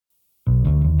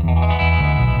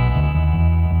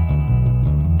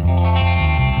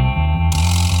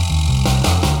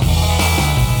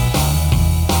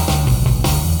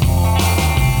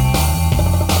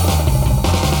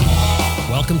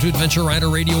Adventure Rider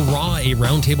Radio Raw, a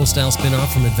roundtable-style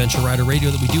spin-off from Adventure Rider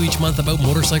Radio that we do each month about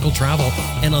motorcycle travel.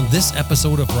 And on this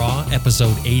episode of Raw,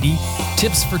 episode 80,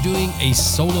 tips for doing a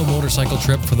solo motorcycle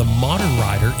trip for the modern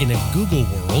rider in a Google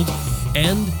world,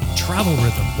 and travel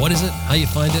rhythm. What is it? How you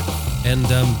find it? And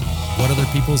what other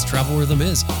people's travel rhythm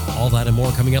is. All that and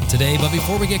more coming up today. But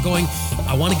before we get going,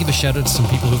 I want to give a shout out to some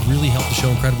people who've really helped the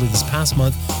show incredibly this past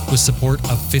month with support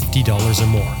of $50 or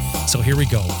more. So here we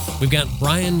go. We've got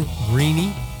Brian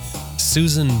Greeny,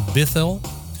 Susan Bithell,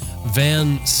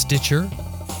 Van Stitcher,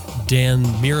 Dan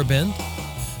Mirabend,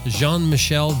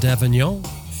 Jean-Michel Davignon,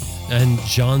 and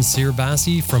John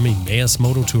Sirbasi from Emmaus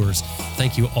Moto Tours.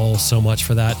 Thank you all so much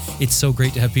for that. It's so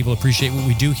great to have people appreciate what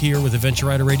we do here with Adventure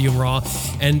Rider Radio Raw.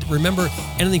 And remember,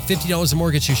 anything $50 or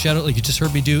more gets you a shout out like you just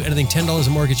heard me do. Anything $10 or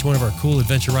more gets you one of our cool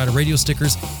Adventure Rider Radio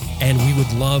stickers. And we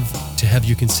would love to have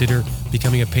you consider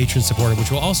becoming a patron supporter,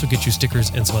 which will also get you stickers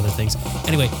and some other things.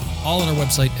 Anyway, all on our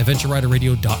website,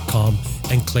 adventureriderradio.com,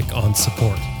 and click on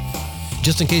support.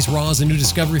 Just in case Raw is a new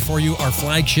discovery for you, our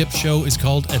flagship show is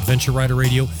called Adventure Rider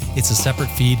Radio. It's a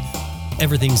separate feed.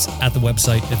 Everything's at the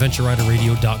website,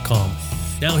 adventureriderradio.com.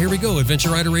 Now here we go, Adventure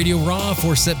Rider Radio Raw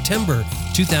for September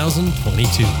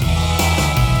 2022.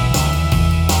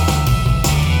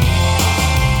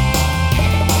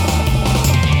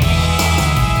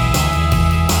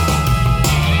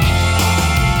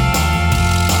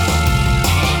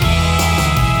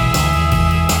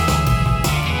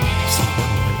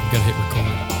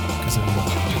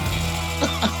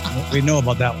 We know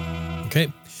about that one. Okay.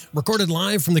 Recorded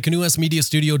live from the Canoe S Media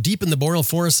Studio deep in the boreal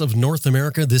forests of North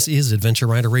America, this is Adventure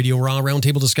Rider Radio Raw,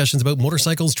 roundtable discussions about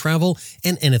motorcycles, travel,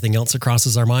 and anything else that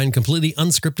crosses our mind, completely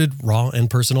unscripted, raw, and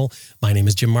personal. My name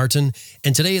is Jim Martin,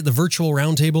 and today at the virtual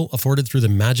roundtable afforded through the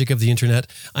magic of the internet,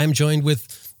 I am joined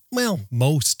with, well,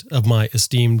 most of my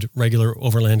esteemed regular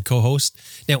Overland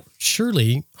co-hosts. Now,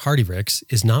 Shirley Hardy-Ricks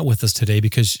is not with us today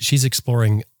because she's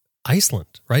exploring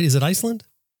Iceland, right? Is it Iceland?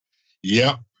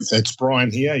 Yeah, that's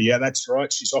Brian here. Yeah, that's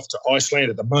right. She's off to Iceland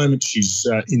at the moment. She's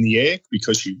in the air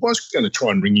because she was going to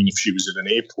try and ring in if she was at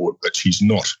an airport, but she's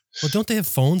not. Well, don't they have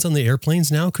phones on the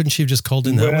airplanes now? Couldn't she have just called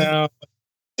in that way? Well,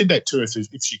 did that too. If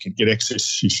she could get access,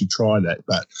 she should try that.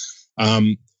 But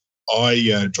I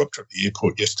dropped her at the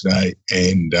airport yesterday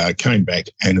and came back,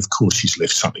 and of course she's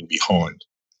left something behind.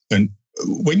 And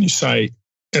when you say,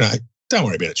 don't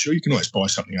worry about it, sure, you can always buy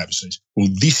something overseas. Well,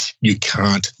 this you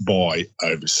can't buy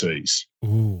overseas.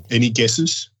 Ooh. Any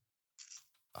guesses?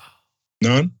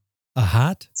 None? A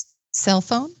hat? Cell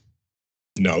phone?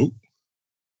 No.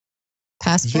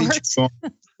 Passport?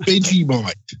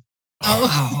 Vegemite.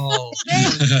 Oh.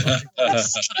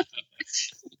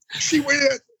 She went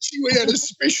out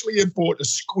especially and bought a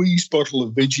squeeze bottle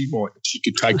of Vegemite that she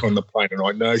could take on the plane, and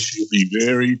I know she'll be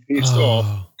very pissed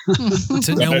off.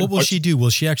 So now what will she do? Will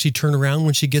she actually turn around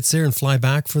when she gets there and fly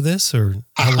back for this, or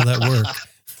how will that work?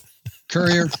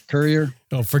 Courier.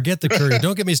 Oh, forget the courier.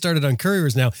 Don't get me started on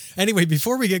couriers now. Anyway,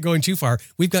 before we get going too far,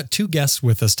 we've got two guests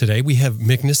with us today. We have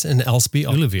Miknes and Elspie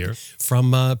Olivier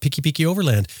from Piki Piki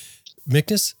Overland.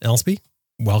 Miknes, Elspie,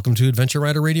 welcome to Adventure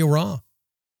Rider Radio Raw.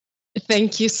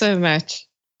 Thank you so much.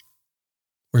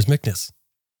 Where's Miknes?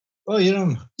 Well, Are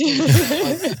you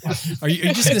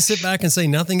just going to sit back and say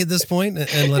nothing at this point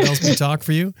and let Elspie talk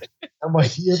for you? My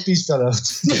earpiece fell out.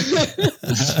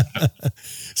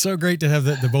 So great to have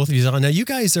the both of you on. Now, you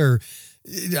guys are,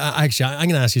 actually, I'm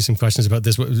going to ask you some questions about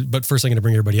this, but first I'm going to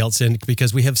bring everybody else in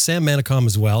because we have Sam Manicom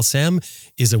as well. Sam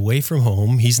is away from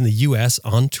home. He's in the U.S.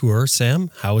 on tour.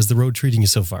 Sam, how is the road treating you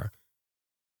so far?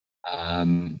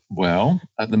 Well,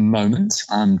 at the moment,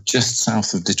 I'm just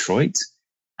south of Detroit.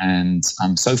 And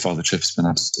so far, the trip's been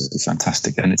absolutely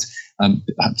fantastic. And it's I've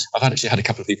actually had a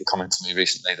couple of people comment to me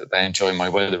recently that they enjoy my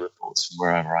weather reports from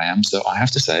wherever I am. So I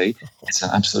have to say, it's an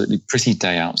absolutely pretty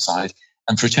day outside.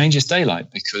 And for a change, it's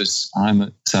daylight because I'm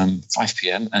at 5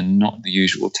 p.m. and not the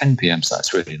usual 10 p.m. So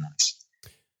that's really nice.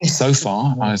 So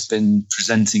far, I've been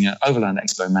presenting at Overland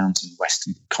Expo Mountain,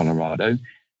 western Colorado,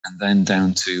 and then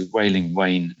down to Wailing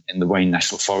Wayne in the Wayne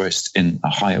National Forest in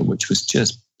Ohio, which was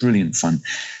just brilliant fun.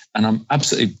 And I'm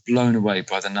absolutely blown away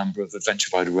by the number of Adventure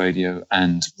Rider Radio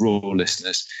and Raw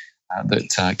listeners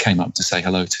that came up to say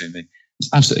hello to me. It's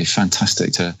absolutely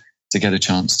fantastic to get a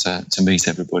chance to meet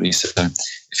everybody. So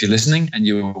if you're listening and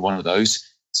you were one of those,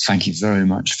 thank you very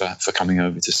much for coming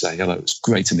over to say hello. It's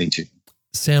great to meet you.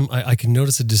 Sam, I can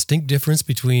notice a distinct difference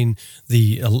between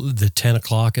the 10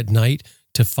 o'clock at night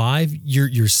to 5.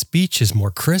 Your speech is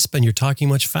more crisp and you're talking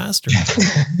much faster.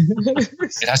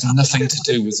 It has nothing to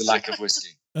do with the lack of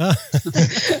whiskey.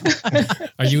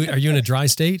 Are you in a dry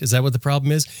state? Is that what the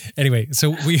problem is? Anyway,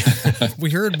 so we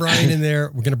heard Brian in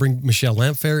there. We're going to bring Michelle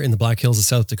Lampfair in the Black Hills of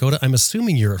South Dakota. I'm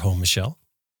assuming you're at home, Michelle.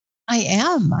 I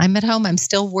am. I'm at home. I'm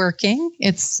still working.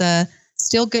 It's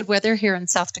still good weather here in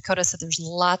South Dakota, so there's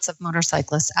lots of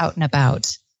motorcyclists out and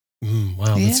about.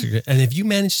 Wow, Yeah. that's good. And have you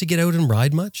managed to get out and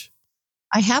ride much?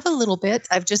 I have a little bit.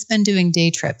 I've just been doing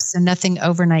day trips, so nothing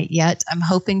overnight yet. I'm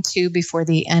hoping to, before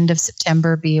the end of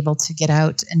September, be able to get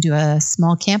out and do a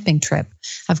small camping trip.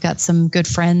 I've got some good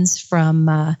friends from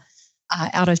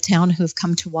out of town who have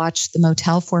come to watch the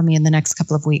motel for me in the next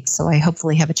couple of weeks, so I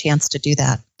hopefully have a chance to do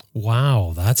that.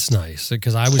 Wow, that's nice.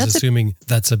 Because I was assuming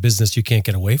that's a business you can't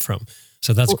get away from.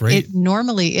 So that's great. It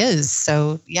normally is.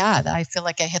 So yeah, I feel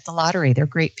like I hit the lottery. They're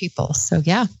great people. So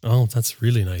yeah. Oh, that's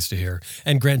really nice to hear.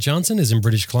 And Grant Johnson is in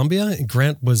British Columbia.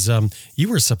 Grant was, you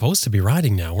were supposed to be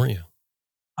riding now, weren't you?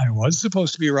 I was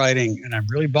supposed to be riding, and I'm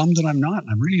really bummed that I'm not.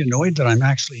 And I'm really annoyed that I'm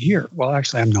actually here. Well,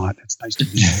 actually, I'm not. It's nice to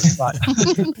be here, but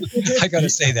I got to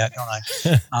say that, don't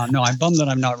I? No, I'm bummed that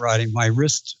I'm not riding. My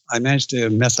wrist, I managed to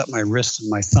mess up my wrist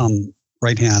and my thumb,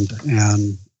 right hand,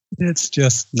 and it's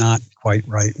just not quite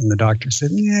right. And the doctor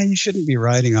said, yeah, you shouldn't be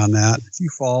riding on that. If you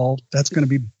fall, that's going to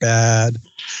be bad.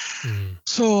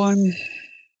 So I'm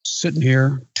sitting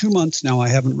here 2 months now. I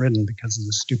haven't ridden because of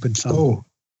the stupid thumb. Oh,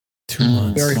 2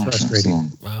 months. Very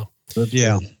frustrating. Wow.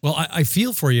 Yeah. Well, I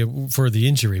feel for you for the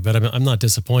injury, but I'm not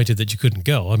disappointed that you couldn't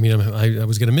go. I mean, I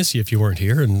was going to miss you if you weren't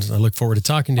here, and I look forward to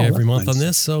talking to you every month on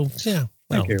this. So, yeah,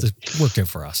 well, Thank you. it worked out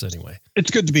for us anyway. It's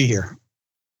good to be here.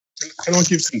 can I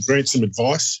give Grant some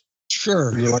advice?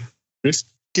 Sure. Just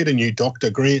get a new doctor,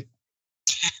 Grant.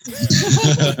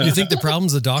 You think the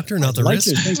problem's the doctor, not the I like wrist?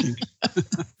 your thinking.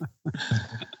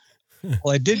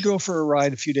 Well, I did go for a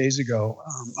ride a few days ago.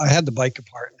 I had the bike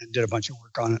apart and did a bunch of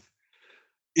work on it.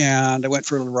 And I went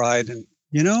for a little ride, and,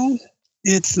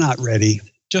 it's not ready.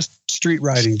 Just street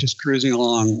riding, just cruising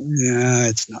along. Yeah,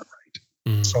 it's not right.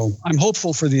 So I'm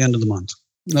hopeful for the end of the month.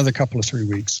 Another couple of 3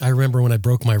 weeks. I remember when I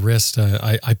broke my wrist,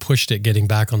 I pushed it getting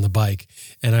back on the bike.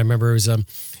 And I remember it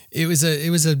was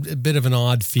a bit of an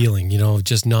odd feeling,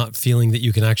 just not feeling that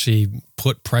you can actually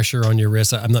put pressure on your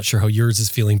wrist. I'm not sure how yours is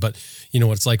feeling, but you know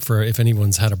what it's like for if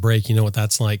anyone's had a break, you know what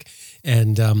that's like.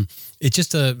 And it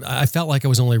just, I felt like I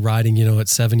was only riding, at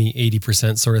 70,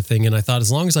 80% sort of thing. And I thought,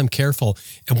 as long as I'm careful,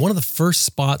 and one of the first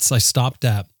spots I stopped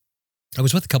at, I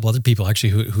was with a couple other people actually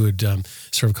who had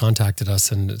sort of contacted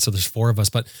us. And so there's 4 of us,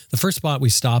 but the first spot we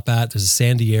stop at, there's a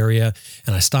sandy area,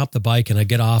 and I stop the bike and I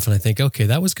get off and I think, okay,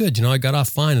 that was good. I got off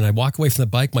fine. And I walk away from the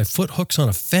bike. My foot hooks on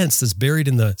a fence that's buried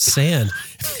in the sand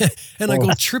and I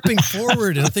go tripping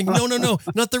forward and I think, no,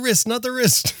 not the wrist, not the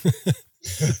wrist.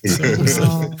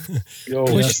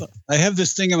 I have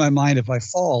this thing in my mind. If I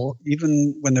fall,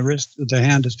 even when the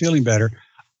hand is feeling better,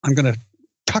 I'm going to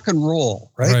tuck and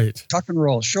roll, right? Tuck and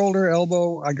roll, shoulder,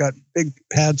 elbow. I got big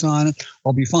pads on it.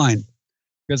 I'll be fine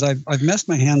because I've messed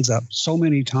my hands up so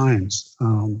many times.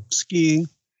 Skiing,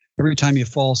 every time you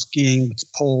fall skiing, it's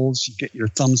poles. Your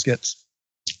thumbs get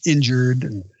injured,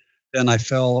 and then I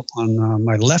fell on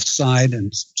my left side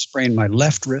and sprained my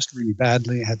left wrist really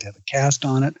badly. I had to have a cast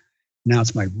on it. Now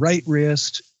it's my right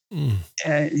wrist. Careful,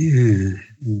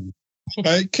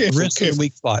 Wrist is a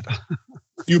weak spot.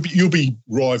 You'll be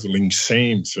rivaling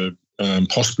Sam for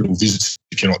hospital visits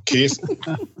if you're not careful.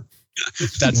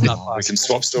 That's not possible. We can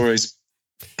swap stories.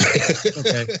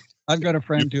 Okay. I've got a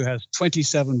friend who has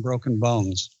 27 broken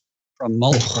bones from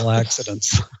multiple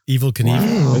accidents. Evil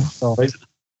Knievel. So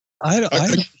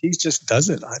he just does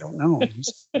it. I don't know.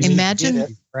 Imagine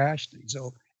he crashed. He's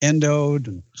so endoed.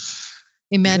 And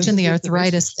imagine the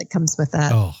arthritis that comes with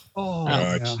that.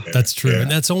 yeah. That's true. Yeah. And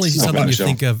that's only something you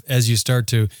think of as you start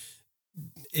to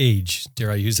age.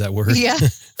 Dare I use that word? Yeah.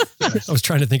 I was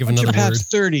trying to think of Once another you're word. past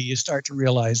 30, you start to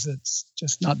realize it's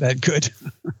just not that good.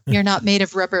 You're not made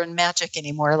of rubber and magic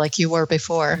anymore like you were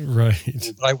before. Right.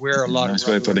 But I wear a lot Nice of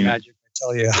way of rubber putting and it.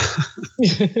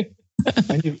 magic,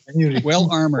 I tell you. Well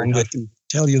armored, I can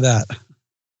tell you that.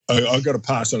 I've got to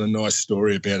pass on a nice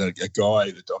story about a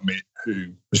guy that I met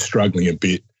who was struggling a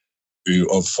bit, who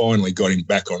I've finally got him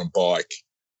back on a bike.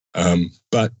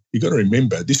 But you got to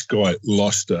remember, this guy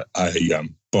lost a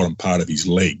bottom part of his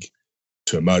leg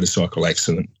to a motorcycle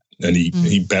accident, and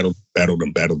he battled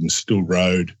and still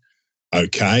rode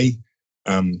okay.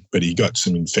 But he got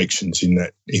some infections in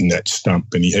that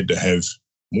stump, and he had to have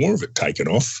more of it taken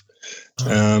off.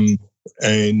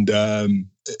 He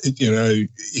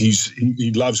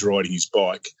loves riding his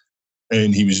bike,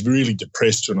 and he was really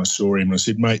depressed when I saw him. I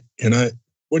said, mate,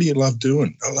 what do you love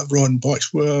doing? I love riding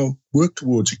bikes. Well, work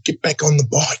towards it. Get back on the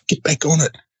bike. Get back on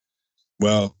it.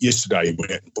 Well, yesterday he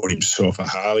went out and bought himself a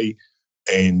Harley,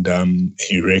 and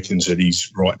he reckons that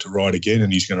he's right to ride again,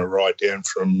 and he's going to ride down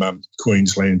from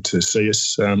Queensland to see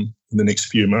us in the next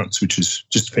few months, which is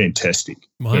just fantastic.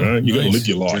 Wow, you've got to live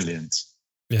your life. Brilliant.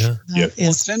 Yeah.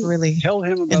 It's really tell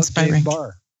him about inspiring. Dave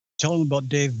Barr. Tell him about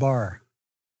Dave Barr.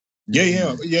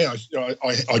 Yeah.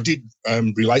 I did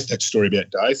relate that story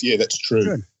about Dave. Yeah, that's true.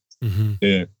 Good.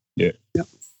 Mm-hmm. Yeah.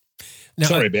 Now,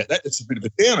 Sorry about that. It's a bit of a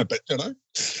downer, but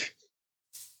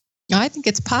I think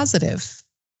it's positive.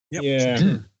 Yep.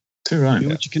 Yeah. Too right. Do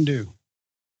what you can do.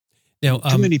 Now,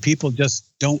 Too many people just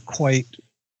don't quite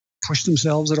push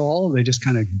themselves at all. They just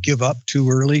kind of give up too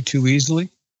early, too easily.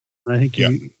 And I think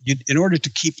you, in order to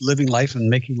keep living life and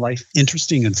making life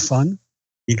interesting and fun,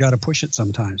 you got to push it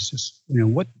sometimes. Just,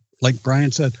 like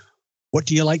Brian said, what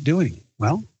do you like doing?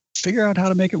 Well, figure out how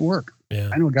to make it work. Yeah.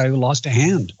 I know a guy who lost a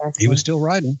hand. He was still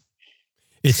riding.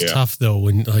 It's tough though.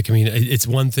 When it's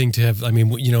one thing to have,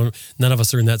 none of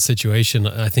us are in that situation.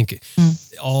 I think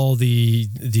all the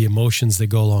emotions that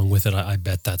go along with it, I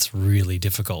bet that's really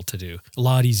difficult to do. A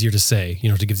lot easier to say,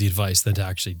 to give the advice than to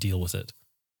actually deal with it.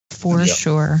 For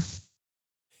sure.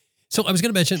 So I was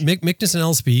going to mention Miknas and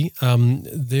Ellesby.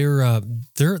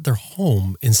 They're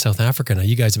home in South Africa now.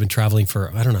 You guys have been traveling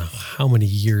for I don't know how many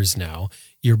years now.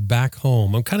 You're back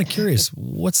home. I'm kind of curious.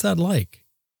 What's that like?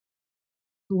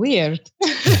 Weird.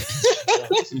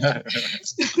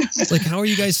 Like, how are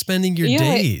you guys spending your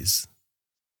days?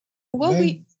 Well,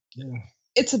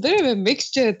 it's a bit of a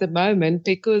mixture at the moment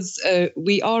because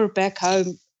we are back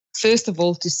home, first of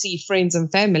all, to see friends and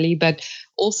family, but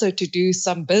also to do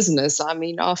some business. I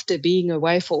mean, after being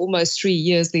away for almost 3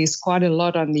 years, there's quite a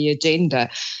lot on the agenda.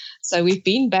 So we've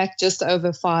been back just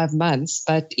over 5 months,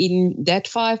 but in that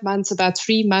 5 months, about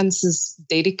 3 months is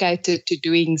dedicated to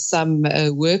doing some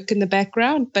work in the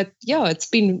background. But yeah, it's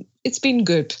been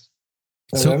good.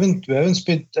 So we haven't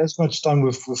spent as much time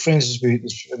with friends as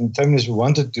and family as we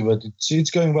wanted to, but it's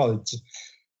going well.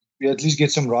 We at least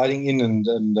get some riding in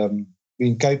and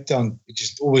in Cape Town, which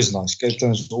is always nice. Cape Town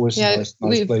is always a nice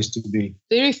place to be.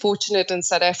 Very fortunate in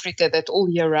South Africa that all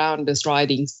year round is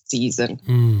riding season.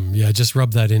 Just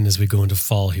rub that in as we go into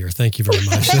fall here. Thank you very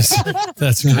much.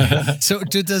 That's great. So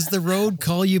does the road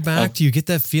call you back? Do you get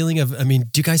that feeling of, do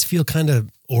you guys feel kind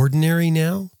of ordinary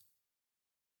now?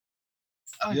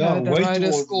 Oh, no, the road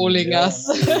is calling us.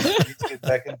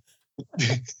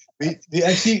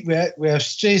 We have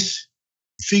stress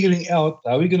figuring out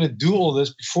how we're going to do all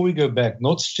this before we go back,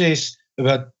 not stress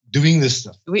about doing this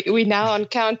stuff. We're now on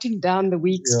counting down the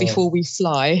weeks before we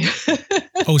fly.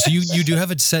 Oh, so you do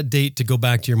have a set date to go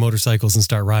back to your motorcycles and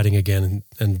start riding again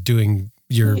and doing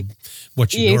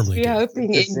what you normally do. Yes, we're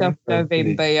hoping end of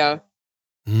November, yeah.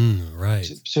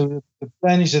 Right. So the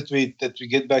plan is that we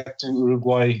get back to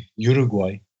Uruguay,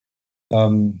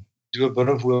 do a bit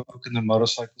of work in the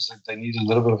motorcycles that they need a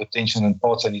little bit of attention and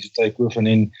parts I need to take with, and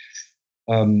then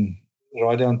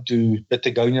ride down to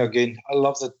Patagonia again. I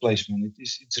love that place, man.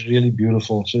 It's really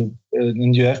beautiful. So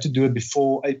and you have to do it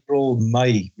before April,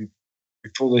 May,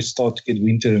 before they start to get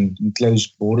winter and close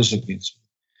borders again. So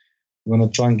we're going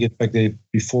to try and get back there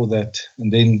before that,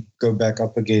 and then go back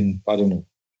up again. I don't know.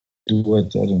 Do what?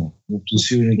 I don't know. We'll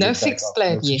see when we get back fixed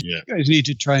plan yet. You guys need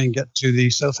to try and get to the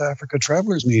South Africa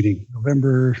Travelers meeting,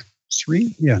 November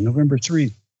 3. Yeah, November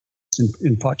 3. It's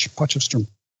in Potchefstroom.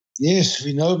 Yes,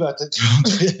 we know about it.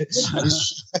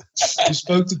 We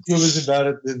spoke to Clovis about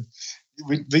it, and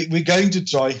we're going to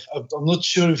try. I'm not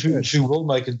sure if we will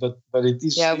make it, but it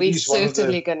is. Yeah, we're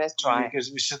certainly going to try. Because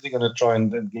we're certainly going to try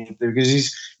and get there. Because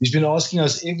he's been asking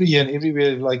us every year and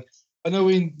everywhere, like, I know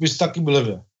we're stuck in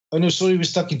Bolivia. Oh no, sorry, we're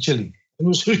stuck in Chile. Oh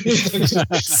no, sorry, we're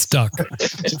stuck.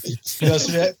 Yes,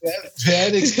 we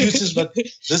had excuses, but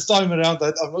this time around,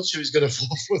 I'm not sure he's going to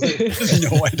fall for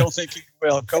it. No, I don't think he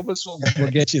will. Cobus will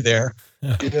get you there.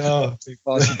 Yeah, we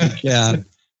possibly can.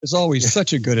 It's always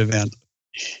such a good event.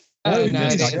 Oh, no,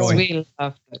 we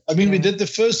loved it. I mean, we did the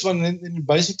first one, and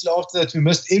basically after that, we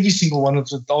missed every single one of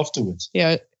it afterwards.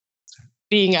 Yeah,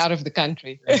 being out of the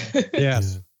country.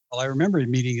 Yes. Well, I remember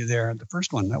meeting you there at the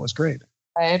first one. That was great.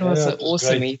 It was an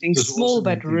awesome meeting. Small awesome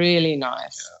but meeting. Really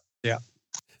nice. Yeah.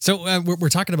 So we're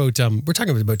talking about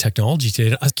technology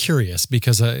today. I was curious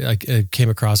because I came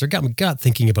across or got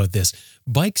thinking about this.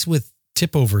 Bikes with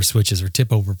tip over switches or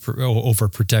tip over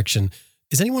protection.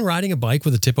 Is anyone riding a bike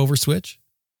with a tip over switch?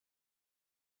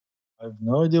 I have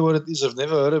no idea what it is. I've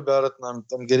never heard about it, and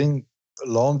I'm getting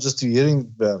alarmed just to hearing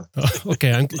about it.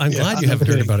 Okay, I'm glad you haven't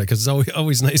heard about it because it's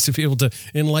always nice to be able to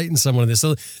enlighten someone on this.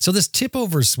 So this tip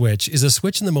over switch is a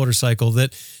switch in the motorcycle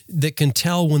that can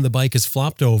tell when the bike is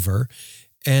flopped over.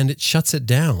 and it shuts it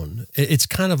down. It's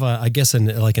kind of I guess,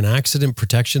 like an accident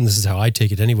protection. This is how I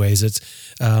take it anyways. It's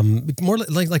more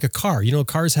like a car.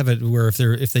 Cars have it where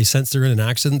if they sense they're in an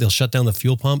accident, they'll shut down the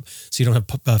fuel pump so you don't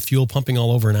have fuel pumping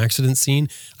all over an accident scene.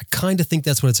 I kind of think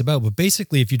that's what it's about. But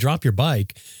basically, if you drop your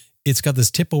bike, it's got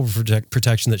this tip over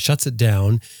protection that shuts it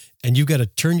down, and you've got to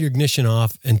turn your ignition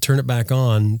off and turn it back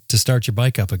on to start your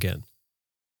bike up again.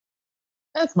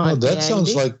 That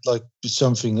sounds like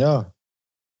something, yeah.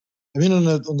 I mean, on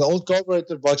the old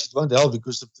carburetor bikes, it won't help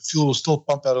because the fuel will still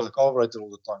pump out of the carburetor all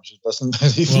the time. So it doesn't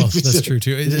matter. Well, that's true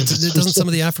too. Doesn't some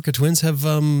of the Africa Twins have?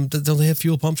 Don't they have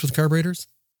fuel pumps with carburetors?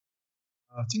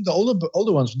 I think the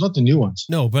older ones, not the new ones.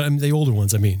 No, but the older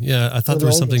ones. I mean, yeah, I thought there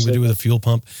was something to do with a fuel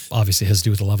pump. Obviously, it has to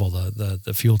do with the level,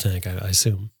 the fuel tank. I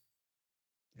assume.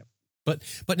 But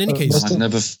in any case, I've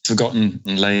never forgotten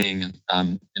laying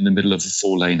in the middle of a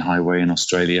 4-lane highway in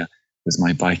Australia with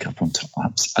my bike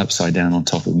upside down on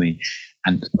top of me,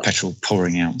 and petrol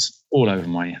pouring out all over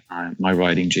my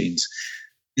riding jeans.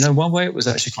 One way it was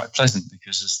actually quite pleasant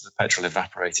because as the petrol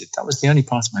evaporated, that was the only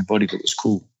part of my body that was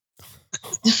cool.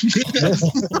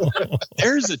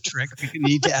 There's a trick you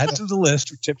need to add to the list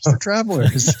for tips for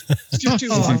travelers.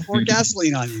 Pour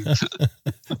gasoline on you.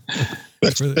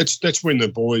 That's when the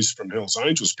boys from Hell's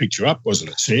Angels picked you up,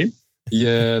 wasn't it, Sam?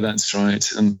 Yeah, that's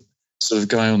right. And sort of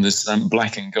guy on this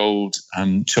black and gold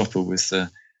chopper with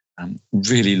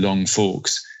really long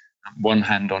forks, one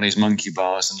hand on his monkey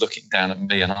bars and looking down at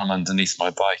me, and I'm underneath my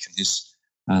bike.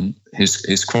 And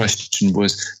his question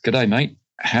was, "G'day, mate.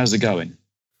 How's it going?"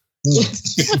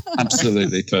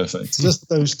 Absolutely perfect. Just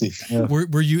toasty. Yeah.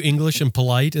 Were you English and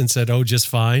polite and said, "Oh, just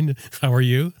fine. How are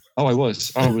you?" Oh, I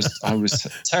was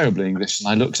terribly English, and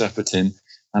I looked up at him.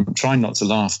 I'm trying not to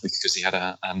laugh because he had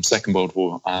a Second World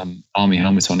War army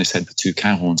helmet on his head with 2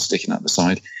 cow horns sticking out the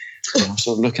side. And I was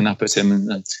sort of looking up at him,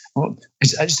 and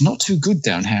it's not too good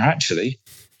down here, actually.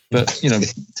 But,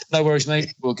 no worries,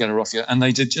 mate. We'll get her off you. And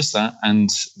they did just that, and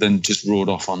then just roared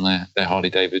off on their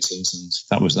Harley Davidsons, and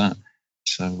that was that.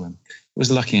 So it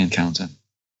was a lucky encounter.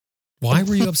 Why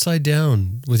were you upside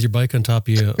down with your bike on top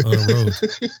of you on a road?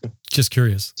 Just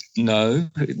curious. No,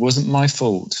 it wasn't my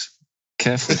fault.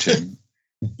 Careful, Jim.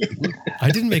 I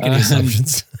didn't make any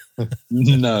assumptions.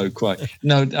 No, quite.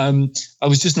 No, I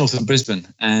was just north of Brisbane,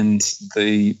 and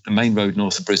the main road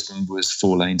north of Brisbane was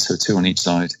 4 lanes, so 2 on each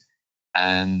side.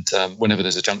 And whenever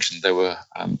there's a junction, there were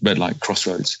red light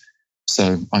crossroads.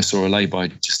 So I saw a lay-by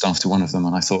just after one of them,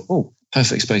 and I thought, oh,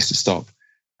 perfect space to stop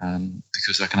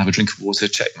because I can have a drink of water,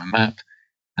 check my map,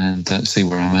 and see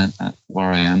where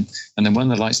I am. And then when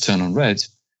the lights turn on red,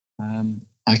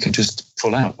 I could just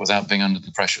pull out without being under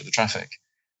the pressure of the traffic.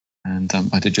 And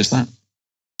I did just that.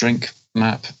 Drink,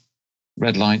 map,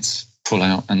 red lights, pull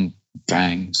out, and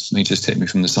bang, he just hit me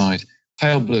from the side.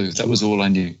 Pale blue, that was all I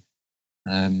knew.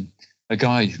 A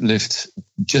guy lived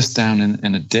just down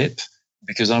in a dip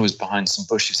because I was behind some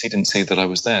bushes. He didn't see that I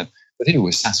was there, but he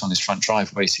always sat on his front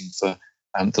drive waiting for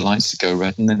the lights to go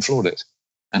red and then floored it.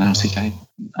 And out he came.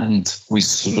 And we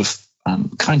sort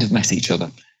of kind of met each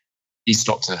other. He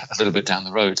stopped a little bit down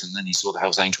the road, and then he saw the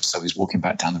Hells Angels, so he's walking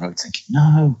back down the road thinking,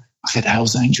 no, I've hit a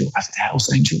Hells Angel.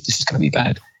 This is going to be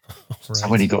bad. Right. So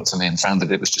when he got to me and found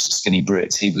that it was just a skinny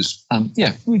Brit, he was,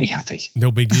 really happy.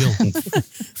 No big deal.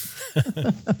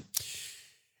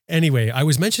 Anyway, I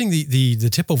was mentioning the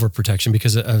tip over protection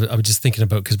because I was just thinking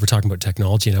about, because we're talking about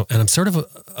technology now, and I'm sort of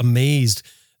amazed.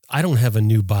 I don't have a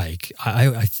new bike.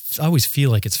 I always feel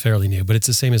like it's fairly new, but it's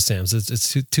the same as Sam's.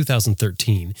 It's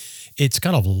 2013. It's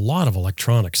got a lot of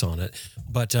electronics on it,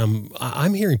 but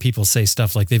I'm hearing people say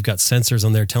stuff like they've got sensors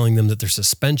on there telling them that their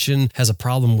suspension has a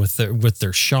problem with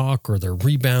their shock or their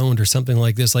rebound or something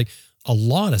like this. Like a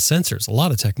lot of sensors, a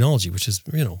lot of technology, which is,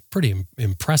 pretty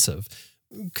impressive,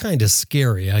 kind of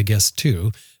scary, I guess,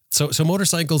 too. So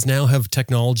motorcycles now have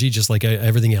technology just like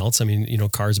everything else. I mean,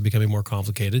 cars are becoming more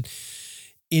complicated.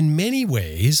 In many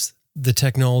ways, the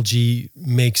technology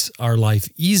makes our life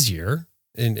easier.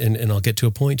 And I'll get to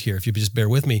a point here if you just bear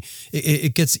with me.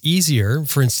 It gets easier.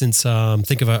 For instance,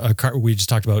 think of a car. We just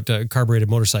talked about carbureted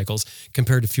motorcycles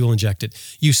compared to fuel injected.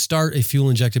 You start a fuel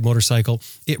injected motorcycle,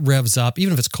 it revs up.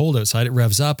 Even if it's cold outside, it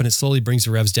revs up, and it slowly brings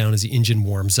the revs down as the engine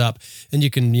warms up. And you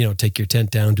can take your tent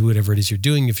down, do whatever it is you're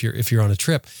doing if you're on a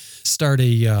trip. Start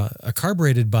a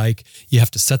carbureted bike, you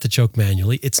have to set the choke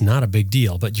manually. It's not a big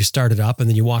deal, but you start it up and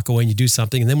then you walk away and you do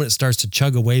something. And then when it starts to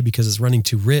chug away because it's running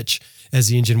too rich as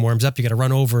the engine warms up, you got to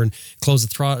run over and close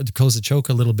the choke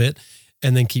a little bit,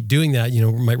 and then keep doing that.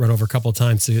 Might run over a couple of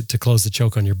times to close the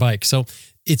choke on your bike. So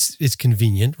it's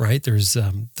convenient, right? There's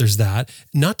that.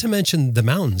 Not to mention the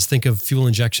mountains. Think of fuel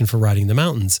injection for riding the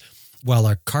mountains. while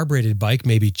a carbureted bike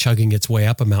may be chugging its way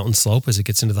up a mountain slope as it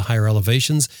gets into the higher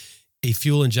elevations, a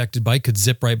fuel-injected bike could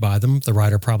zip right by them. The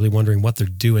rider probably wondering what they're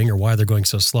doing or why they're going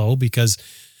so slow, because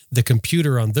the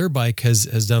computer on their bike has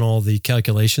done all the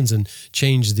calculations and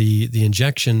changed the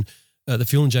injection, the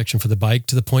fuel injection for the bike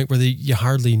to the point where you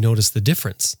hardly notice the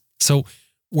difference. So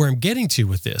where I'm getting to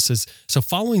with this is, so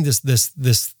following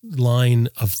this line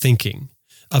of thinking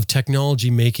of technology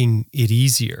making it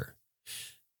easier,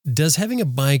 does having a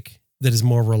bike that is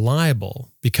more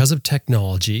reliable because of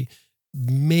technology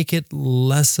make it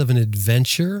less of an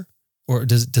adventure, or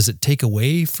does it take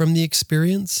away from the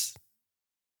experience?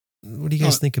 What do you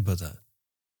guys think about that?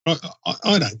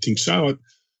 I don't think so.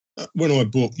 When I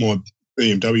bought my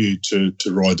BMW to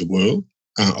ride the world,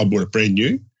 I bought it brand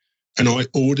new, and I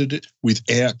ordered it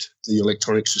without the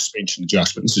electronic suspension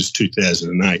adjustment. This is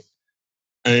 2008.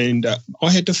 And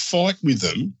I had to fight with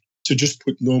them to just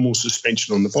put normal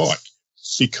suspension on the bike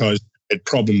because I had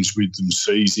problems with them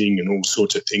seizing and all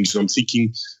sorts of things. And I'm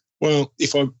thinking, well,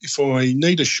 if I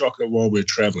need a shocker while we're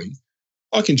travelling,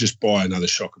 I can just buy another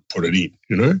shock and put it in,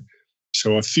 you know.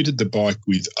 So I fitted the bike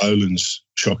with Öhlins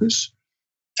shockers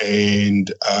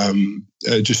and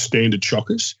just standard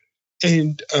shockers.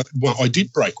 And, well, I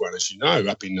did break one, as you know,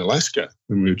 up in Alaska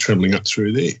when we were travelling up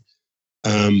through there.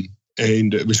 And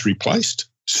it was replaced.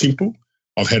 Simple.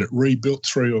 I've had it rebuilt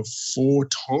 3 or 4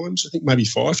 times, I think maybe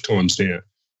 5 times now.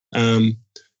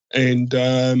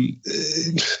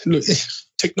 Look,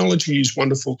 technology is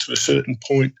wonderful to a certain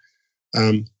point.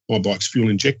 My bike's fuel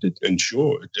injected, and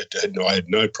sure, I had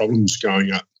no problems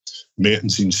going up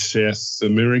mountains in South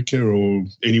America or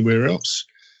anywhere else.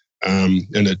 And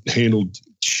it handled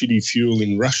shitty fuel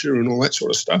in Russia and all that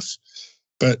sort of stuff.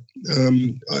 But I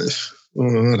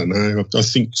don't know. I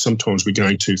think sometimes we're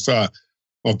going too far.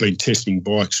 I've been testing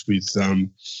bikes with,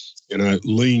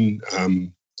 lean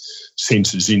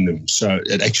sensors in them. So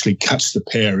it actually cuts the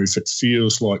power if it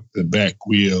feels like the back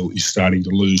wheel is starting to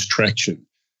lose traction.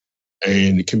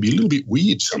 And it can be a little bit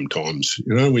weird sometimes,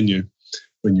 you know, when you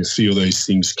feel these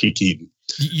things kick in.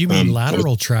 You mean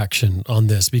lateral traction on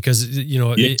this? Because, you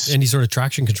know, yes, any sort of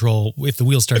traction control, if the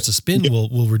wheel starts to spin,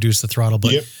 will reduce the throttle.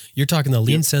 But you're talking the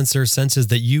lean sensor senses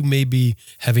that you may be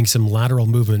having some lateral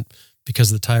movement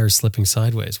because the tire is slipping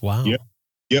sideways. Wow. Yep.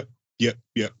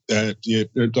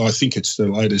 I think it's the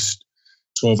latest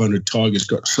 1200 Tiger's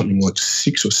got something like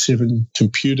 6 or 7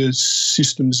 computer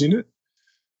systems in it.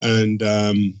 And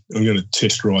I'm going to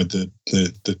test ride the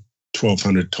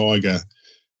 1200 Tiger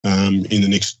in the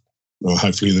next, well,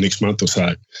 hopefully in the next month or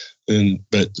so.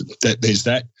 But there's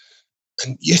that.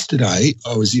 And yesterday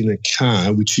I was in a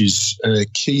car which is a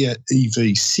Kia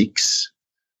EV6.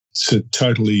 It's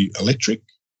totally electric.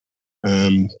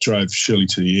 Drove Shirley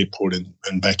to the airport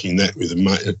and back in that with a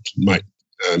mate.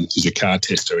 He's a car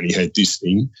tester and he had this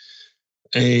thing.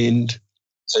 And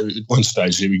so at one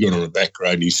stage there we got on a back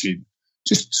road and he said,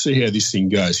 just see how this thing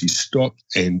goes. He stopped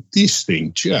and this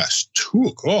thing just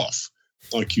took off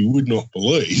like you would not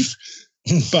believe.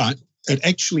 But it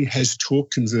actually has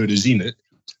torque converters in it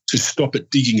to stop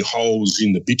it digging holes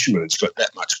in the bitumen. It's got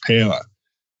that much power.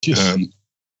 It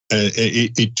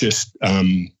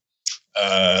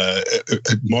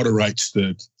moderates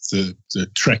the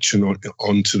traction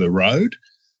onto the road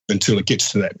until it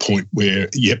gets to that point where,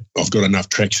 I've got enough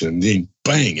traction, and then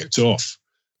bang, it's off.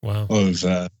 Wow. And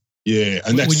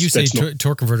when you say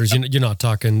torque converters, you're not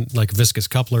talking like a viscous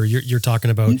coupler. You're talking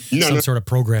about some sort of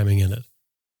programming in it.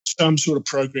 Some sort of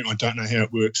program. I don't know how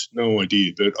it works. No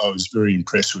idea, but I was very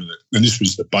impressed with it. And this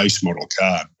was the base model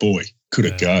car. Boy, could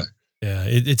it go. Yeah,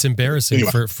 it's embarrassing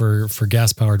for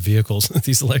gas-powered vehicles.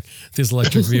 These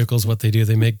electric vehicles, what they do,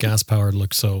 they make gas-powered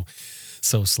look so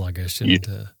sluggish.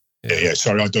 And,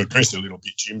 Sorry, I digressed a little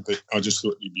bit, Jim, but I just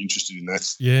thought you'd be interested in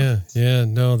that.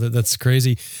 No, that's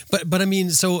crazy. But I mean,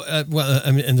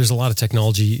 and there's a lot of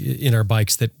technology in our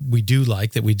bikes that we do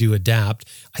like, that we do adapt.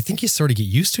 I think you sort of get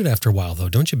used to it after a while, though,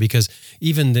 don't you? Because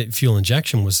even the fuel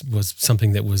injection was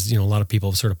something that was, a lot of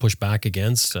people sort of pushed back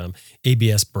against.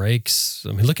 ABS brakes.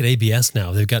 I mean, look at ABS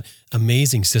now. They've got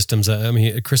amazing systems.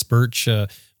 Chris Birch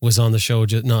was on the show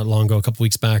not long ago, a couple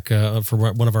weeks back, for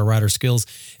one of our rider skills,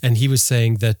 and he was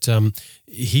saying that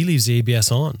he leaves the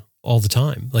ABS on all the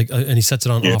time, and he sets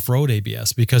it on off-road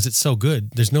ABS because it's so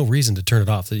good. There's no reason to turn it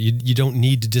off. You don't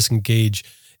need to disengage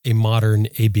a modern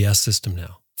ABS system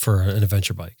now for an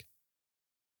adventure bike.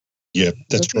 Yeah,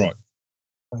 that's right.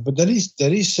 But that is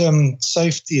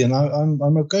safety, and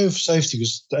I'm okay with safety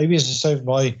because the ABS is saved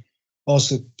by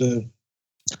us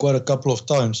quite a couple of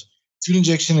times. Fuel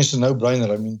injection is a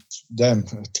no-brainer. I mean, damn,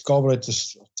 the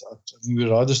carburetors, we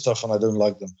ride the stuff and I don't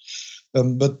like them.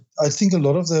 But I think a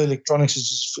lot of the electronics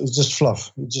is just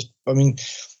fluff.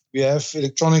 We have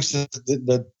electronics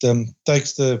that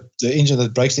takes the engine,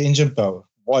 that breaks the engine power.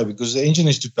 Why? Because the engine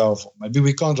is too powerful. Maybe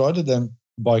we can't ride the damn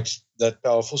bikes that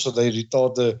powerful, so they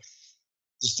retard the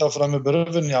stuff. And I'm a bit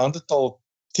of a Neanderthal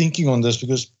thinking on this,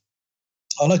 because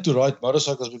I like to ride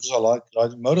motorcycles because I like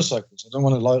riding motorcycles. I don't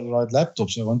want to ride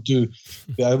laptops. I want to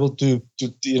be able to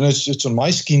it's on my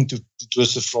skin to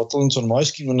twist the throttle, and it's on my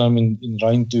skin when I'm in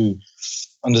rain to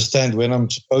understand when I'm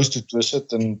supposed to twist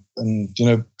it and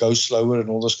go slower and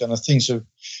all those kind of things. So,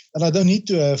 and I don't need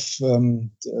to have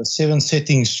 7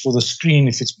 settings for the screen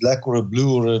if it's black or a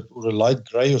blue or a light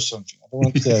gray or something. I don't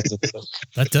want that.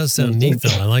 That does sound neat,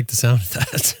 though. I like the sound of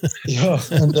that. Yeah,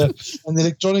 and the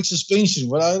electronic suspension.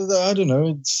 Well, I don't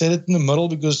know. Set it in the middle,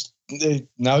 because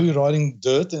now you're riding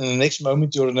dirt, and in the next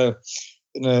moment you're in a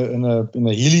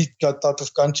hilly type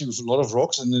of country with a lot of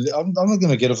rocks, and I'm not going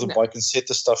to get off the bike and set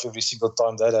the stuff every single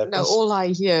time that happens. No, all I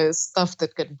hear is stuff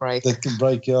that can break.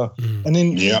 Yeah. And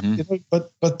then,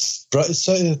 but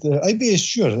so the ABS,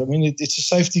 sure. I mean, it's a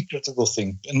safety critical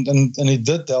thing, and it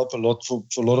did help a lot for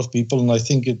a lot of people, and I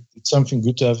think it's something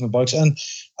good to have in the bikes. And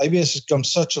ABS has come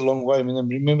such a long way. I mean, I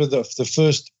remember the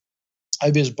first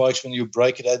ABS bikes, when you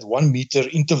brake, it had 1 meter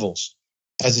intervals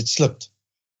as it slipped.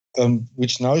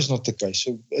 Which now is not the case.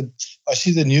 So I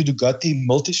see the new Ducati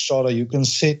Multistrada. You can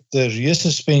set the rear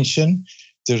suspension,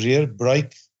 the rear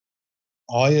brake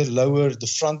higher, lower, the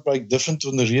front brake different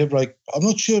from the rear brake. I'm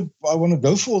not sure I want to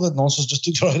go for all that nonsense just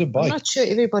to ride a bike. I'm not sure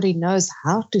everybody knows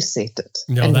how to set it.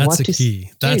 No, that's the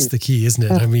key. That's the key, isn't it?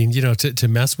 I mean, to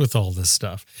mess with all this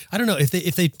stuff. I don't know if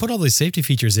they put all these safety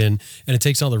features in and it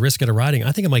takes all the risk out of riding.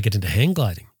 I think I might get into hang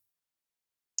gliding.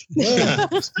 Yeah,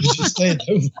 you should stay at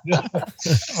home.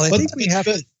 Well, I think we have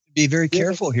to be very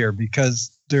careful here,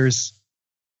 because there's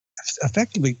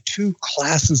effectively 2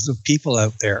 classes of people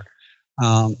out there.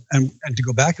 And to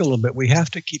go back a little bit, we have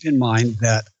to keep in mind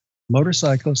that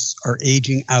motorcyclists are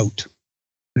aging out.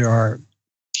 There are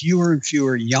fewer and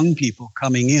fewer young people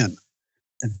coming in,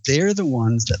 and they're the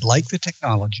ones that like the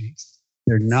technology.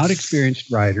 They're not experienced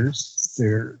riders.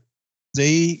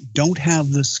 They don't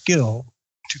have the skill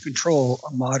to control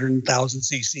a modern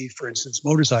 1,000cc, for instance,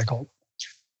 motorcycle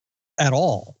at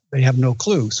all. They have no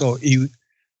clue. So the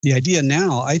idea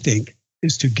now, I think,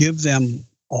 is to give them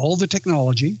all the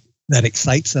technology that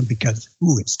excites them, because,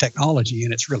 it's technology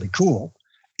and it's really cool.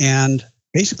 And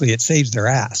basically it saves their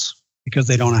ass because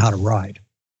they don't know how to ride.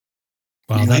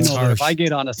 Wow, that's harsh. That if I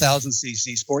get on a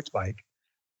 1,000cc sports bike,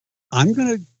 I'm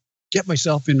going to get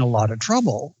myself in a lot of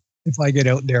trouble if I get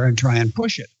out there and try and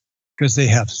push it, because they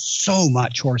have so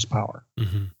much horsepower.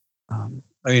 Mm-hmm.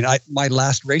 My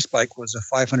last race bike was a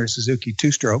 500 Suzuki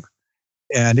 2-stroke,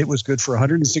 and it was good for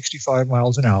 165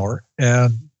 miles an hour.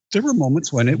 And there were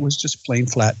moments when it was just plain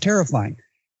flat terrifying.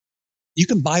 You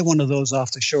can buy one of those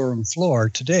off the showroom floor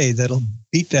today that'll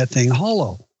beat that thing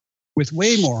hollow with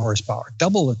way more horsepower,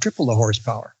 double or triple the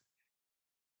horsepower.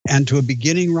 And to a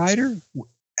beginning rider,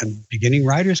 and beginning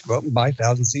riders go out and buy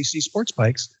 1,000cc sports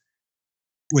bikes,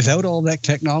 without all that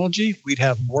technology, we'd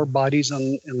have more bodies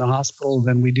in the hospital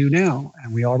than we do now,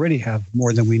 and we already have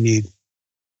more than we need.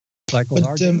 Cycles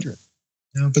are dangerous.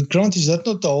 Yeah, but Grant, is that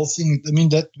not the whole thing? I mean,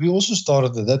 that we also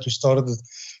started that. We started with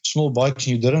small bikes,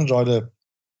 and you didn't ride a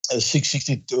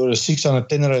 660 or a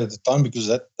 610 at the time, because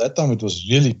that time it was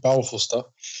really powerful stuff.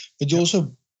 But you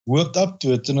also worked up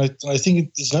to it, and I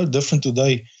think it's no different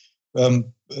today.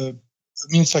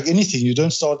 It's like anything. You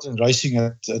don't start in racing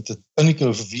at the pinnacle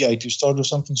of a V8. You start with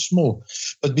something small.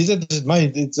 But be that as it may,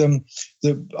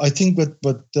 I think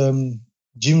what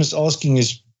Jim is asking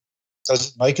is, does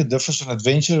it make a difference on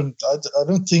adventure? I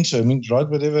don't think so. I mean, ride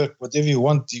whatever you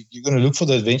want. You're going to look for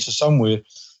the adventure somewhere.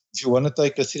 If you want to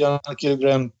take a 300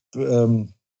 kilogram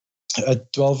at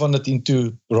 1,200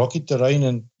 into rocky terrain,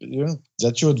 and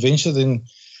that's your adventure, then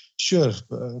sure.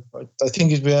 I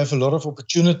think we have a lot of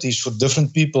opportunities for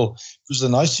different people, because the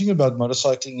nice thing about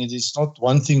motorcycling is it's not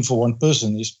one thing for one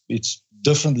person. It's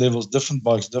different levels, different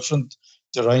bikes, different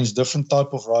terrains, different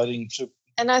type of riding.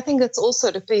 And I think it also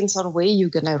depends on where you're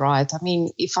going to ride. I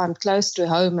mean, if I'm close to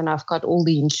home and I've got all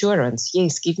the insurance,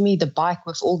 yes, give me the bike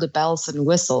with all the bells and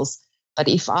whistles. But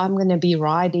if I'm going to be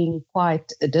riding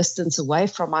quite a distance away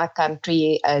from my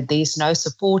country, there's no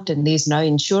support and there's no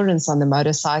insurance on the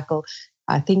motorcycle,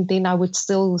 I think then I would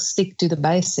still stick to the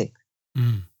basic.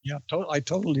 Mm. Yeah, I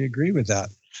totally agree with that.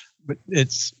 But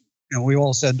it's, we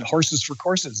all said horses for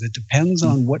courses. It depends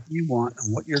on what you want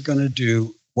and what you're going to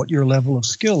do, what your level of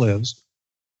skill is,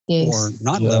 or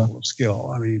not level of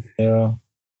skill. I mean,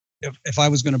 if I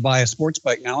was going to buy a sports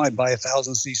bike now, I'd buy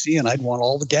 1,000cc and I'd want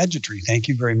all the gadgetry. Thank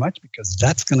you very much, because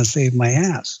that's going to save my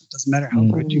ass. It doesn't matter how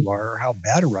good you are or how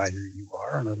bad a rider you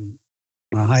are on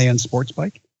a high-end sports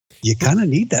bike. You kind of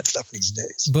need that stuff these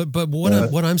days. But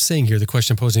what I'm saying here, the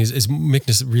question I'm posing is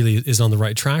Miknas really is on the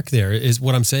right track there. Is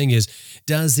what I'm saying is,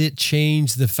 does it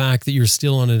change the fact that you're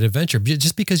still on an adventure?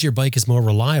 Just because your bike is more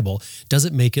reliable, does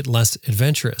it make it less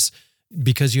adventurous?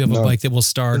 Because you have a bike that will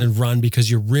start and run, because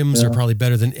your rims are probably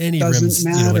better than any rims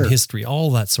in history,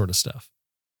 all that sort of stuff.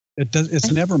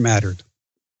 It's never mattered.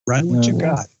 Run what you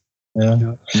got.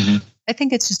 Yeah. I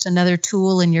think it's just another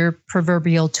tool in your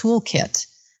proverbial toolkit.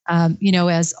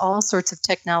 As all sorts of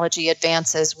technology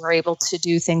advances, we're able to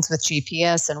do things with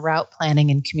GPS and route planning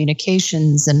and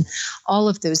communications and all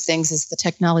of those things as the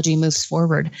technology moves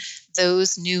forward.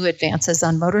 Those new advances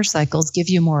on motorcycles give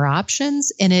you more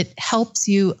options, and it helps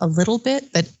you a little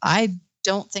bit, but I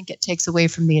don't think it takes away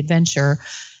from the adventure.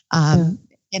 And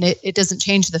it doesn't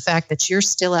change the fact that you're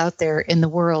still out there in the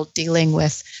world dealing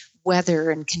with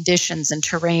weather and conditions and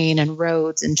terrain and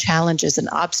roads and challenges and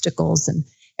obstacles and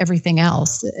everything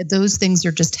else. Those things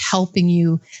are just helping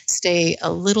you stay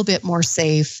a little bit more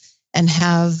safe and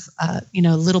have, a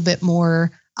little bit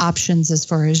more options as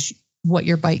far as what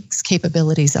your bike's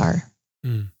capabilities are.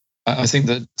 I think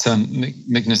that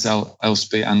Miknas,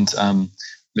 Elspie, and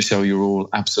Michelle, you're all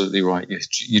absolutely right.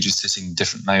 You're just hitting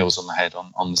different nails on the head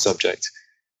on the subject.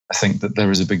 I think that there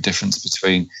is a big difference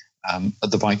between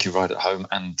the bike you ride at home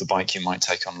and the bike you might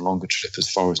take on a longer trip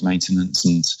as far as maintenance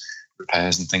and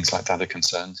repairs and things like that are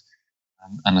concerned.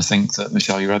 And I think that,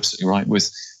 Michelle, you're absolutely right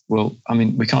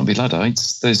we can't be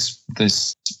Luddites.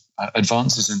 There's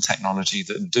advances in technology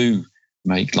that do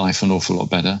make life an awful lot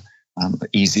better,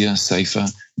 easier, safer,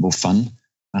 more fun.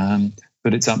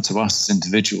 But it's up to us as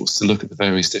individuals to look at the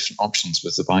various different options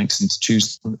with the bikes and to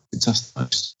choose the one that fits us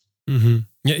most. Mm-hmm.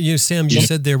 Yeah, Sam, you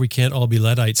said there we can't all be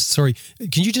Luddites. Sorry,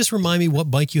 can you just remind me what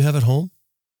bike you have at home?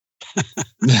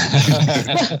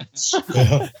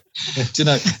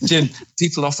 Jim,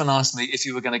 people often ask me, if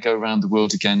you were going to go around the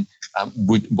world again,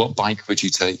 what bike would you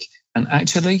take? And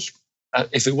actually,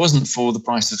 if it wasn't for the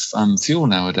price of fuel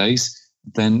nowadays,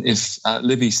 then if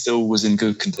Libby still was in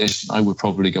good condition, I would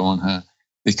probably go on her,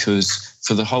 because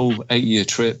for the whole 8-year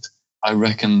trip, I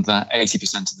reckon that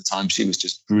 80% of the time she was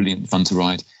just brilliant fun to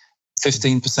ride.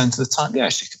 15% of the time,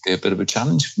 she could be a bit of a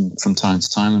challenge from time to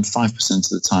time, and 5% of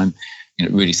the time,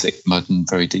 really thick mud and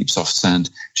very deep soft sand,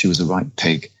 she was a right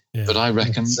pig. Yeah. But I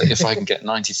reckon that if I can get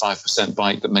 95%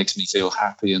 bike that makes me feel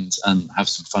happy and have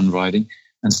some fun riding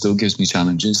and still gives me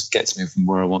challenges, gets me from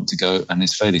where I want to go, and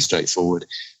is fairly straightforward,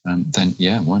 then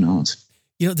why not?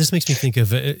 This makes me think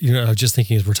of, I was just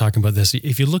thinking as we're talking about this,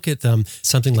 if you look at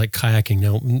something like kayaking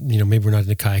now, maybe we're not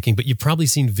into kayaking, but you've probably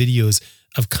seen videos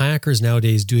of kayakers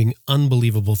nowadays doing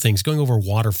unbelievable things, going over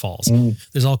waterfalls.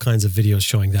 There's all kinds of videos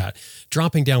showing that.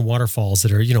 Dropping down waterfalls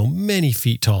that are, many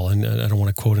feet tall. And I don't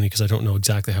want to quote any because I don't know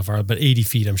exactly how far, but 80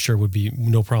 feet I'm sure would be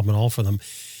no problem at all for them.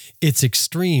 It's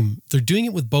extreme. They're doing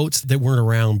it with boats that weren't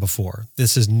around before.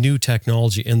 This is new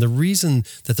technology. And the reason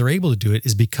that they're able to do it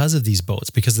is because of these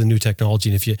boats, because of the new technology.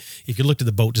 And if you looked at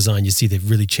the boat design, you see they've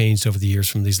really changed over the years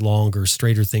from these longer,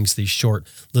 straighter things to these short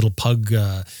little pug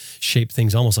shaped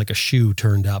things, almost like a shoe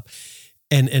turned up.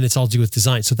 And it's all to do with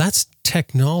design. So that's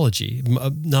technology,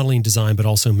 not only in design, but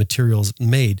also materials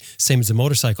made, same as a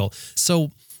motorcycle. So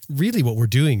really what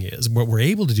we're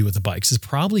able to do with the bikes is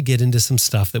probably get into some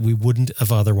stuff that we wouldn't have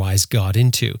otherwise got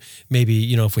into.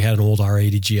 Maybe, if we had an old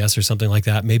R80 GS or something like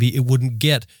that, maybe it wouldn't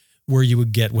get where you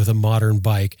would get with a modern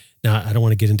bike. Now, I don't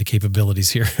want to get into capabilities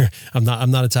here. I'm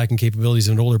not attacking capabilities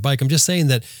of an older bike. I'm just saying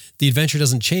that the adventure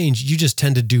doesn't change. You just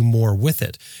tend to do more with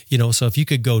it. So if you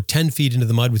could go 10 feet into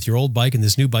the mud with your old bike and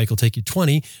this new bike will take you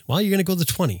 20, well, you're going to go the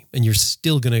 20 and you're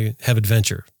still going to have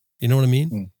adventure. You know what I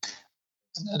mean?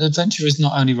 An adventure is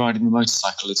not only riding the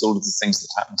motorcycle, it's all of the things that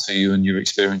happen to you and your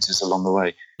experiences along the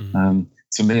way.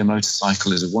 For me, a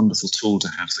motorcycle is a wonderful tool to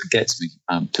have that gets me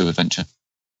to adventure.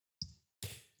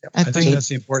 I think that's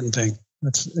the important thing.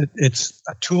 It's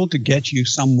a tool to get you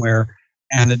somewhere,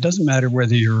 and it doesn't matter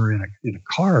whether you're in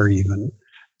a car even,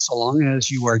 so long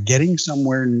as you are getting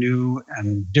somewhere new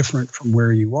and different from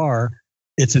where you are,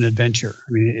 it's an adventure.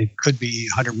 I mean, it could be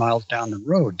 100 miles down the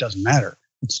road, doesn't matter.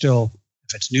 It's still,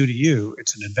 if it's new to you,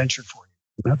 it's an adventure for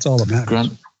you. That's all that matters.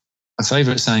 Grant, a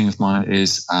favorite saying of mine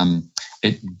is,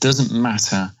 it doesn't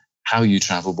matter how you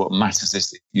travel. What matters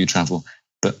is that you travel,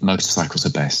 but motorcycles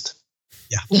are best.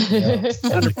 Yeah.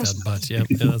 I like that, but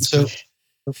that's so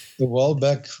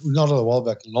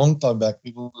a long time back,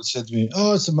 people said to me,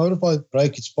 oh, it's a motorbike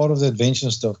break. It's part of the adventure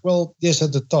stuff. Well, yes,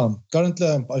 at the time.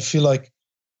 Currently, I feel like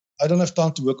I don't have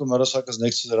time to work on motorcycles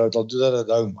next to the road. I'll do that at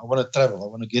home. I want to travel. I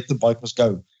want to get the bike, must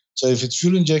go. So if it's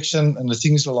fuel injection and the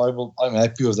thing is reliable, I'm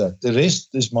happy with that. The rest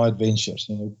is my adventures,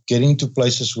 getting to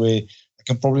places where I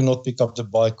can probably not pick up the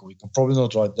bike, or you can probably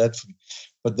not ride that for me.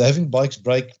 But having bikes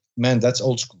break, man, that's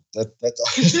old school. That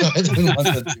I don't want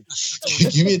that to.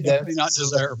 Give me that. Not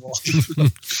desirable. You're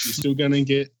still going to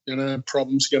get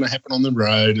problems going to happen on the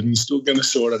road, and you're still going to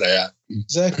sort it out.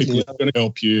 Exactly. People are going to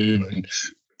help you, and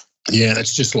yeah,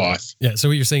 that's just life. Yeah. So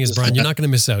what you're saying is, Brian, you're not going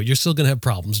to miss out. You're still going to have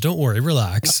problems. Don't worry.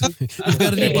 Relax. You've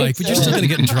got a new bike, but you're still going to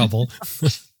get in trouble.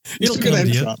 It'll come to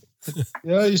you.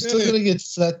 Yeah, you're still going to get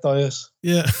flat tires.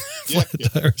 Yeah, flat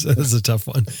tires. That's a tough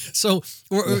one. So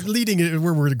we're leading it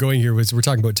where we're going here is we're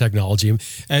talking about technology,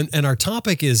 and our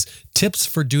topic is tips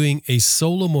for doing a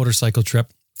solo motorcycle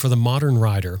trip for the modern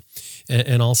rider,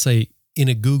 and I'll say in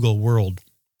a Google world.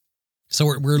 So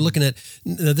we're looking at,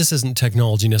 this isn't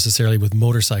technology necessarily with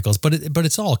motorcycles, but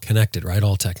it's all connected, right?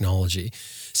 All technology.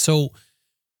 So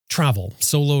travel,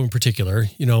 solo in particular,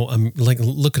 I'm like,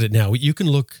 look at it now. You can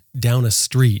look down a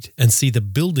street and see the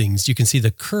buildings. You can see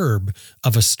the curb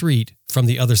of a street from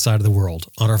the other side of the world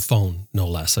on our phone, no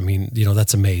less. I mean,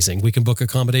 that's amazing. We can book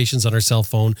accommodations on our cell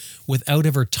phone without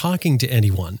ever talking to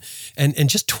anyone. And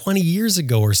just 20 years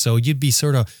ago or so, you'd be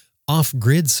sort of off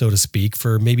grid, so to speak,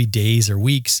 for maybe days or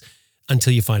weeks,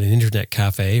 until you find an internet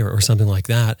cafe or something like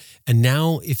that. And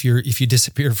now if you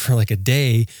disappear for like a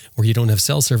day where you don't have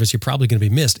cell service, you're probably going to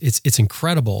be missed. It's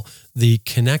incredible, the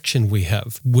connection we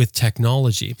have with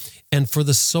technology. And for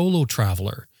the solo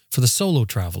traveler,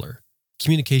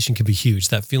 communication can be huge.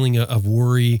 That feeling of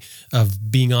worry, of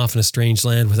being off in a strange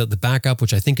land without the backup,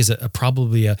 which I think is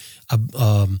probably a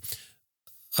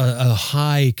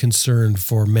high concern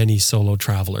for many solo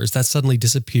travelers, that suddenly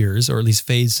disappears, or at least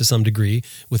fades to some degree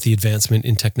with the advancement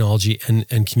in technology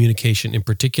and communication in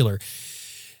particular.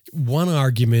 One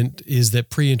argument is that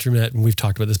pre-internet, and we've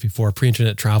talked about this before,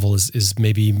 pre-internet travel is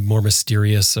maybe more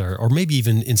mysterious, or maybe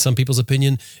even in some people's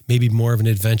opinion, maybe more of an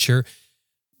adventure.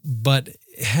 But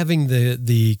having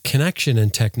the connection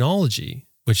and technology,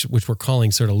 which we're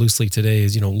calling sort of loosely today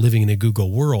is, living in a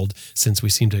Google world, since we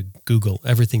seem to Google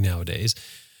everything nowadays,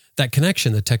 that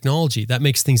connection, the technology, that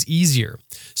makes things easier.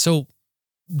 So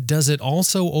does it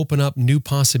also open up new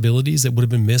possibilities that would have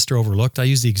been missed or overlooked? I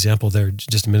used the example there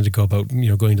just a minute ago about,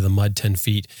 going to the mud 10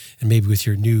 feet, and maybe with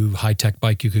your new high-tech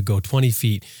bike, you could go 20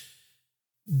 feet.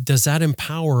 Does that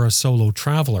empower a solo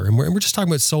traveler? And we're just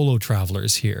talking about solo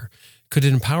travelers here. Could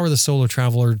it empower the solo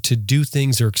traveler to do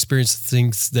things or experience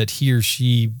things that he or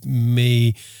she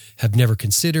may have never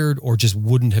considered or just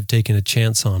wouldn't have taken a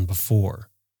chance on before?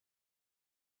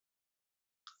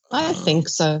 I think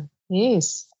so,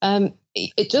 yes.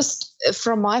 It just,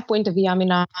 from my point of view, I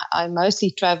mean, I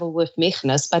mostly travel with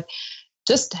Magnus, but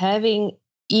just having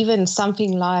even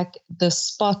something like the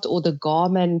Spot or the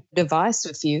Garmin device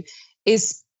with you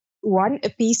is, one, a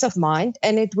peace of mind,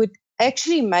 and it would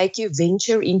actually make you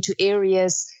venture into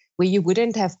areas where you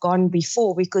wouldn't have gone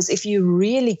before, because if you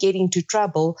really get into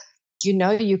trouble,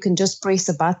 you can just press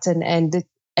a button and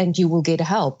you will get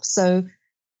help. So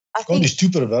I think, be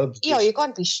stupid about it. Yeah, you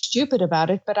can't be stupid about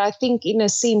it, but I think in a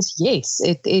sense, yes,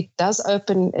 it does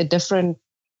open a different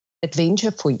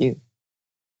adventure for you.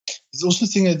 There's also a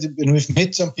thing that when we've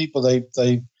met some people, it's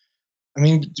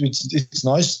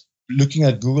nice looking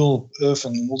at Google Earth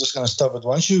and all this kind of stuff, but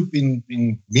once you've been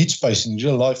in meet space in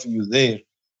real life and you're there,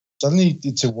 suddenly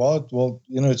it's a wild world,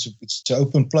 it's an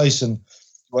open place, and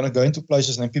you want to go into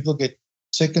places, and then people get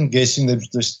second guessing. They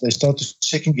start to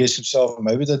second guess themselves.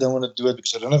 Maybe they don't want to do it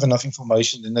because they don't have enough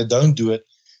information, then they don't do it.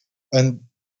 And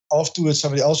afterwards,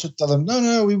 somebody else would tell them,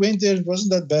 no, we went there, it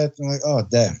wasn't that bad. And I'm like, oh,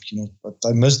 damn, but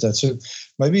I missed that. So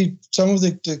maybe some of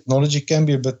the technology can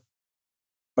be a bit,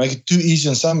 make it too easy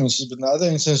in some instances, but in other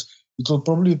instances, it will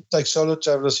probably take solo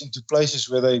travelers into places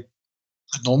where they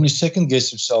could normally second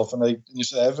guess themselves, and if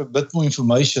they have a bit more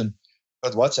information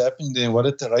about what's happening there and what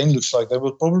the terrain looks like, they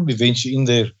will probably venture in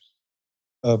there,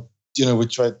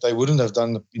 which they wouldn't have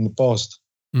done in the past.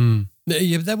 Mm.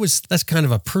 Yeah, that's kind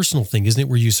of a personal thing, isn't it?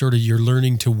 Where you're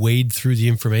learning to wade through the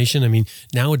information. I mean,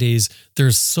 nowadays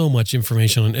there's so much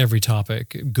information on every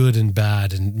topic, good and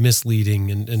bad and misleading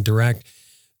and direct,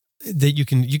 that you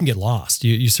can get lost.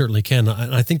 You certainly can.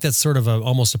 And I think that's sort of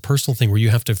almost a personal thing where you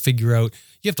have to figure out,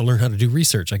 you have to learn how to do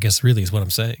research, I guess, really is what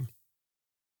I'm saying.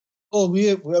 Well,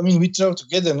 we travel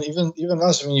together, and even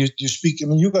us. I mean, you speak. I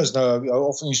mean, you guys know how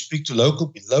often you speak to local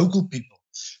people.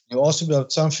 You ask them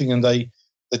about something, and they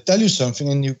tell you something,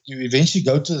 and you eventually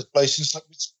go to the place, and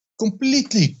it's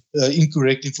completely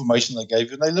incorrect information they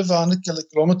gave you. And they live 100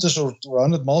 kilometers or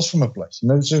 100 miles from a place,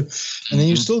 So, and then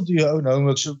you still do your own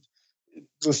homework. So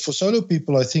for solo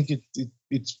people, I think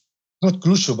it's not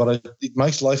crucial, but it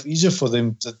makes life easier for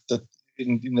them that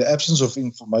in the absence of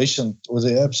information or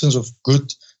the absence of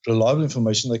good, reliable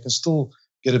information, they can still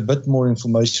get a bit more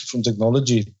information from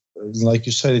technology. Like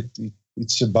you said,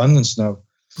 it's abundance now,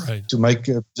 right, to make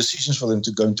decisions for them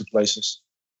to go into places.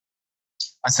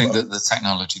 I think that the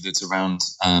technology that's around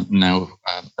now,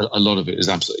 a lot of it is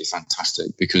absolutely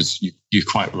fantastic, because you're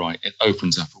quite right. It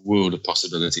opens up a world of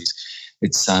possibilities.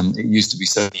 It used to be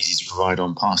so easy to ride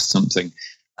on past something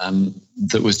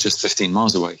that was just 15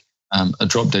 miles away, a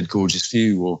drop-dead gorgeous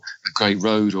view or a great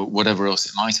road or whatever else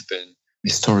it might have been,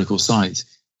 historical site,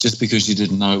 just because you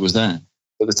didn't know it was there.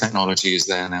 But the technology is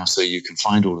there now, so you can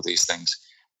find all of these things.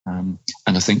 And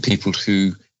I think people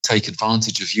who take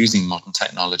advantage of using modern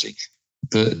technology,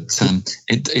 but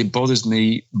it bothers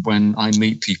me when I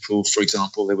meet people. For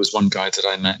example, there was one guy that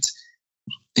I met.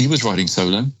 He was riding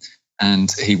solo,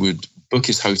 and he would book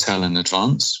his hotel in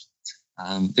advance.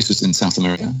 This was in South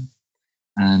America.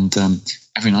 And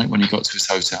every night when he got to his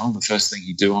hotel, the first thing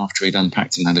he'd do after he'd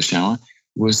unpacked and had a shower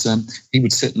was he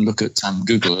would sit and look at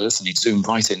Google Earth, and he'd zoom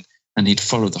right in, and he'd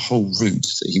follow the whole route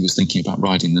that he was thinking about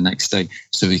riding the next day,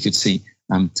 so he could see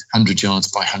 100 yards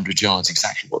by 100 yards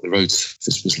exactly what the road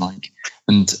surface was like.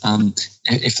 And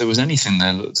if there was anything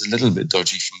there that was a little bit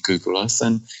dodgy from Google Earth,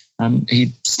 then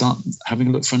he'd start having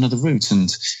a look for another route.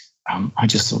 And I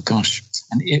just thought, gosh.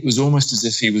 And it was almost as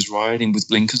if he was riding with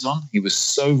blinkers on. He was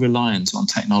so reliant on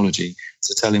technology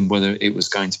to tell him whether it was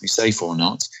going to be safe or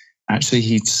not. Actually,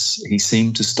 he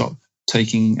seemed to stop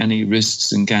taking any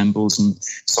risks and gambles, and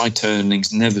side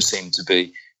turnings never seemed to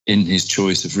be in his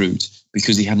choice of route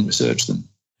because he hadn't researched them.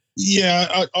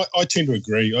 Yeah, I tend to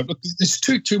agree. There's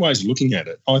two ways of looking at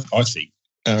it, I think.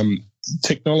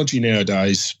 Technology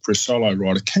nowadays for a solo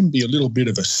rider can be a little bit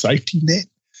of a safety net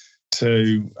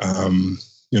to,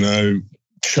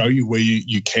 show you where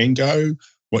you can go,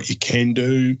 what you can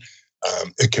do.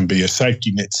 It can be a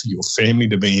safety net for your family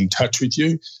to be in touch with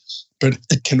you, but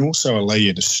it can also allow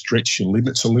you to stretch your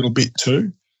limits a little bit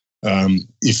too,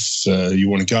 if you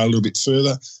want to go a little bit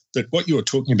further. But what you're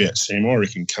talking about, Sam, I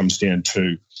reckon comes down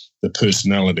to the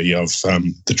personality of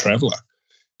the traveller.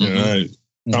 Mm-hmm.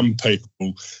 Some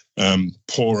people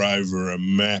pore over a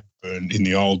map, and in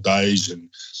the old days, and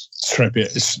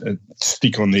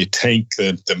stick on their tank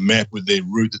the map with their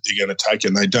route that they're going to take,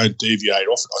 and they don't deviate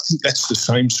off it. I think that's the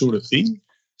same sort of thing.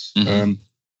 Mm-hmm.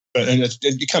 But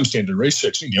it comes down to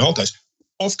research. In the old days,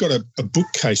 I've got a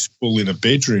bookcase full in a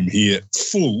bedroom here,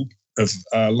 full of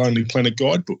Lonely Planet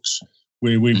guidebooks,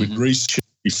 where we would research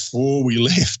before we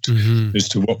left as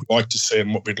to what we'd like to see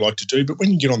and what we'd like to do. But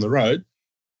when you get on the road,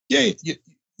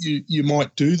 you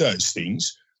might do those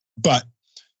things, but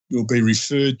you'll be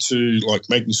referred to, like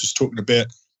Magnus was talking about,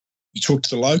 you talk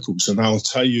to the locals and they'll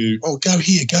tell you, oh, go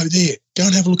here, go there, go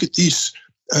and have a look at this.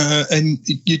 And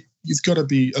you've got to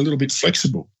be a little bit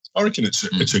flexible. I reckon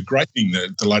it's a great thing,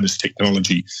 the latest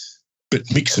technology, but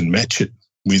mix and match it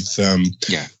with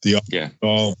the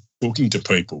style talking to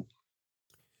people.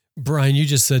 Brian, you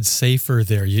just said safer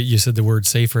there. You said the word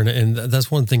safer, and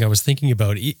that's one thing I was thinking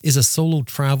about. Is a solo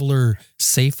traveler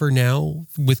safer now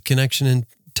with connection and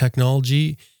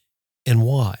technology, and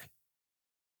why?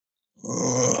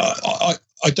 I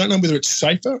don't know whether it's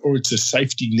safer or it's a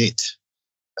safety net.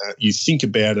 You think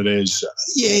about it as,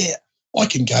 I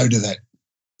can go to that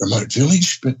remote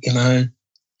village, but,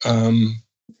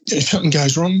 if something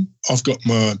goes wrong, I've got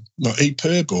my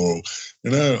EPIRB, or,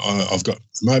 I've got a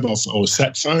mobile or a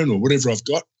sat phone or whatever I've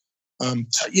got. I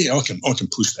can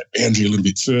push that boundary a little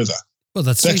bit further. Well,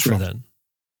 that's safer then.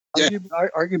 Yeah.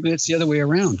 Arguably, it's the other way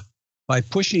around. By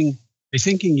thinking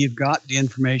you've got the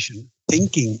information,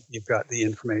 you've got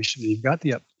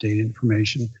the up-to-date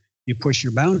information, you push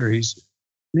your boundaries.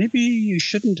 Maybe you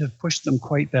shouldn't have pushed them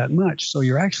quite that much, so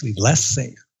you're actually less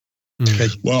safe.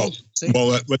 Well,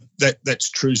 that's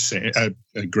true,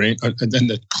 Grant. And then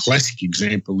the classic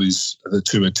example is the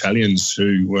two Italians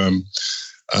who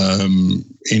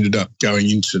ended up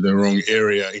going into the wrong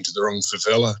area, into the wrong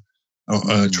favela,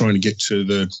 trying to get to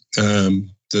the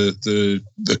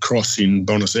cross in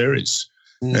Buenos Aires,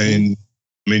 and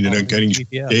ended up getting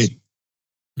dead.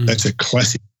 That's a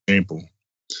classic example.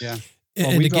 Yeah.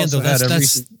 And again, though,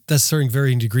 that's serving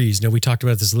varying degrees. Now, we talked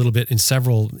about this a little bit in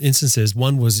several instances.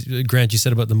 One was, Grant, you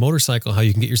said about the motorcycle, how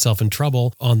you can get yourself in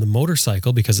trouble on the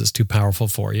motorcycle because it's too powerful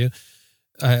for you.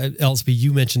 Elspie,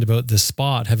 you mentioned about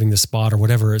having the spot or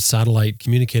whatever, a satellite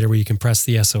communicator where you can press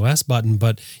the SOS button,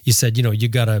 but you said, you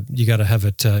gotta have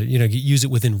it, use it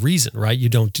within reason, right? You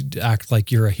don't act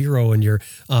like you're a hero and you're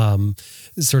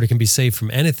sort of can be saved from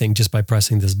anything just by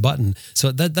pressing this button.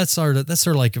 So that's sort of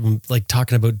like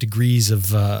talking about degrees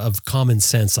of common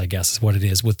sense, I guess is what it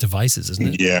is with devices,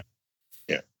 isn't it? Yeah.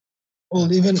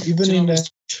 Well, even in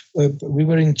we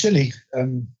were in Chile.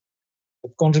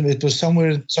 It was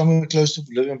somewhere close to the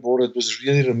Bolivian border. It was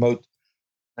really remote.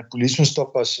 A policeman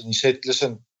stopped us and he said,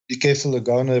 "Listen, be careful.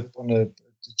 The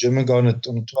German guy on a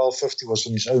 1250 was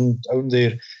on his own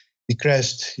there. He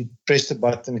crashed. He pressed the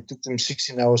button. It took them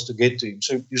 16 hours to get to him.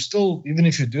 So you still, even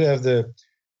if you do have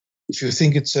if you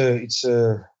think it's a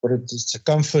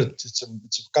comfort, it's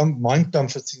a mind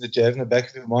comfort thing that you have in the back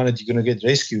of your mind that you're going to get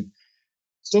rescued.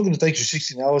 It's still going to take you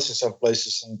 16 hours in some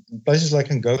places. And in places like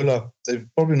Angola, they're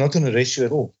probably not going to rescue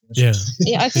at all. Yeah.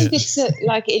 I think it's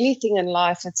like anything in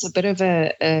life. It's a bit of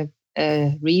a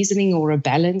reasoning or a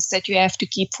balance that you have to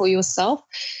keep for yourself.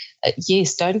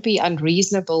 Yes, don't be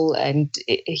unreasonable and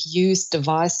use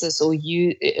devices or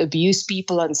you abuse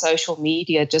people on social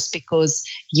media just because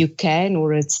you can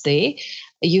or it's there.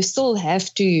 You still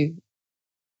have to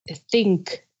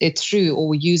think it through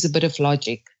or use a bit of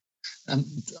logic.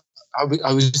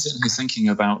 I was certainly thinking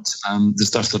about the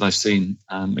stuff that I've seen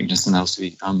Ignis and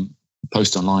Elspie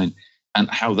post online and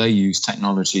how they use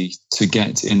technology to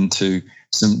get into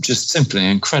some just simply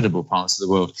incredible parts of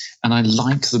the world. And I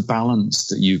like the balance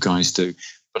that you guys do.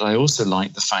 But I also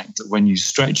like the fact that when you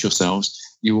stretch yourselves,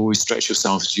 you always stretch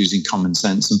yourselves using common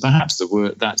sense. And perhaps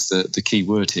that's the key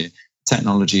word here.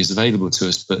 Technology is available to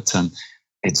us, but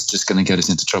it's just going to get us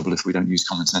into trouble if we don't use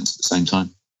common sense at the same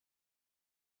time.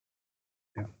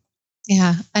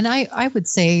 Yeah. And I would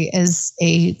say as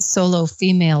a solo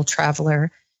female traveler,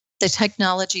 the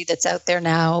technology that's out there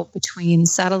now between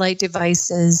satellite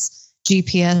devices,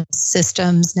 GPS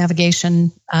systems,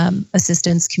 navigation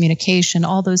assistance, communication,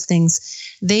 all those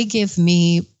things, they give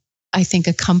me, I think,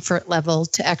 a comfort level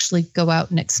to actually go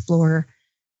out and explore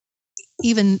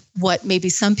even what maybe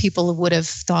some people would have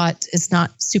thought is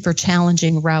not super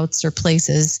challenging routes or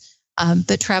places.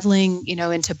 But traveling,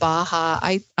 into Baja,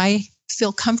 I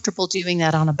feel comfortable doing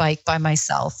that on a bike by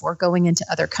myself or going into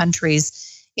other countries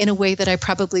in a way that I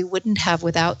probably wouldn't have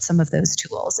without some of those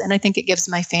tools. And I think it gives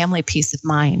my family peace of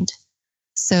mind.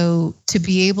 So to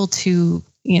be able to,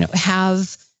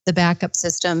 have the backup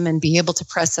system and be able to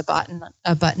press a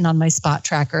button on my spot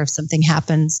tracker if something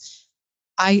happens,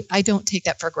 I don't take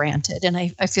that for granted. And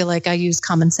I feel like I use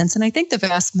common sense. And I think the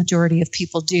vast majority of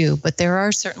people do. But there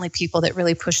are certainly people that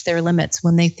really push their limits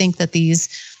when they think that these,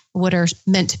 what are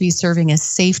meant to be serving as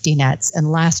safety nets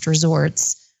and last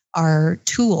resorts, are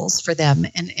tools for them.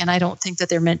 And I don't think that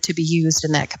they're meant to be used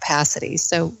in that capacity.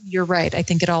 So you're right. I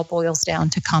think it all boils down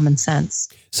to common sense.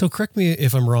 So correct me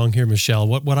if I'm wrong here, Michelle.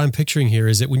 What I'm picturing here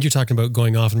is that when you're talking about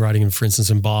going off and riding, for instance,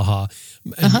 in Baja,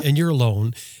 and you're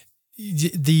alone,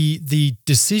 the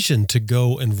decision to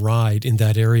go and ride in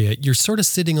that area, you're sort of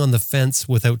sitting on the fence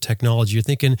without technology. You're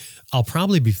thinking, I'll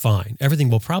probably be fine. Everything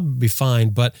will probably be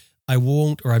fine, but I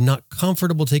won't, or I'm not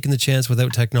comfortable taking the chance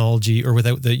without technology or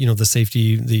without the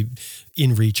safety, the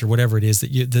InReach or whatever it is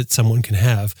that someone can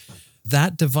have.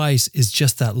 That device is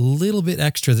just that little bit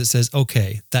extra that says,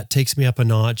 okay, that takes me up a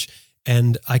notch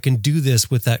and I can do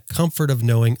this with that comfort of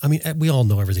knowing, we all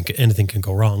know anything can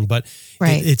go wrong, but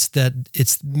right.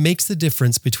 It makes the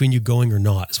difference between you going or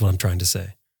not is what I'm trying to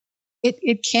say.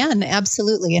 It can,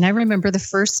 absolutely. And I remember the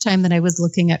first time that I was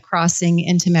looking at crossing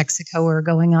into Mexico or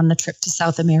going on the trip to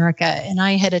South America, and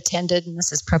I had attended, and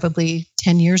this is probably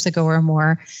 10 years ago or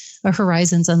more, a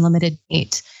Horizons Unlimited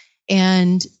meet.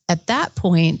 And at that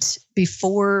point,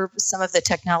 before some of the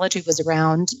technology was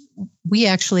around, we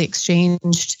actually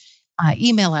exchanged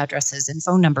email addresses and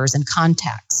phone numbers and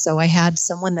contacts. So I had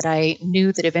someone that I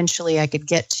knew that eventually I could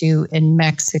get to in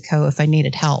Mexico if I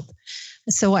needed help.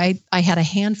 So I had a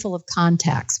handful of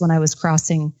contacts when I was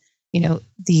crossing,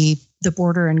 the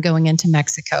border and going into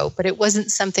Mexico. But it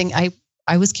wasn't something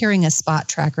I was carrying a spot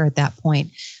tracker at that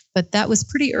point. But that was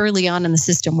pretty early on in the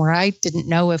system where I didn't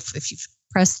know if you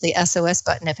press the SOS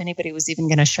button, if anybody was even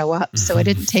going to show up. So I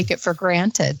didn't take it for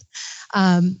granted.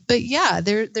 But yeah,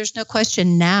 there's no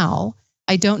question now.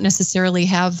 I don't necessarily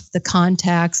have the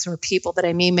contacts or people that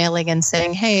I'm emailing and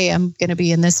saying, hey, I'm going to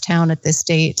be in this town at this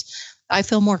date. I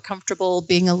feel more comfortable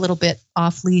being a little bit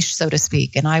off leash, so to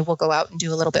speak, and I will go out and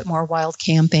do a little bit more wild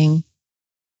camping.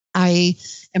 I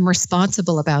am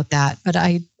responsible about that, but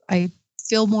I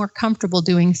feel more comfortable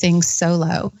doing things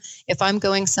solo. If I'm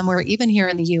going somewhere, even here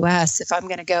in the US, if I'm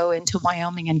going to go into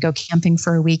Wyoming and go camping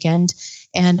for a weekend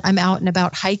and I'm out and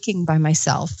about hiking by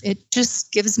myself, it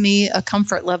just gives me a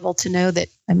comfort level to know that,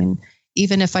 I mean,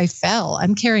 even if I fell,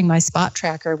 I'm carrying my spot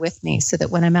tracker with me so that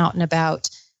when I'm out and about,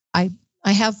 I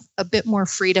have a bit more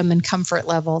freedom and comfort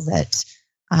level that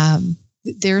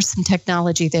there's some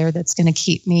technology there that's going to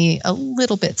keep me a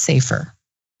little bit safer.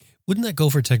 Wouldn't that go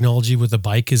for technology with a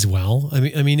bike as well?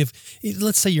 I mean, if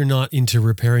let's say you're not into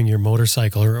repairing your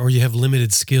motorcycle or you have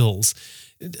limited skills,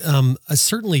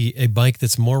 certainly a bike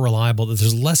that's more reliable, that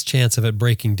there's less chance of it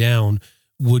breaking down,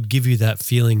 would give you that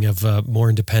feeling of more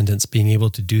independence, being able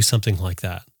to do something like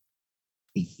that.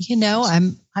 You know,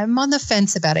 I'm on the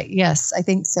fence about it. Yes, I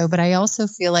think so. But I also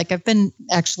feel like I've been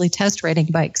actually test riding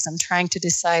bikes. I'm trying to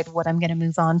decide what I'm going to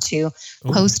move on to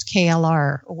post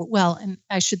KLR. Well, and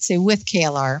I should say with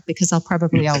KLR, because I'll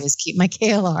probably always keep my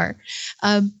KLR.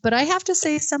 But I have to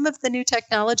say some of the new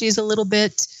technology is a little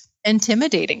bit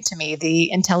intimidating to me,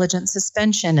 the intelligent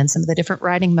suspension and some of the different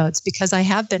riding modes, because I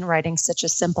have been riding such a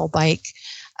simple bike.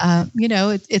 You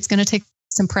know, it's going to take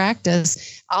some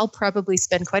practice. I'll probably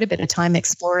spend quite a bit of time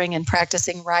exploring and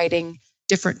practicing riding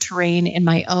different terrain in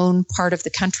my own part of the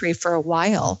country for a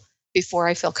while before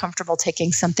I feel comfortable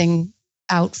taking something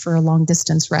out for a long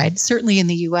distance ride. Certainly in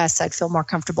the US, I'd feel more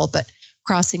comfortable, but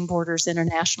crossing borders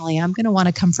internationally, I'm going to want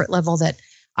a comfort level that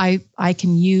I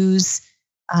can use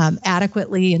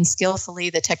adequately and skillfully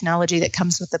the technology that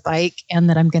comes with the bike, and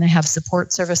that I'm going to have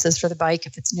support services for the bike.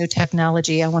 If it's new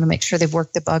technology, I want to make sure they've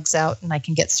worked the bugs out and I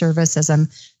can get service as I'm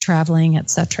traveling,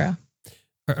 etc.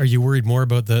 Are you worried more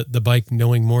about the bike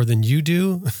knowing more than you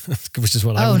do, which is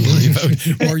what I would worry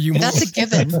about? Or are you more, that's a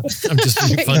given. I'm just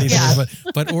being funny there,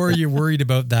 but or are you worried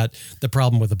about the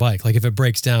problem with the bike? Like if it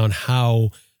breaks down,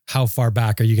 how far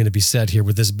back are you going to be set here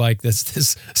with this bike that's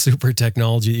this super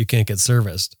technology that you can't get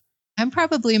serviced? I'm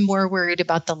probably more worried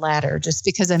about the latter, just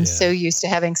because I'm so used to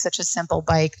having such a simple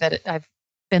bike that I've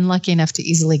been lucky enough to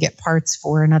easily get parts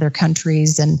for in other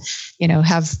countries and, you know,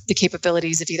 have the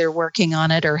capabilities of either working on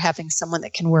it or having someone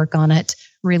that can work on it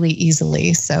really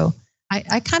easily. So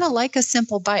I kind of like a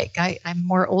simple bike. I'm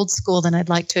more old school than I'd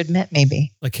like to admit,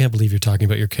 maybe. I can't believe you're talking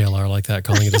about your KLR like that,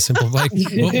 calling it a simple bike.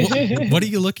 What are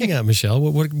you looking at, Michelle?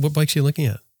 What bikes are you looking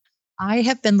at? I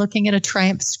have been looking at a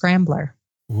Triumph Scrambler.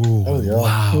 Ooh,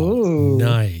 wow. Ooh.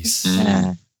 Nice.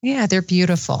 Yeah, they're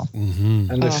beautiful.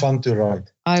 Mm-hmm. And they're fun to ride.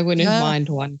 I wouldn't mind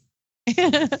one.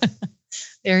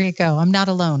 There you go. I'm not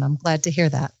alone. I'm glad to hear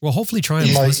that. Well, hopefully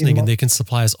Triumph's listening and they can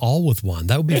supply us all with one.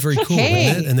 That would be very cool,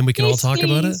 wouldn't it? And then we can all talk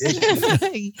about it.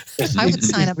 I would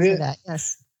sign up for that,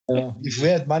 yes. If we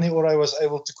had money or I was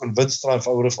able to convince Triumph,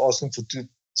 I would have asked them for two,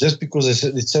 just because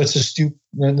it's such a stupid,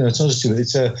 no, it's not a stupid,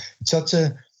 it's such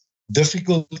a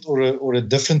difficult or a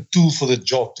different tool for the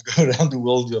job to go around the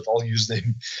world with. I'll use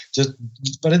them.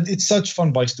 But it's such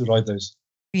fun bikes to ride those.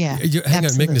 Yeah. Hang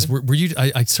on, Magnus. Were you?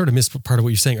 I sort of missed part of what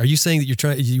you're saying. Are you saying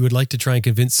that you would like to try and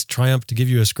convince Triumph to give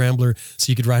you a Scrambler so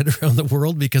you could ride it around the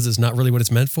world because it's not really what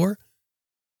it's meant for?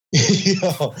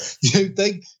 Yeah,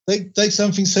 take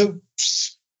something so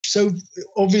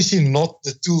obviously not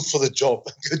the tool for the job.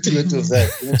 Go to it with that.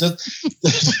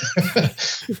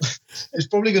 It's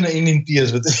probably going to end in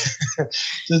tears, but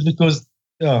just because.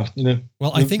 Yeah, you know.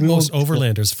 Well, I think most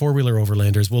overlanders, four-wheeler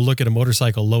overlanders, will look at a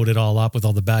motorcycle, load it all up with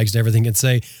all the bags and everything, and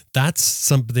say that's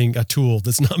a tool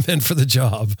that's not meant for the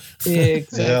job. Yeah,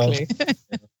 exactly.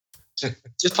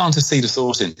 Just fun to see the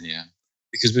thought in here,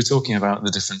 because we're talking about the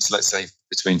difference, let's say,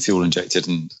 between fuel-injected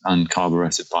and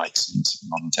carbureted bikes and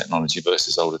modern technology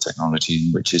versus older technology,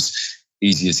 which is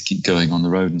easier to keep going on the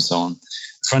road and so on.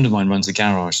 A friend of mine runs a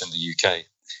garage in the UK.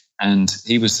 And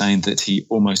he was saying that he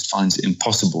almost finds it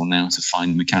impossible now to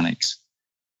find mechanics.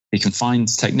 He can find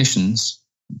technicians,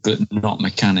 but not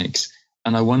mechanics.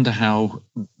 And I wonder how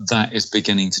that is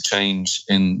beginning to change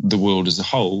in the world as a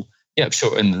whole. Yeah,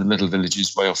 sure, in the little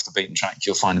villages way off the beaten track,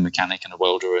 you'll find a mechanic and a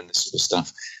welder and this sort of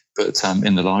stuff. But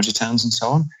in the larger towns and so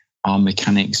on, are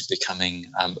mechanics becoming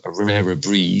a rarer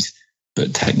breed,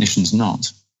 but technicians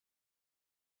not?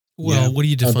 Well, what are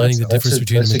you defining the difference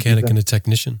between a mechanic and a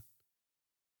technician?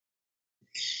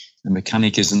 A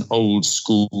mechanic is an old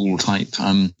school type,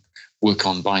 work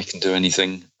on bike and do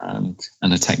anything. And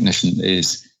a technician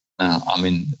is,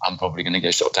 I'm probably going to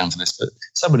get shot down for this, but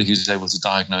somebody who's able to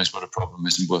diagnose what a problem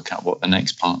is and work out what the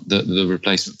next part, the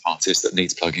replacement part is that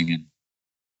needs plugging in.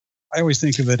 I always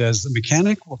think of it as the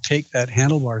mechanic will take that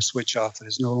handlebar switch off that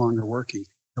is no longer working.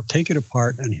 He'll take it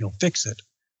apart and he'll fix it.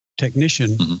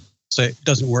 Technician say it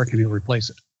doesn't work and he'll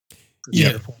replace it.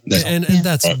 Yeah, and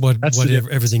that's what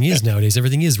everything is nowadays.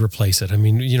 Everything is replace it. I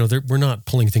mean, we're not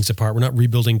pulling things apart. We're not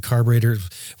rebuilding carburetors.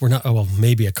 We're not. Oh, well,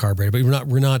 maybe a carburetor, but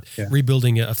we're not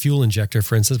rebuilding a fuel injector,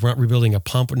 for instance. We're not rebuilding a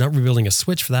pump. We're not rebuilding a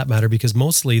switch, for that matter, because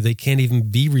mostly they can't even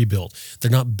be rebuilt.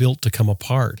 They're not built to come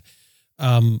apart.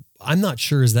 I'm not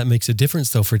sure as that makes a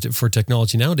difference though for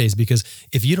technology nowadays, because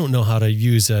if you don't know how to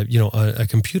use a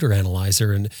computer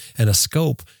analyzer and a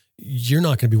scope, you're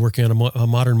not going to be working on a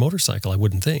modern motorcycle, I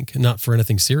wouldn't think, not for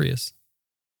anything serious.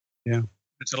 Yeah,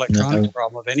 it's an electronics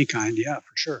problem of any kind. Yeah,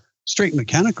 for sure. Straight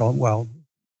mechanical, well,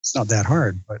 it's not that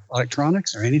hard, but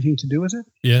electronics or anything to do with it,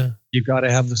 you've got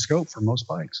to have the scope for most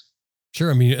bikes.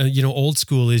 Sure. I mean, old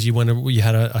school is you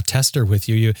had a tester with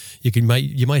you. You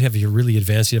might have your really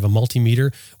advanced. You have a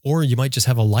multimeter, or you might just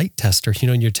have a light tester.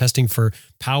 And you're testing for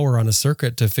power on a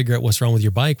circuit to figure out what's wrong with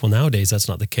your bike. Well, nowadays that's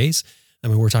not the case. I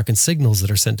mean, we're talking signals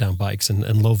that are sent down bikes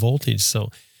and low voltage. So,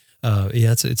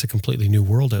 it's a completely new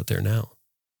world out there now.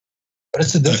 But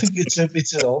it's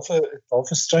a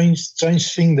also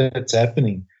strange thing that's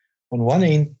happening. On one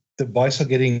end, the bikes are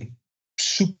getting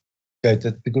super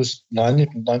because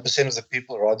 99% of the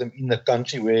people ride them in the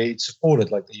country where it's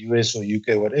supported, like the US or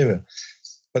UK, whatever.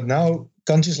 But now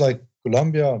countries like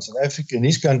Colombia and South Africa and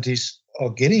these countries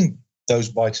are getting those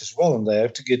bikes as well, and they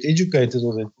have to get educated,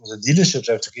 or the dealerships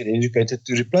have to get educated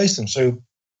to replace them. So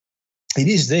it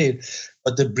is there,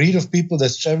 but the breed of people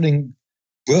that's traveling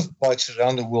with bikes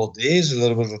around the world, there's a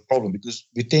little bit of a problem, because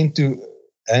we tend to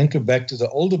anchor back to the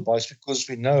older bikes because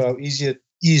we know how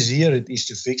easier it is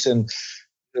to fix, and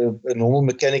a normal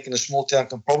mechanic in a small town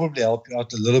can probably help you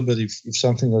out a little bit if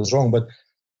something goes wrong. But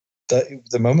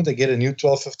the moment they get a new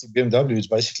 1250 BMW, it's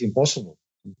basically impossible.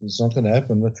 It's not going to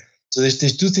happen. But, so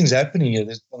there's two things happening here.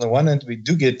 On the one hand, we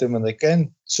do get them, and they can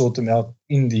sort them out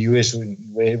in the US or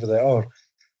wherever they are.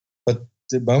 But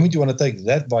the moment you want to take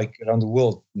that bike around the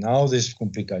world, now there's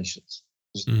complications.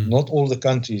 Not all the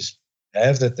countries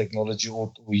have that technology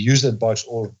or use that bikes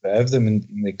or have them in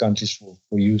their countries for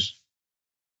use.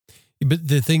 But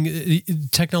the thing,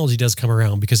 technology does come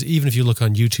around, because even if you look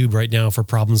on YouTube right now for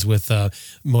problems with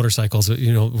motorcycles,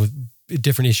 with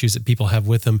different issues that people have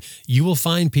with them, you will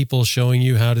find people showing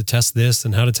you how to test this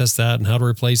and how to test that and how to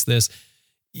replace this.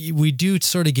 We do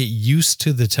sort of get used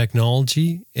to the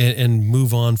technology and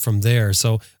move on from there.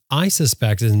 So I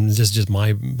suspect, and this is just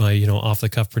my off the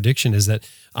cuff prediction, is that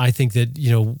I think that,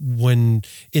 when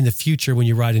in the future, when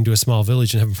you ride into a small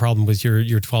village and have a problem with your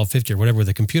 1250 or whatever, with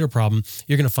a computer problem,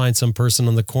 you're going to find some person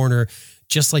on the corner,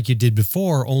 just like you did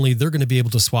before, only they're going to be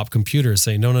able to swap computers,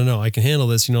 say, no, I can handle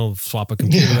this, swap a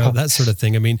computer out, that sort of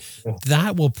thing. I mean,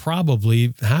 that will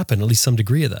probably happen, at least some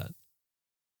degree of that.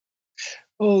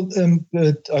 Well,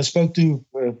 I spoke to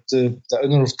the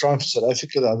owner of Triumph South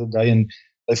Africa the other day, and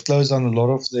they've closed down a lot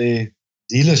of their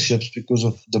dealerships because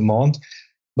of demand.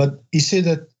 But he said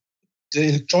that the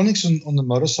electronics on the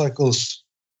motorcycles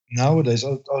nowadays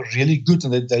are really good,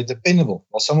 and they're dependable.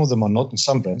 Well, some of them are not in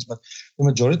some brands, but the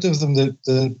majority of them,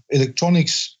 the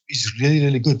electronics is really,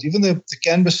 really good. Even the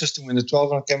canvas system, when the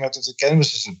 1200 came out of the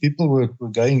canvas system, people were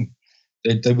going,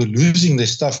 they were losing their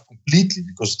stuff completely,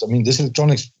 because, this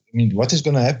electronics, what is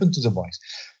going to happen to the bikes?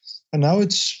 And now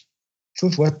it's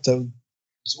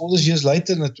all these years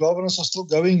later, and the 1200s are still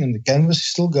going, and the canvas is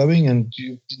still going, and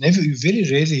you very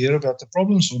rarely hear about the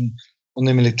problems on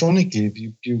them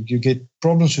electronically. You get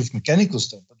problems with mechanical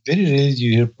stuff, but very rarely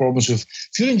you hear problems with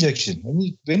fuel injection.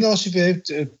 When last have you had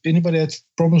anybody had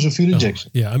problems with fuel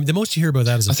injection? Yeah, the most you hear about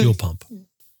that is a fuel pump.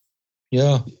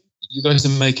 Yeah, you guys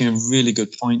are making a really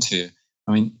good point here.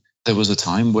 There was a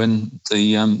time when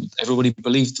everybody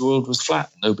believed the world was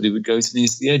flat. Nobody would go to the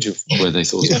edge of where they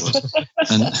thought it was.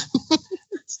 And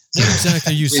what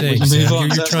exactly are you saying,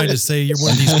 Sam? You're trying to say you're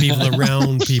one of these people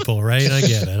around people, right? I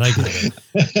get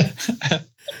it.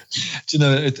 Do you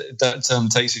know, that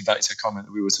takes me back to a comment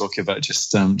that we were talking about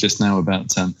just now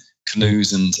about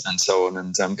canoes and so on,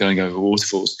 and going over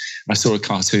waterfalls. I saw a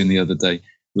cartoon the other day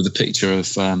with a picture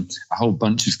of a whole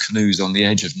bunch of canoes on the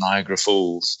edge of Niagara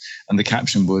Falls. And the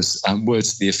caption was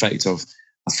words to the effect of,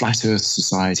 "A flat earth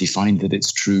society find that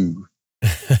it's true."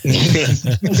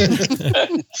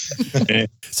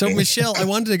 So, Michelle, I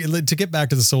wanted to get back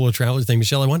to the solo traveler thing.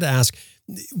 Michelle, I wanted to ask,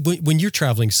 when you're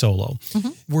traveling solo,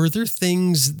 were there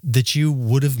things that you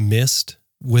would have missed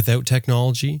without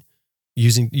technology?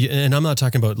 And I'm not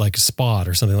talking about like Spot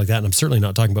or something like that. And I'm certainly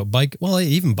not talking about bike. Well,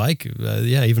 even bike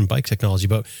technology.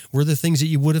 But were there things that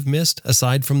you would have missed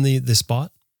aside from the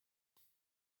Spot?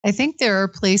 I think there are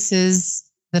places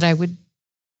that I would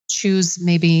choose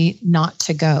maybe not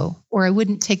to go, or I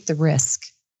wouldn't take the risk.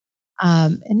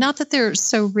 And not that they're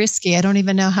so risky. I don't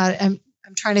even know how. I'm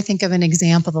I'm trying to think of an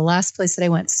example. The last place that I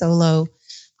went solo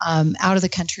out of the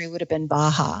country would have been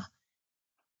Baja.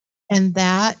 And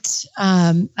that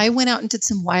I went out and did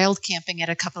some wild camping at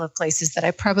a couple of places that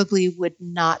I probably would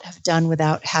not have done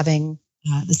without having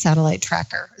the satellite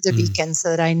tracker, the beacon, so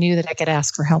that I knew that I could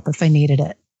ask for help if I needed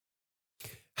it.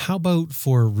 How about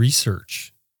for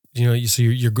research? So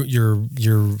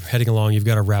you're heading along. You've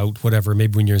got a route, whatever.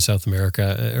 Maybe when you're in South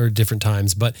America or different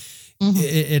times, but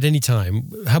at any time.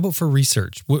 How about for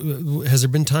research? Has there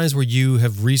been times where you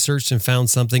have researched and found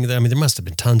something that, there must have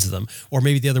been tons of them, or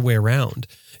maybe the other way around?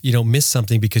 You don't miss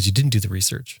something because you didn't do the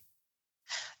research.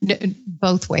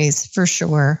 Both ways, for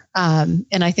sure. And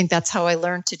I think that's how I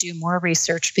learned to do more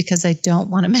research, because I don't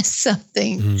want to miss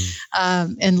something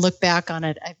and look back on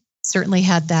it. I've certainly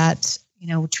had that,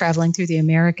 traveling through the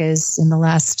Americas in the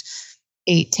last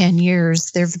 8-10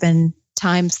 years. There have been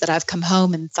times that I've come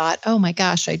home and thought, oh my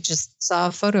gosh, I just saw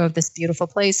a photo of this beautiful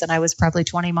place and I was probably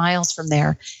 20 miles from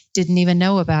there. Didn't even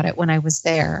know about it when I was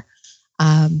there.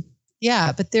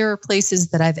 But there are places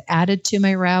that I've added to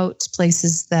my route,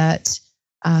 places that,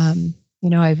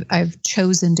 I've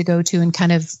chosen to go to and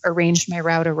kind of arranged my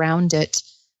route around it,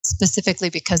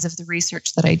 specifically because of the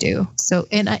research that I do. So,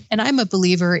 and I'm a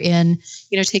believer in,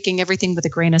 taking everything with a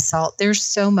grain of salt. There's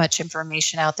so much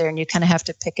information out there and you kind of have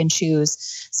to pick and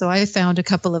choose. So I found a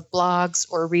couple of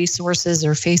blogs or resources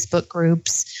or Facebook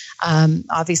groups,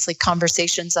 obviously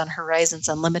conversations on Horizons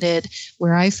Unlimited,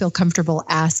 where I feel comfortable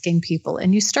asking people.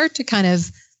 And you start to kind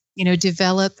of,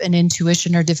 develop an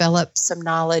intuition or develop some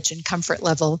knowledge and comfort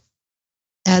level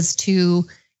as to,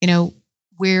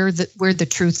 where the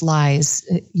truth lies.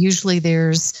 Usually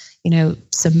there's,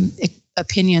 some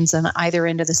opinions on either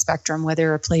end of the spectrum,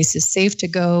 whether a place is safe to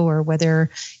go or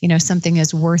whether, something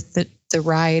is worth the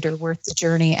ride or worth the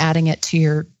journey, adding it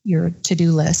to your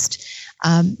to-do list.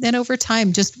 And over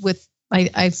time,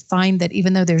 I find that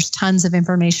even though there's tons of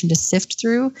information to sift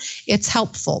through, it's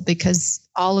helpful because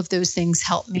all of those things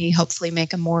help me hopefully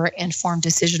make a more informed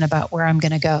decision about where I'm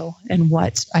going to go and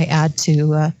what I add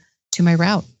to my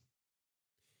route.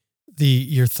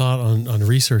 Your thought on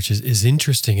research is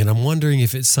interesting, and I'm wondering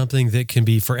if it's something that can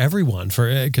be for everyone,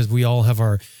 because we all have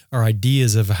our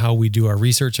ideas of how we do our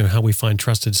research and how we find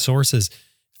trusted sources.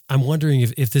 I'm wondering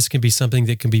if this can be something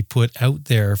that can be put out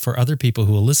there for other people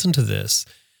who will listen to this,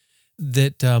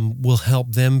 that will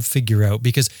help them figure out,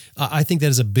 because I think that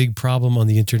is a big problem on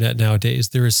the internet nowadays.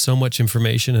 There is so much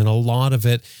information, and a lot of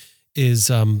it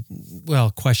is,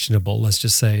 questionable. Let's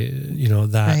just say,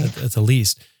 that at the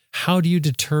least. How do you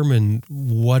determine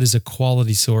what is a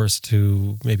quality source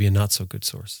to maybe a not so good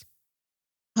source?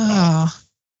 Oh,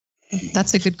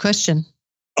 that's a good question.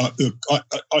 I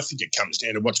think it comes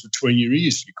down to what's between your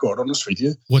ears, to be quite honest with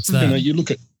you. What's that? You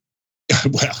look at,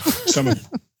 some of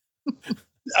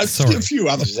a few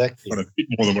others, got a bit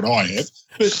more than what I have.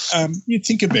 But you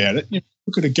think about it, you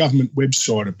look at a government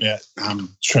website about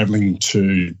travelling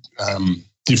to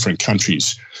different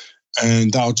countries,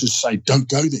 and they'll just say, don't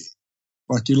go there.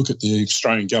 Like you look at the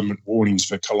Australian government warnings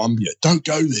for Colombia, don't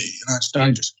go there, it's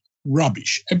dangerous.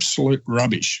 Rubbish, absolute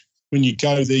rubbish. When you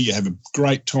go there, you have a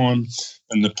great time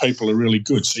and the people are really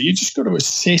good. So you just got to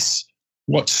assess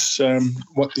what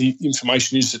the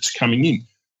information is that's coming in,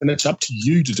 and it's up to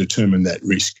you to determine that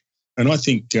risk. And I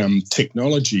think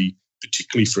technology,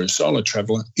 particularly for a solo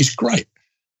traveller, is great.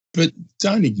 But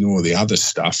don't ignore the other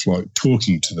stuff like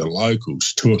talking to the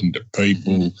locals, talking to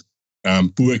people,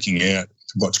 working out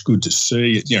what's good to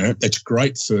see. That's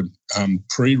great for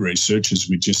pre-research, as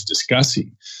we're just discussing.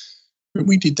 But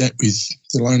we did that with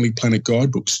the Lonely Planet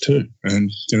guidebooks too. And,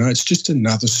 it's just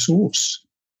another source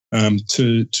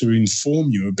to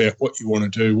inform you about what you want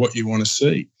to do, what you want to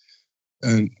see.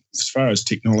 And as far as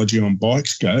technology on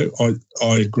bikes go,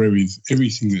 I agree with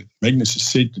everything that Magnus has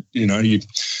said.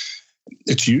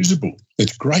 It's usable.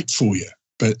 It's great for you.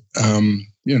 But,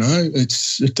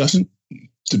 it doesn't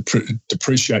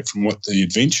depreciate from what the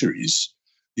adventure is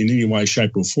in any way,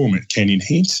 shape or form. It can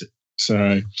enhance it.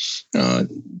 So,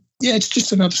 it's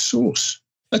just another source.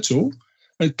 That's all.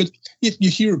 But you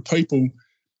hear of people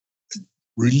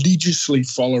religiously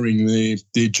following their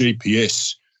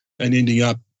GPS and ending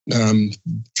up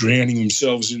drowning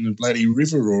themselves in the bloody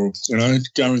river, or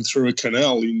going through a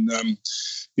canal in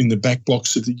the back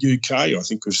blocks of the UK. I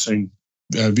think we've seen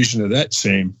a vision of that,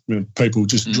 Sam. People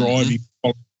just driving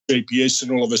on GPS,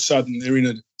 and all of a sudden they're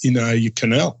in a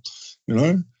canal.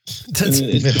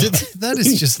 That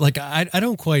is just like, I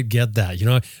don't quite get that. You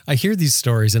know, I hear these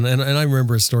stories and I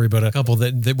remember a story about a couple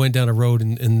that went down a road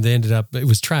and they ended up, it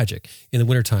was tragic in the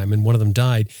wintertime and one of them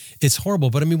died. It's horrible.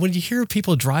 But I mean, when you hear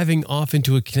people driving off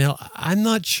into a canal, I'm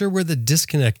not sure where the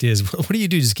disconnect is. What do you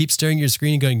do? Just keep staring at your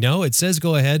screen and going, no, it says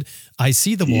go ahead. I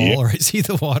see the wall or I see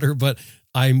the water, but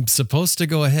I'm supposed to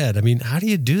go ahead. I mean, how do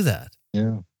you do that?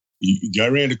 Yeah. You go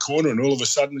around a corner and all of a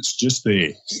sudden it's just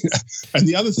there. And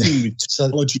the other thing with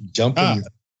technology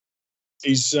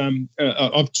is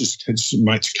I've just had some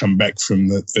mates come back from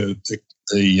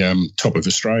the top of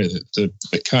Australia, the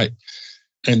Cape,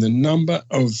 and the number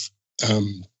of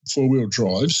four-wheel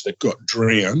drives that got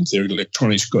drowned, their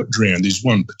electronics got drowned. There's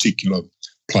one particular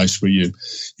place where you're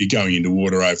going into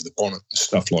water over the bonnet and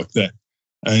stuff like that.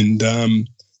 And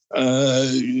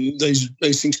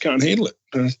these things can't handle it.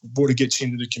 Water gets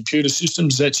into the computer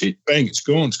systems, that's it. Bang, it's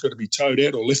gone. It's got to be towed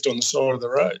out or left on the side of the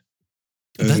road.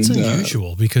 That's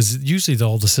unusual because usually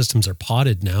all the systems are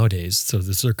potted nowadays, so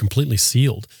they're completely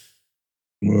sealed.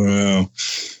 Well,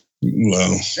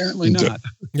 apparently not.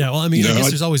 Yeah, well, I mean, I guess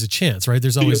there's always a chance, right?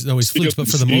 There's always flukes, but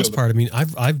for the most part, I mean,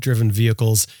 I've driven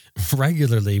vehicles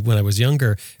regularly when I was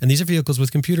younger, and these are vehicles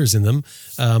with computers in them,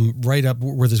 right up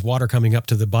where there's water coming up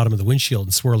to the bottom of the windshield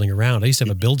and swirling around. I used to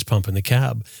have a bilge pump in the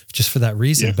cab just for that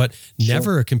reason, but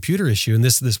never a computer issue. And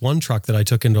this one truck that I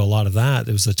took into a lot of that,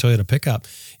 it was a Toyota pickup.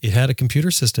 It had a computer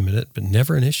system in it, but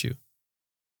never an issue.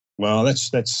 Well, that's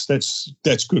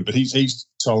good. But he's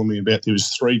told me about there was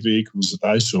 3 vehicles that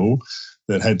they saw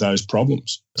that had those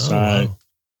problems. I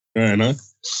don't know.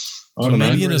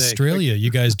 Maybe in Australia, you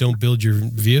guys don't build your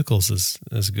vehicles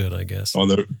as good, I guess. Oh,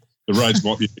 the roads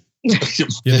might be. Yeah,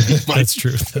 that's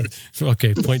true.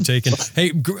 Okay, point taken.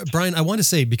 Hey, Brian, I want to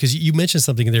say, because you mentioned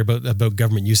something in there about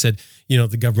government. You said,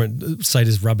 the government site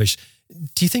is rubbish.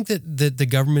 Do you think that the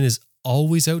government is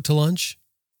always out to lunch?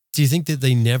 Do you think that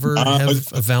they never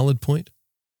have a valid point?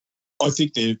 I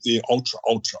think they're ultra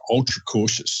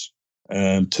cautious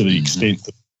to the extent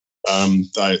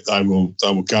that they will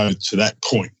go to that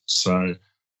point. So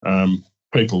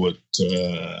people that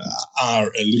are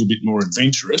a little bit more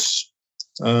adventurous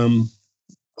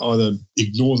either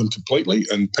ignore them completely,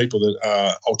 and people that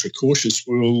are ultra cautious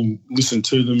will listen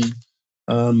to them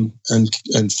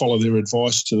and follow their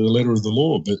advice to the letter of the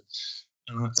law. But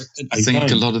I think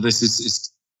a lot of this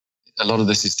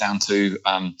is down to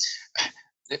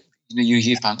you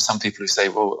hear some people who say,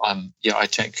 well, I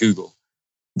check Google.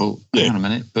 Well, hang on a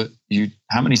minute, but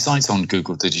how many sites on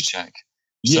Google did you check?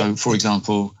 So, for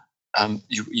example,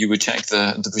 you would check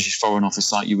the British Foreign Office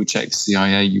site, you would check the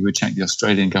CIA, you would check the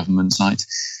Australian government site.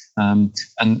 And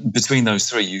between those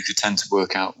 3, you could tend to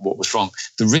work out what was wrong.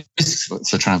 The risk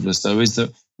for travellers, though, is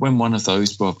that when one of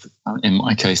those, well, in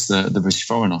my case, the British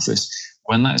Foreign Office,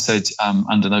 when that said,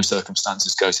 under no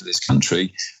circumstances go to this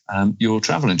country, your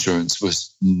travel insurance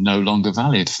was no longer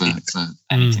valid for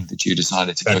anything that you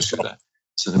decided to go through there.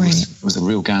 So there was a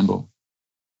real gamble.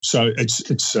 So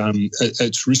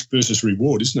it's risk versus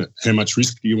reward, isn't it? How much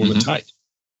risk do you want to take?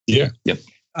 Yeah. Yep.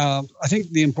 I think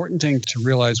the important thing to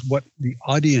realize what the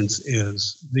audience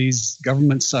is, these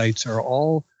government sites are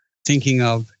all thinking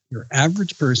of your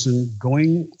average person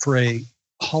going for a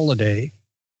holiday,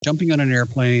 jumping on an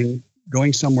airplane,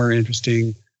 going somewhere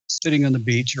interesting, sitting on the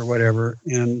beach or whatever.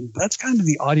 And that's kind of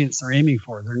the audience they're aiming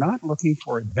for. They're not looking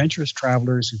for adventurous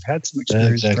travelers who've had some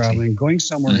experience traveling, going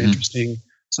somewhere interesting,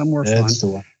 somewhere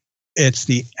fun. It's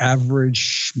the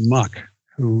average schmuck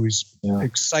whose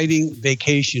exciting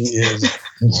vacation is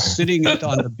sitting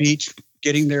on the beach,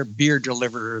 getting their beer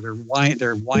delivered, or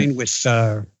their wine with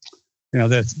the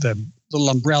little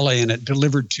umbrella in it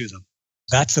delivered to them.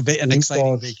 That's an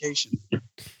exciting vacation.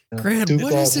 Grant,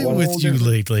 what is it with you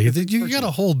lately? You got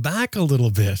to hold back a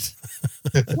little bit.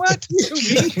 What? I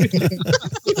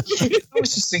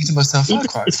was just thinking to myself, I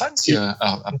quite fancy a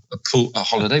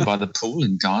holiday by the pool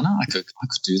in Ghana. I could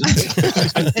do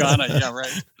that. Ghana, yeah,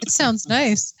 right. It sounds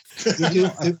nice.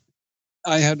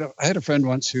 I had a friend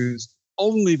once whose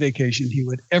only vacation he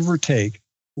would ever take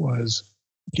was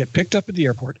get picked up at the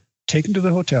airport, taken to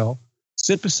the hotel,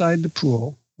 sit beside the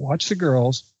pool, watch the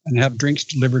girls, and have drinks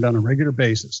delivered on a regular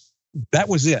basis. That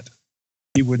was it.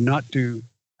 He would not do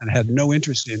and had no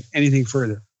interest in anything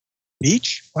further.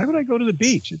 Beach? Why would I go to the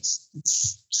beach? It's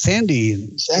sandy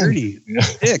and dirty and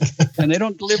thick, and they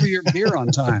don't deliver your beer on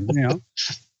time.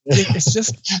 It's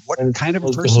just what kind of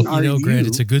a person are you? Grant,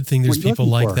 it's a good thing there's people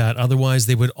like that. Otherwise,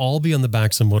 they would all be on the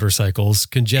backs of motorcycles,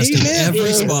 congesting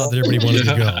every spot that everybody wanted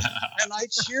to go. And I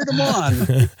cheered them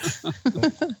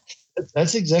on.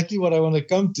 That's exactly what I want to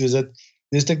come to, is that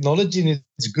there's technology and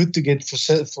it's good to get for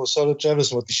solo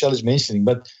travelers, what Michelle is mentioning.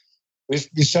 But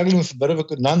we've been struggling with a bit of a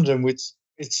conundrum, which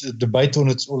it's a debate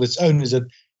on all its own, is that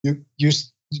you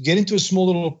get into a small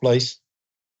little place.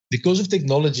 Because of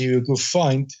technology, you can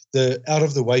find the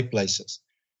out-of-the-way places.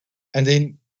 And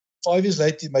then 5 years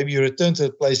later, maybe you return to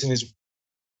a place and there's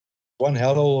one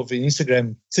hell of an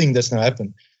Instagram thing that's now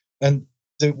happened. And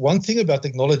the one thing about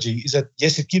technology is that,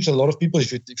 yes, it keeps a lot of people.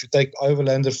 If you take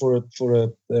Overlander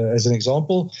as an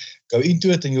example, go into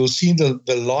it and you'll see the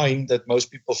line that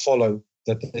most people follow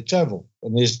that they travel.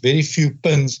 And there's very few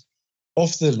pins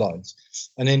off the lines.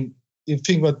 And then you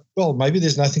think, well, maybe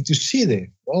there's nothing to see there.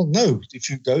 Well, no. If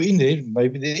you go in there,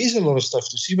 maybe there is a lot of stuff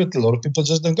to see, but a lot of people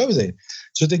just don't go there.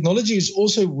 So technology is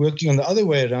also working on the other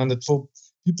way around, that for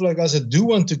people like us that do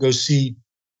want to go see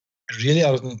really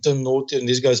out of the turn naughty, and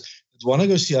these guys that want to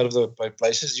go see out of the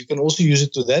places, you can also use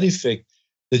it to that effect,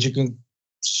 that you can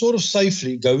sort of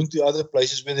safely go into other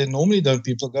places where they normally don't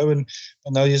people go. And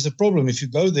now here's the problem. If you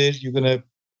go there, you're going to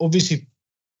obviously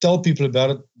tell people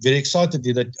about it very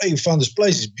excitedly that, hey, you found this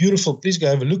place, it's beautiful, please go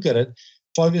have a look at it.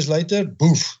 5 years later,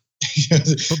 boof.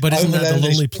 but isn't that the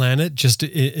Lonely Planet, just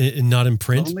not in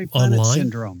print, Lonely Planet online?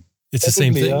 Syndrome. It's the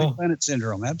same thing. Lonely Planet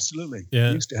Syndrome, absolutely. Yeah.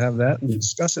 We used to have that and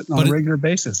discuss it on a regular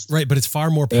basis. Right, but it's far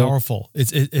more powerful.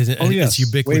 It's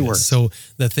ubiquitous. Way worse. So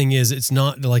the thing is, it's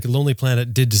not like Lonely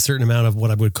Planet did a certain amount of what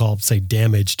I would call, say,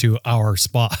 damage to our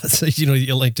spots.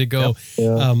 You like to go.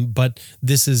 Yep. Yeah. But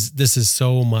this is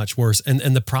so much worse.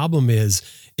 And the problem is,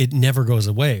 it never goes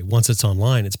away. Once it's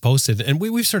online, it's posted. And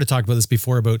we've sort of talked about this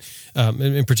before about,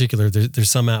 in particular, there's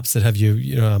some apps that have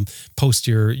you post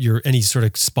your any sort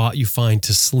of spot you find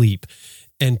to sleep.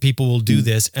 And people will do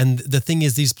this. And the thing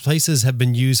is, these places have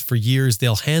been used for years.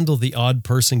 They'll handle the odd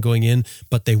person going in,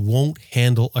 but they won't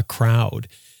handle a crowd.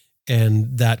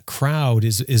 And that crowd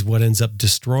is what ends up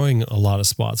destroying a lot of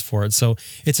spots for it. So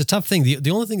it's a tough thing.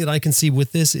 The only thing that I can see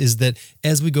with this is that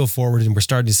as we go forward, and we're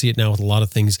starting to see it now with a lot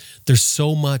of things, there's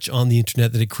so much on the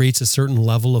internet that it creates a certain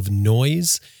level of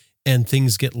noise, and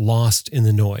things get lost in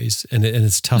the noise. And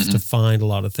it's tough to find a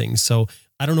lot of things. So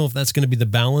I don't know if that's going to be the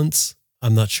balance.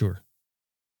 I'm not sure.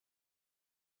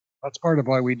 That's part of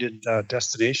why we did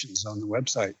destinations on the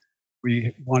website.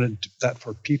 We wanted that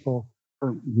for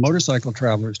motorcycle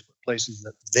travelers, to put places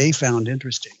that they found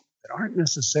interesting that aren't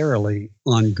necessarily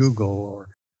on Google or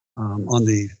on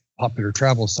the popular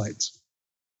travel sites.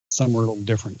 Some were a little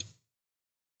different.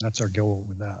 That's our goal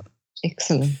with that.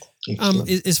 Excellent.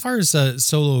 As far as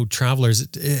solo travelers,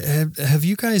 have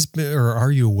you guys or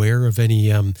are you aware of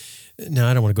any? Now,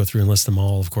 I don't want to go through and list them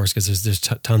all, of course, because there's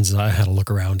tons. I had to look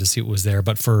around to see what was there.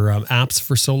 But for apps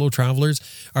for solo travelers,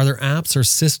 are there apps or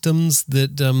systems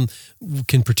that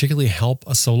can particularly help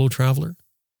a solo traveler?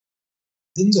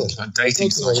 Tinder. Dating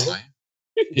software.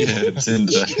 Yeah,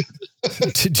 Tinder.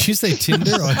 Did you say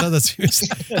Tinder? Oh, I thought that's.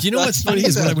 Do you know what's funny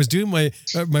is when I was doing my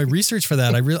research for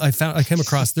that, I came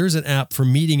across there's an app for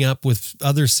meeting up with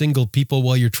other single people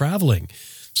while you're traveling.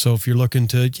 So if you're looking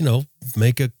to,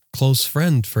 make a close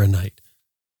friend for a night.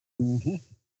 Mm-hmm.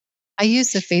 I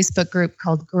use a Facebook group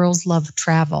called Girls Love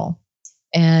Travel.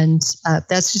 And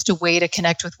that's just a way to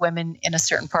connect with women in a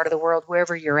certain part of the world,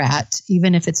 wherever you're at,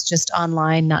 even if it's just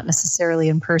online, not necessarily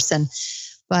in person.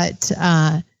 But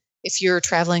if you're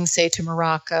traveling, say, to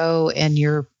Morocco and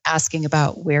you're asking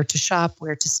about where to shop,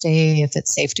 where to stay, if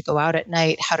it's safe to go out at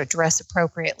night, how to dress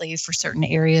appropriately for certain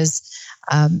areas,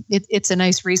 it's a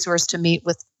nice resource to meet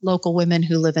with local women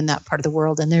who live in that part of the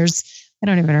world. And I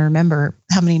don't even remember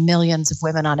how many millions of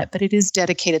women on it, but it is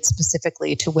dedicated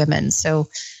specifically to women. So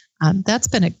that's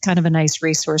been a kind of a nice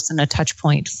resource and a touch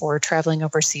point for traveling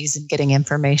overseas and getting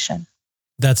information.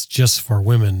 That's just for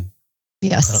women.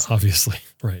 Yes. Obviously.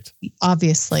 Right.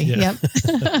 Obviously. Yeah.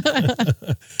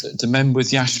 Yep. Do men with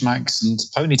yashmaks and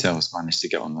ponytails manage to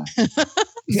get on there?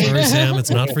 Sorry, Sam,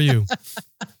 it's not for you.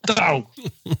 No.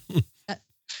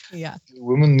 Yeah.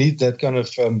 Women need that kind of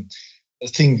thing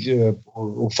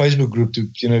or Facebook group to,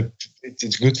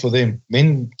 it's good for them.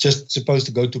 Men just supposed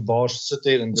to go to bars, sit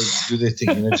there and do their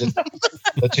thing, just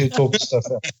let you talk stuff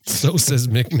out. So says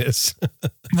Mickness.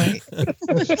 Right.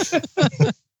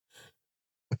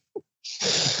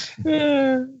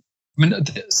 I mean,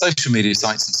 social media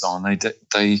sites and so on,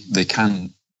 they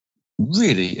can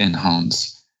really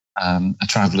enhance a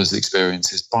traveler's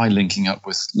experiences by linking up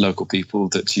with local people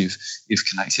that you've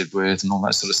connected with and all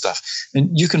that sort of stuff. And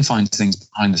you can find things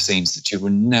behind the scenes that you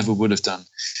never would have done.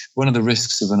 One of the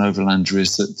risks of an overlander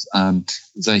is that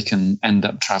they can end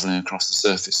up traveling across the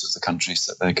surface of the countries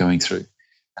that they're going through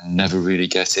and never really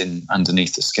get in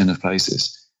underneath the skin of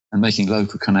places. And making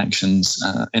local connections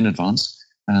in advance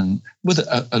and with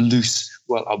a loose,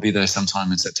 well, I'll be there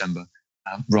sometime in September,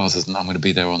 rather than I'm going to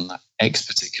be there on that X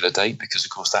particular date, because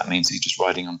of course that means you're just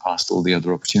riding on past all the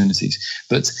other opportunities.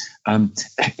 But I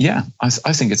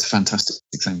think it's a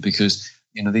fantastic thing, because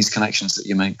these connections that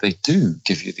you make, they do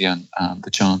give you the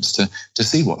chance to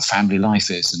see what family life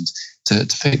is, and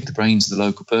to pick the brains of the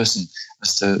local person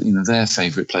as to their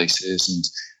favourite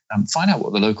places, and find out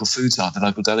what the local foods are, the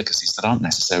local delicacies that aren't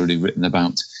necessarily written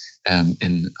about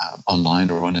in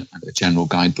online or on a general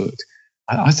guidebook.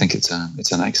 I think it's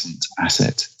an excellent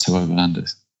asset to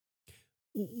overlanders.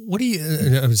 What do you,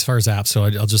 as far as apps, so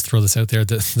I'll just throw this out there,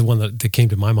 the one that came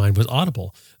to my mind was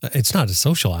Audible. It's not a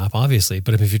social app, obviously,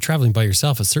 but if you're traveling by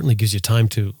yourself, it certainly gives you time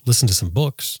to listen to some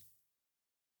books.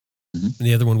 Mm-hmm. And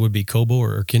the other one would be Kobo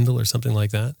or Kindle or something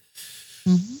like that.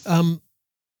 Mm-hmm.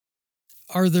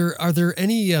 Are there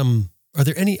any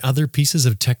other pieces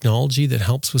of technology that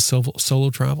helps with solo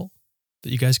travel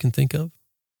that you guys can think of?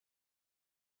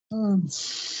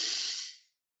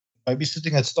 Maybe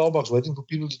sitting at Starbucks waiting for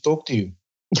people to talk to you.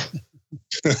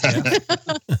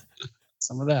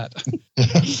 Some of that.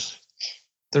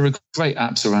 There are great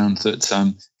apps around that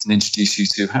can introduce you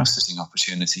to house sitting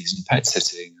opportunities and pet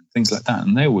sitting and things like that,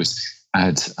 and they always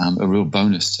add a real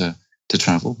bonus to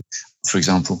travel. For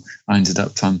example, I ended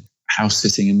up house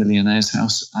sitting a millionaire's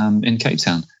house in Cape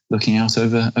Town, looking out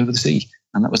over the sea,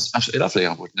 and that was absolutely lovely.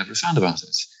 I would never have found about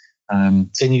it.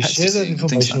 Can you share that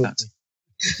information? Like that.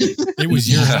 It was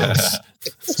your house.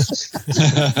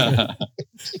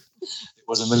 It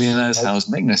was a millionaire's house,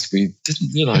 Magnus. We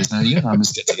didn't realise. Now you and I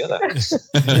must get together.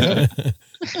 I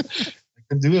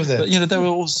can do with that. But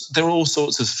there are all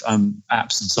sorts of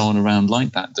apps and so on around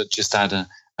like that just add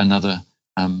another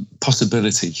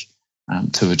possibility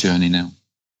to a journey now.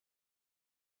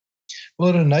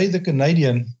 Well, Renee, the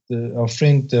Canadian, our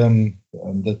friend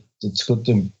that's got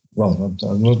them. Well,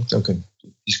 I'm not okay.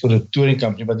 He's got a touring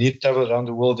company, but he travels around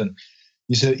the world, and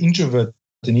he's an introvert.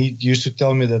 And he used to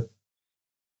tell me that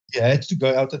he had to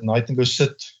go out at night and go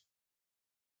sit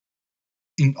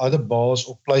in other bars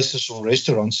or places or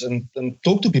restaurants and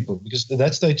talk to people, because at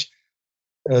that stage,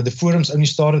 the forums only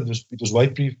started. It was way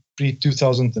pre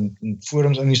 2000, and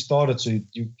forums only started. So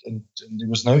and there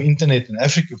was no internet in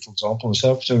Africa, for example,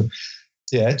 so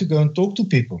you had to go and talk to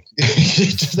people.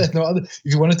 If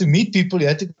you wanted to meet people, you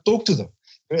had to talk to them.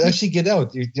 Actually get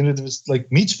out. There was like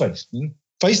meet space.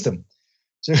 Face them.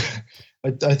 So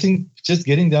I think just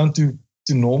getting down to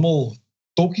normal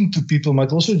talking to people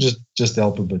might also just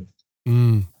help a bit.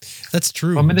 That's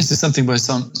true. I mean, this is something where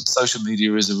some social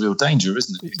media is a real danger,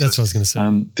 isn't it? Because, that's what I was going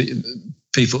to say.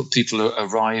 People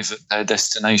arrive at their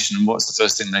destination, and what's the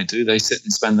first thing they do? They sit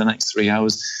and spend the next 3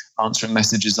 hours answering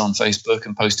messages on Facebook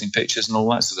and posting pictures and all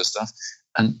that sort of stuff,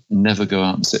 and never go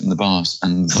out and sit in the bars.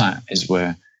 And that is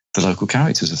where the local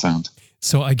characters are found.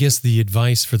 So I guess the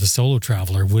advice for the solo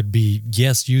traveler would be,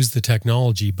 yes, use the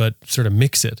technology, but sort of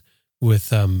mix it with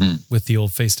the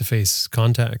old face-to-face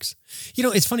contacts.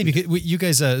 It's funny because you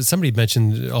guys, somebody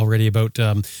mentioned already about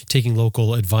taking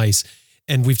local advice,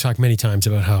 and we've talked many times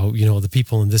about how, the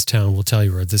people in this town will tell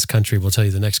you, or this country will tell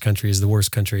you the next country is the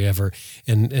worst country ever,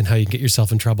 and how you can get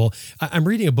yourself in trouble. I'm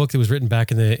reading a book that was written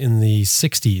back in the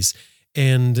 60s,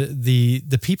 and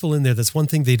the people in there, that's one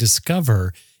thing they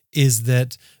discover is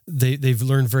that they've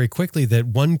learned very quickly that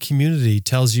one community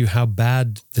tells you how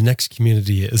bad the next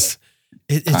community is.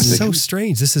 It's so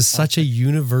strange. This is such a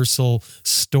universal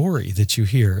story that you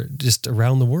hear just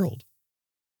around the world.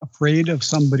 Afraid of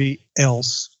somebody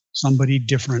else, somebody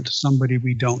different, somebody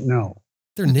we don't know.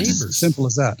 They're neighbors. Simple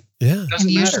as that. Yeah. And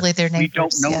usually they're neighbors. We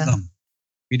don't know them.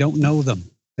 We don't know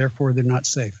them. Therefore, they're not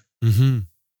safe. Mm-hmm.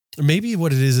 Maybe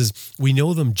what it is we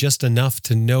know them just enough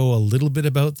to know a little bit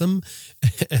about them,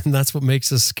 and that's what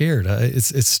makes us scared.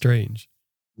 It's strange.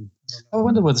 I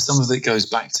wonder whether some of it goes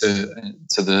back to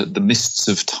the mists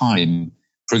of time.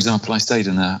 For example, I stayed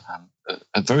in a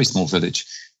very small village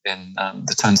in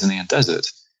the Tanzanian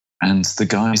desert, and the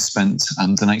guys spent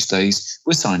the next days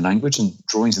with sign language and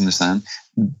drawings in the sand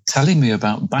telling me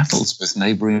about battles with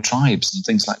neighboring tribes and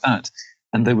things like that.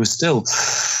 And they were still,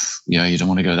 you don't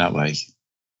want to go that way.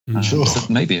 Sure.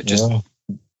 So maybe it just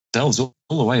delves all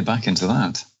the way back into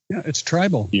that. Yeah, it's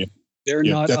tribal. Yeah. They're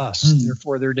not us.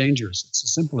 Therefore, they're dangerous. It's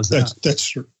as simple as that.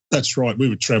 That's right. We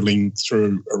were travelling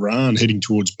through Iran, heading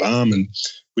towards Bam, and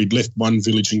we'd left one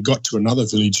village and got to another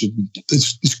village. And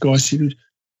this guy said,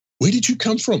 "Where did you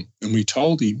come from?" And we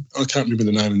told him, I can't remember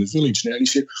the name of the village now. And he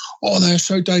said, "Oh, they are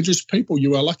so dangerous people.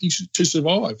 You are lucky to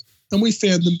survive." And we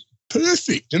found them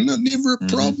perfect, and they're never a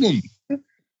problem.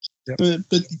 Yep.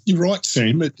 But you're right,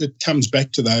 Sam. It comes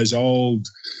back to those old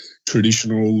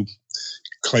traditional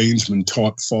Klansman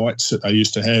type fights that they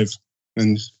used to have,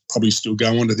 and probably still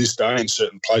go on to this day in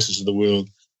certain places of the world.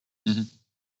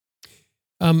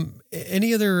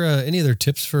 Any other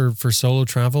tips for solo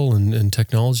travel and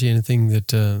technology? Anything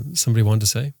that somebody wanted to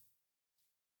say?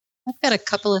 I've got a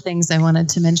couple of things I wanted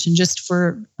to mention just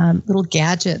for little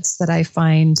gadgets that I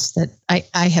find that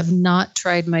I have not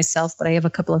tried myself, but I have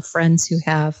a couple of friends who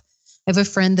have. I have a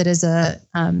friend that is a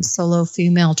solo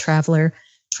female traveler,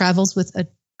 travels with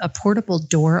a portable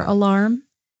door alarm.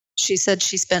 She said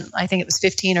she spent, I think it was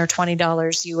 $15 or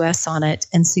 $20 US on it.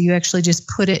 And so you actually just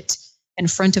put it in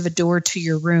front of a door to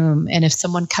your room. And if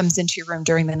someone comes into your room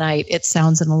during the night, it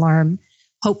sounds an alarm,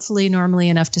 hopefully normally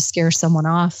enough to scare someone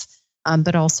off.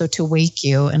 But also to wake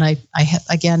you. And I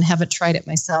again, haven't tried it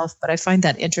myself, but I find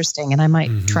that interesting and I might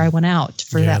try one out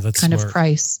for that kind of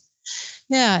price.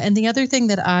 Yeah. And the other thing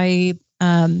that I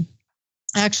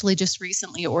actually just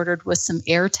recently ordered was some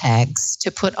air tags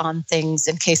to put on things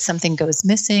in case something goes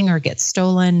missing or gets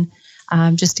stolen,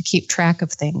 just to keep track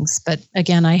of things. But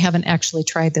again, I haven't actually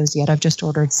tried those yet. I've just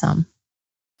ordered some.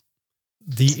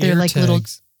 They're like tags. Little.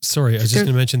 Sorry, I was just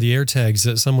going to mention the AirTags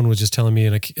that someone was just telling me,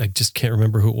 and I just can't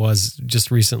remember who it was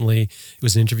just recently. It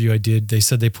was an interview I did. They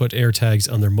said they put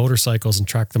AirTags on their motorcycles and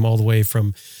tracked them all the way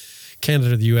from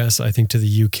Canada to the US, I think to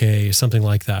the UK, something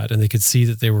like that. And they could see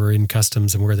that they were in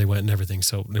customs and where they went and everything.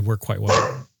 So it worked quite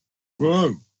well.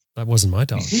 Whoa. That wasn't my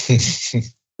dog.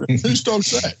 Whose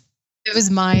dog's that? It was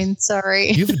mine.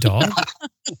 Sorry. You have a dog?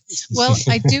 Well,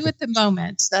 I do at the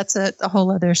moment. That's a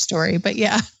whole other story. But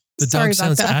yeah. The dog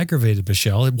sounds aggravated,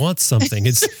 Michelle. It wants something.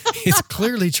 It's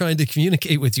clearly trying to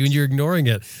communicate with you and you're ignoring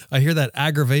it. I hear that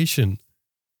aggravation.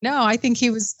 No, I think he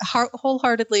was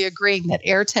wholeheartedly agreeing that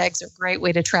AirTags are a great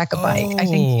way to track a bike. I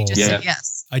think he just said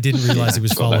yes. I didn't realize he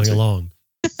was following along.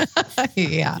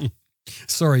 Yeah.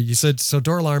 Sorry, you said, so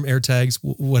door alarm, AirTags,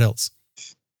 what else?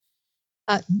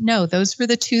 No, those were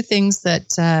the two things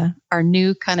that are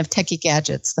new kind of techie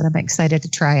gadgets that I'm excited to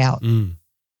try out.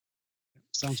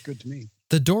 Sounds good to me.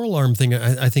 The door alarm thing,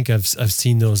 I think I've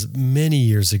seen those many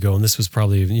years ago, and this was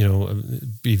probably,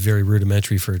 be very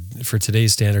rudimentary for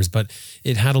today's standards. But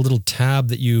it had a little tab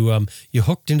that you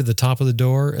hooked into the top of the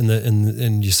door,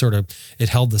 and you sort of, it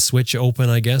held the switch open,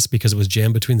 I guess, because it was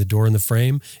jammed between the door and the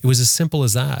frame. It was as simple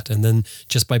as that. And then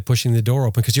just by pushing the door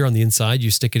open, because you're on the inside,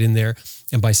 you stick it in there,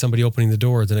 and by somebody opening the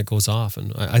door, then it goes off.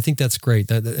 And I think that's great.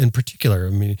 That in particular,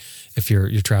 I mean, if you're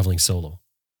traveling solo.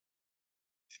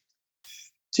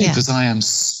 Yeah, because I am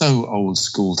so old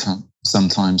school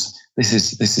sometimes. This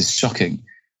is shocking.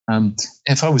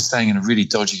 If I was staying in a really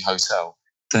dodgy hotel,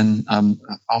 then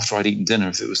after I'd eaten dinner,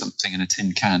 if it was something in a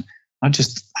tin can, I'd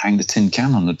just hang the tin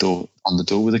can on the door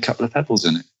with a couple of pebbles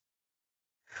in it.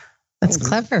 That's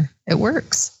clever. It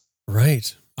works.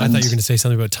 Right. I thought you were going to say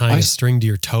something about tying a string to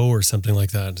your toe or something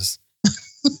like that.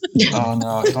 Oh no,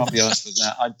 I can't be asked for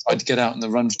that. I'd get out and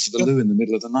run to the loo in the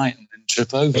middle of the night and then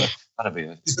trip over. That'd be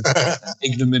an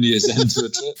ignominious end to a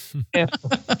trip. Yeah.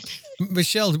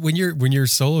 Michelle, when you're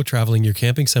solo traveling, you're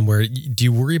camping somewhere, do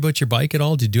you worry about your bike at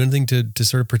all? Do you do anything to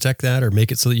sort of protect that or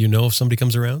make it so that you know if somebody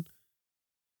comes around?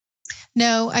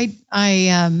 No, I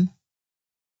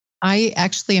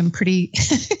actually am pretty.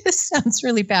 This sounds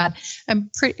really bad.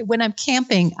 When I'm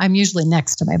camping, I'm usually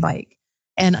next to my bike.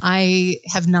 And I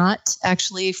have not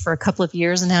actually for a couple of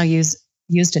years now used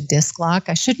a disc lock.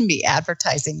 I shouldn't be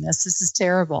advertising this. This is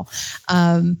terrible.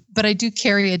 But I do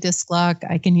carry a disc lock.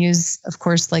 I can use, of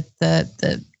course, like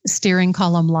the steering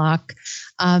column lock.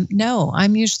 No,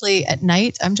 I'm usually at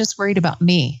night. I'm just worried about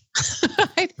me.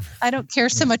 I don't care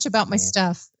so much about my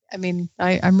stuff. I mean,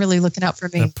 I'm really looking out for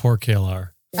me. That poor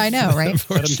KLR. I know, right?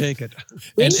 Let him take it.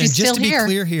 And just to be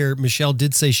clear here, Michelle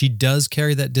did say she does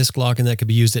carry that disc lock and that could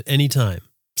be used at any time.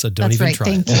 So don't even try.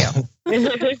 Thank you.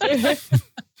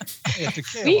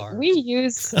 we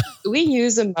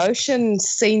use a motion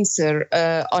sensor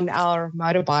on our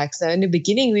motorbikes. So in the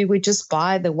beginning, we would just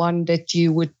buy the one that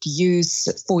you would use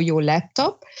for your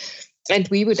laptop. And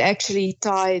we would actually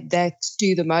tie that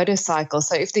to the motorcycle.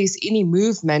 So if there's any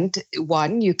movement,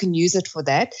 you can use it for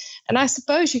that. And I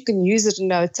suppose you can use it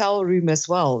in a hotel room as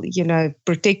well,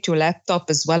 protect your laptop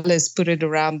as well as put it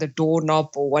around the doorknob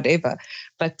or whatever.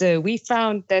 But we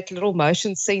found that little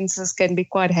motion sensors can be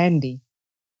quite handy.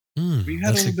 We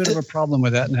had a little bit of a problem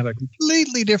with that and have a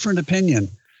completely different opinion.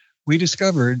 We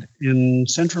discovered in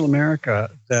Central America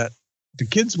that the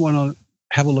kids want to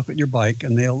have a look at your bike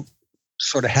and they'll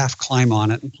sort of half climb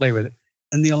on it and play with it.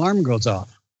 And the alarm goes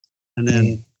off. And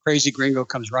then crazy gringo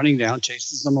comes running down,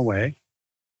 chases them away,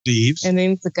 leaves. And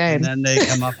then it's okay. And then they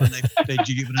come up and they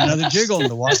give it another jiggle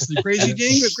and watch the crazy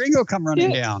gringo come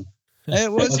running down.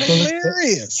 It was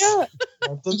hilarious. Yeah.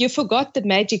 You forgot the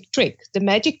magic trick. The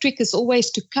magic trick is always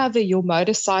to cover your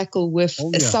motorcycle with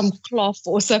some cloth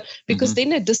or so, because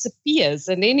then it disappears.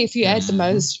 And then if you add the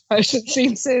motion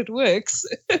sensor, it works.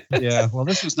 Yeah, well,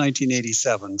 this was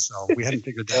 1987, so we hadn't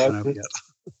figured that one out yet.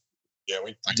 Yeah,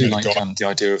 I do like the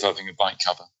idea of having a bike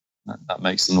cover. That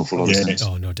makes an awful lot of sense.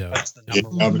 Oh, no doubt. That's the number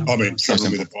one. I've been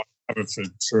struggling with a bike cover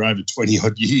for over 20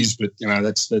 odd years, but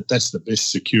that's the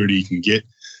best security you can get.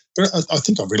 But I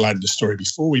think I've related the story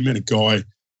before. We met a guy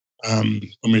when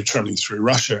we were travelling through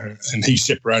Russia, and he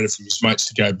separated from his mates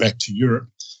to go back to Europe.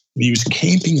 And he was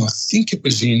camping, I think it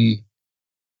was in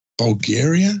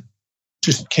Bulgaria,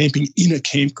 just camping in a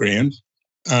campground.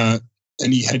 And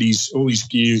he had all his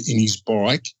gear in his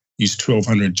bike, his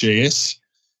 1200 GS.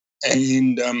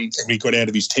 And we got out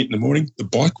of his tent in the morning. The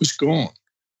bike was gone.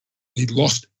 He'd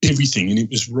lost everything, and it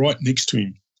was right next to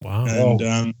him. Wow.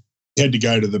 And he had to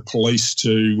go to the police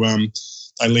to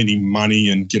they lent him money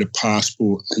and get a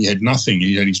passport. He had nothing.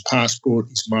 He had his passport,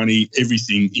 his money,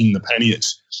 everything in the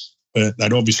panniers. But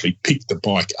they'd obviously picked the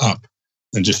bike up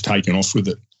and just taken off with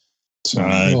it. So,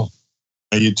 I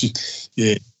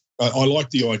like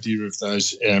the idea of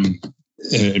those air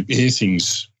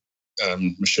things,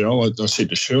 Michelle. I said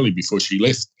to Shirley before she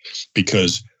left,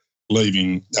 because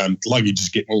leaving luggage is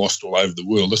getting lost all over the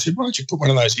world. I said, why don't you put one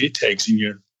of those air tags in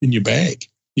your bag?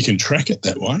 You can track it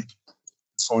that way,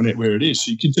 find out where it is.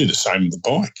 So you can do the same with the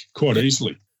bike quite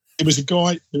easily. There was a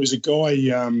guy who was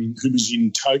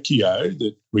in Tokyo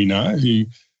that we know who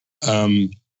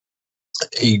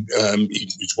he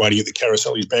was waiting at the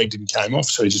carousel. His bag didn't come off,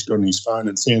 so he just got on his phone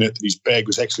and found out that his bag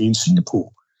was actually in Singapore.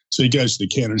 So he goes to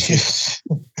the counter and says,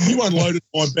 "You unloaded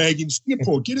my bag in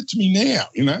Singapore. Get it to me now."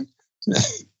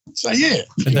 So yeah,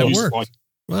 and that worked.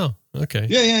 Wow. Okay.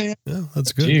 Yeah.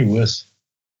 That's good. Gee whiz.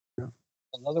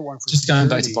 Another one for just going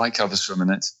back to bike covers for a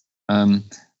minute.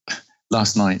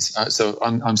 Last night, so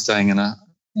I'm staying in a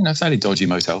fairly dodgy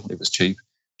motel. It was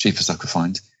cheapest I could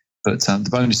find. But the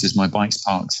bonus is my bike's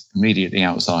parked immediately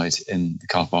outside in the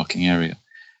car parking area.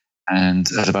 And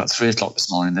at about 3 o'clock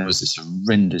this morning, there was this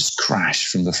horrendous crash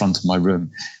from the front of my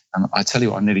room. And I tell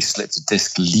you what, I nearly slipped a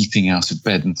disc leaping out of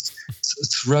bed and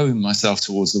throwing myself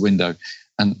towards the window.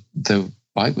 And the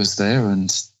bike was there, and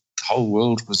the whole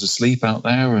world was asleep out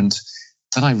there. And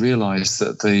then I realised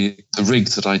that the rig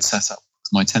that I'd set up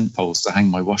with my tent poles to hang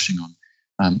my washing on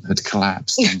had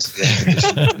collapsed. That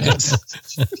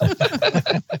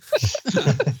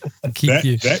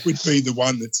would be the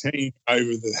one that's hanging over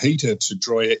the heater to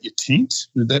dry out your tent.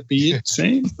 Would that be it,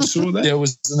 Sam? I saw that. Yeah, it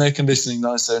was an air conditioning,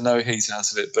 nice, so no heat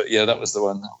out of it. But yeah, that was the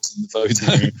one that was in the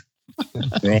photo.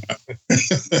 Right.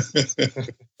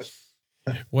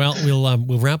 Well,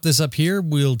 we'll wrap this up here.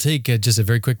 We'll take just a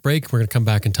very quick break. We're going to come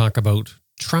back and talk about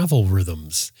travel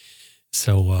rhythms.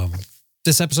 So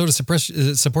this episode is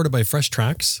supported by Fresh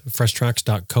Tracks,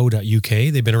 freshtracks.co.uk.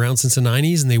 They've been around since the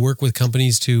 90s, and they work with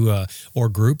companies or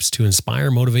groups to inspire,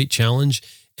 motivate, challenge,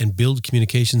 and build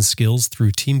communication skills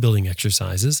through team building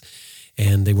exercises.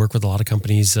 And they work with a lot of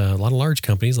companies, a lot of large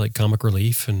companies like Comic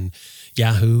Relief and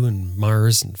Yahoo and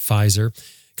Mars and Pfizer,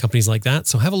 companies like that.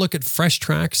 So have a look at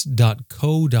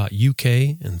freshtracks.co.uk.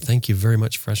 And thank you very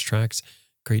much, Fresh Tracks.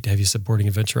 Great to have you supporting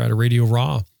Adventure Rider Radio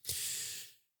Raw.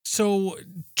 So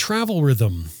travel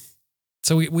rhythm.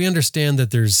 So we understand that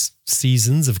there's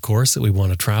seasons, of course, that we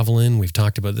want to travel in. We've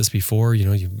talked about this before.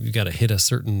 You got to hit a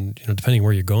certain, depending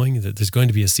where you're going, that there's going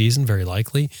to be a season, very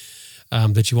likely,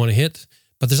 that you want to hit.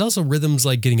 But there's also rhythms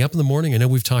like getting up in the morning. I know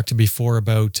we've talked before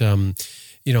about,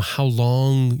 how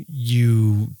long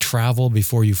you travel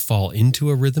before you fall into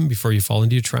a rhythm, before you fall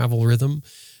into your travel rhythm.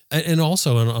 And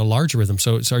also on a larger rhythm.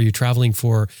 So are you traveling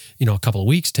for, a couple of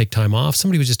weeks, take time off?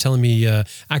 Somebody was just telling me,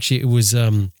 actually it was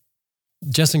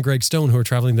Jess and Greg Stone, who are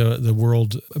traveling the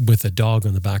world with a dog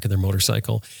on the back of their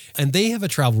motorcycle. And they have a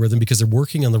travel rhythm because they're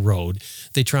working on the road.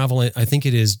 They travel, I think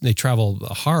they travel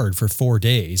hard for 4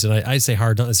 days. And I say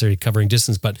hard, not necessarily covering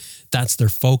distance, but that's their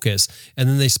focus. And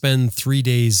then they spend 3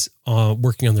 days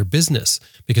working on their business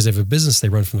because they have a business they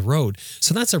run from the road.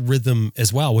 So that's a rhythm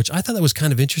as well, which I thought that was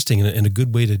kind of interesting and a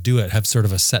good way to do it. Have sort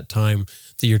of a set time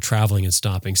that you're traveling and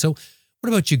stopping. So what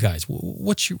about you guys?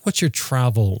 What's your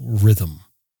travel rhythm?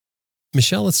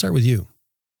 Michelle, let's start with you.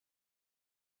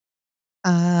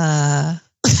 Okay,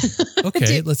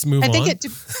 let's move on.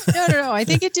 No. I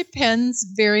think it depends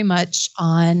very much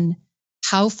on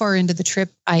how far into the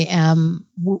trip I am,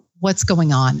 what's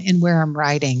going on, and where I'm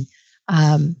riding.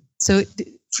 So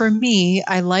for me,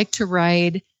 I like to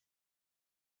ride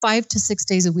 5 to 6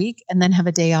 days a week and then have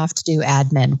a day off to do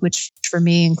admin, which for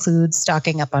me includes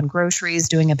stocking up on groceries,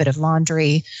 doing a bit of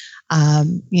laundry,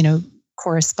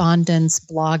 correspondence,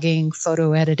 blogging,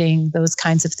 photo editing, those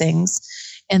kinds of things.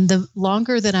 And the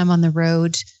longer that I'm on the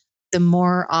road, the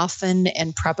more often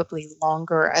and probably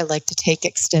longer I like to take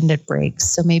extended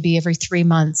breaks. So maybe every 3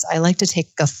 months, I like to take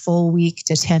a full week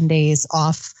to 10 days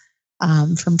off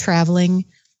from traveling,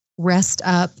 rest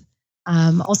up.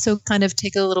 Also kind of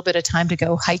take a little bit of time to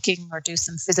go hiking or do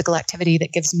some physical activity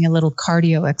that gives me a little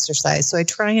cardio exercise. So I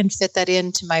try and fit that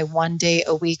into my 1 day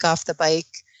a week off the bike,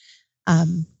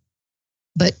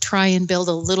 but try and build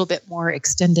a little bit more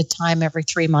extended time every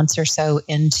 3 months or so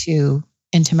into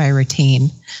my routine,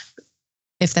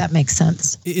 if that makes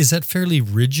sense. Is that fairly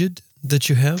rigid that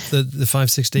you have, the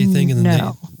 5-6 day thing? And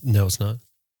no. No, it's not.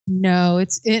 No,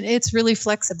 it's really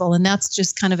flexible, and that's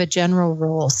just kind of a general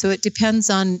rule. So it depends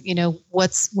on,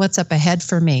 what's up ahead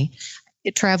for me.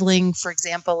 Traveling, for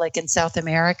example, like in South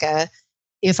America,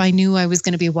 if I knew I was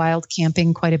going to be wild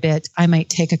camping quite a bit, I might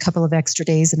take a couple of extra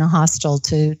days in a hostel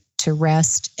to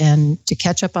rest and to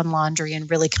catch up on laundry and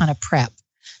really kind of prep.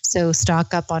 So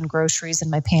stock up on groceries in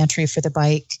my pantry for the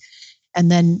bike, and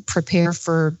then prepare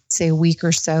for, say, a week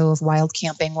or so of wild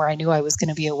camping where I knew I was going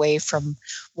to be away from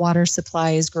water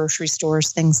supplies, grocery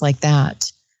stores, things like that.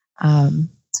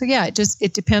 So yeah,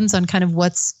 it depends on kind of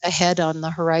what's ahead on the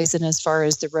horizon as far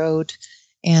as the road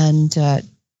and,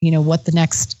 what the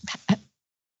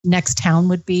next town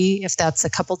would be, if that's a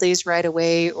couple days right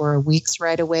away or a week's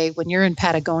right away. When you're in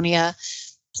Patagonia,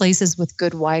 places with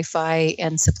good Wi-Fi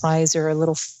and supplies are a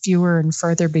little fewer and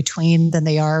further between than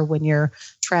they are when you're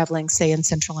traveling, say, in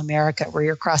Central America, where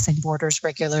you're crossing borders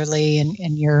regularly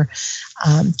and you're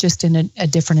just in a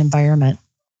different environment.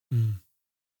 Mm.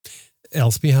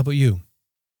 Elspie, how about you?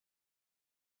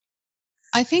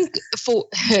 I think for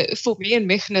me and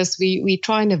Magnus, we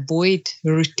try and avoid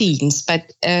routines,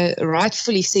 but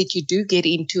rightfully said, you do get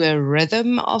into a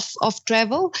rhythm of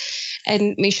travel.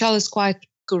 And Michelle is quite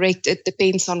correct. It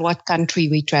depends on what country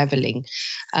we're traveling.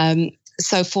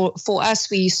 So for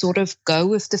us, we sort of go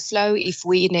with the flow. If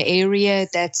we're in an area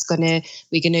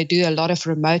we're gonna do a lot of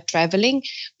remote traveling,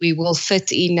 we will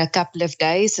fit in a couple of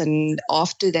days, and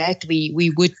after that,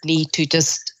 we would need to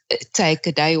just take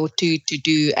a day or two to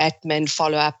do admin,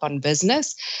 follow up on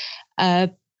business.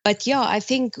 But yeah, I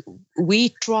think we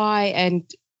try and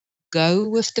go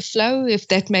with the flow, if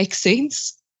that makes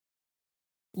sense.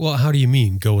 Well, how do you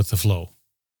mean go with the flow?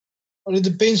 Well, it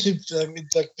depends.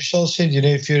 Like Michelle said,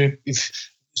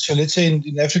 so let's say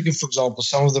in Africa, for example,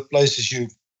 some of the places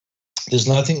there's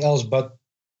nothing else but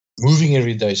moving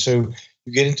every day. So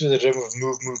you get into the rhythm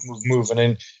of move, and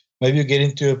then maybe you get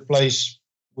into a place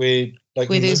where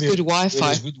there's good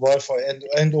Wi-Fi,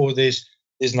 and or there's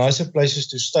nicer places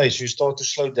to stay. So you start to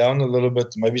slow down a little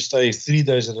bit, maybe stay 3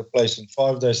 days at a place and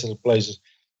 5 days at a place,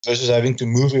 versus having to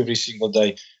move every single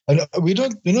day. And we're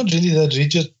not really that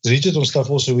rigid on stuff.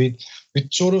 Also, we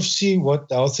sort of see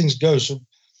how things go. So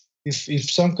if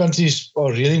some countries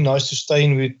are really nice to stay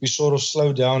in, we sort of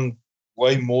slow down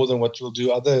way more than what we'll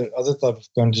do other type of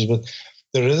countries. But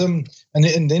the rhythm, and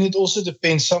then it also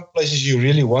depends. Some places you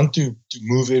really want to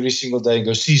move every single day and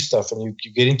go see stuff, and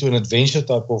you get into an adventure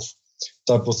type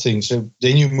of thing. So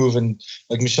then you move, and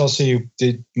like Michelle said, you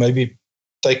did maybe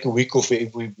take a week off. We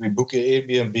book an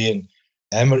Airbnb and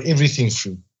hammer everything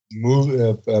through.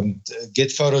 Move,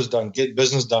 get photos done, get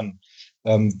business done,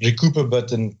 recoup a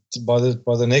bit, and by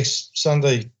the next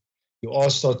Sunday, your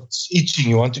ass starts itching.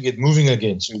 You want to get moving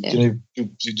again. So you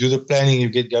do the planning, you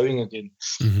get going again.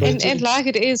 Mm-hmm. And like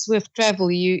it is with travel,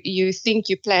 you think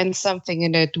you plan something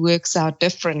and it works out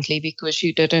differently because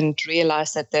you didn't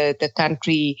realize that the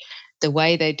country, the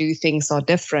way they do things are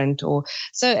different.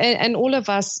 And all of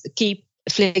us keep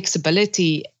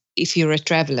flexibility if you're a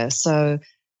traveler. So,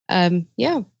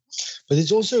 But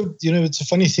it's also, it's a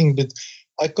funny thing, but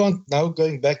I can't, now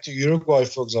going back to Uruguay,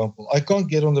 for example, I can't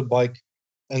get on the bike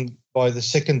and by the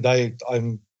second day,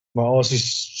 my ass is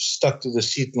stuck to the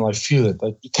seat and I feel it.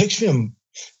 It takes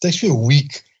me a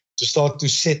week to start to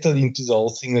settle into the whole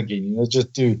thing again,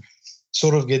 just to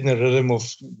sort of get in a rhythm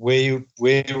of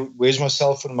where's my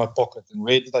cell phone in my pocket and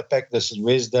where did I pack this and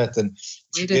where's that and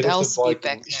where did Elspie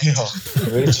pack that?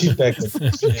 Yeah, where did she pack it?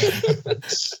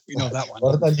 We know that one.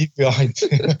 What did I leave behind?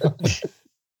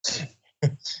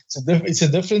 It's a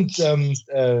different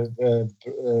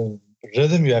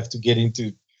rhythm you have to get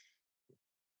into.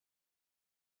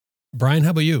 Brian, how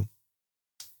about you?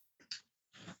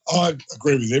 I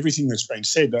agree with everything that's been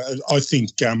said. I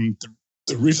think the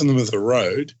rhythm of the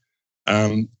road,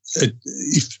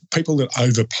 if people that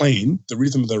overplan, the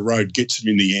rhythm of the road gets them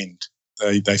in the end.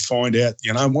 They find out,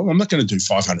 well, I'm not going to do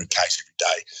 500 Ks every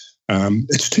day.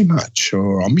 It's too much,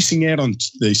 or I'm missing out on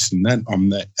this and that, on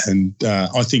that. And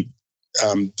I think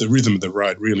the rhythm of the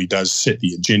road really does set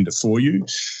the agenda for you.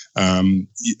 And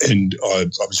I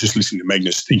was just listening to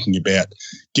Magnus thinking about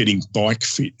getting bike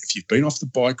fit. If you've been off the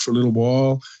bike for a little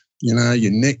while, you know,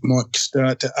 your neck might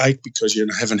start to ache because you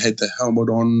haven't had the helmet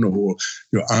on, or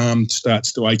your arm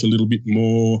starts to ache a little bit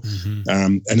more.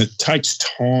 Mm-hmm. And it takes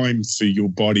time for your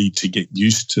body to get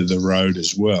used to the road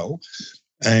as well.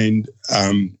 And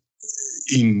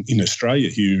in Australia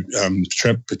here,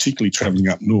 particularly travelling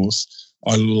up north,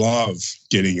 I love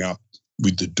getting up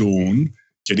with the dawn,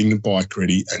 getting the bike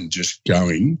ready and just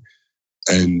going,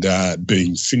 and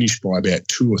being finished by about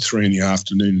 2 or 3 in the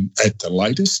afternoon at the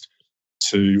latest,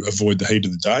 to avoid the heat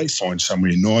of the day, find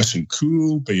somewhere nice and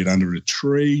cool, be it under a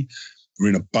tree or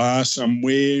in a bar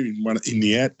somewhere in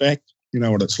the outback. You know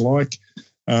what it's like.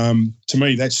 To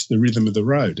me, that's the rhythm of the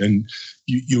road. And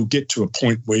you'll get to a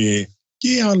point where,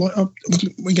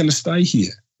 we're going to stay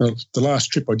here. Well, the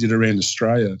last trip I did around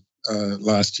Australia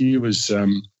last year was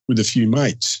with a few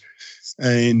mates,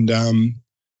 and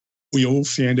we all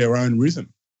found our own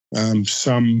rhythm.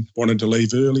 Some wanted to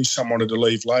leave early, some wanted to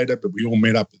leave later, but we all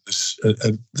met up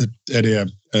at our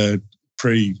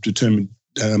predetermined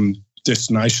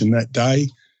destination that day.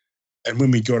 And when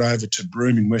we got over to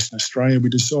Broome in Western Australia, we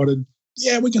decided,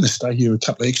 we're going to stay here a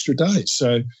couple of extra days.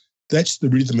 So that's the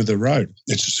rhythm of the road.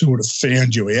 It's sort of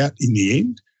found you out in the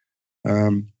end.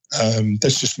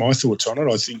 That's just my thoughts on it.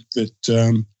 I think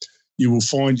that you will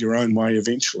find your own way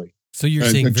eventually. So you're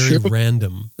saying very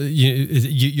random.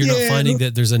 You're not finding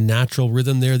that there's a natural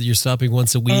rhythm there, that you're stopping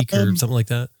once a week or something like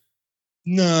that?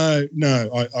 No,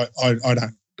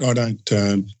 I don't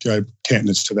go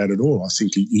countenance to that at all. I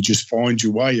think you just find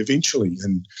your way eventually.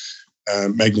 And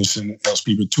Magnus and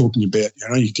Elspie were talking about,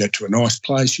 you go to a nice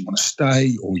place, you want to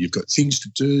stay, or you've got things to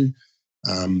do.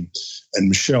 And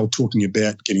Michelle talking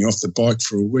about getting off the bike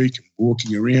for a week and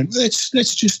walking around. That's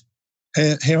just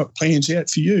how it plans out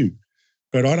for you.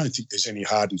 But I don't think there's any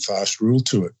hard and fast rule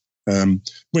to it.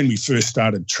 When we first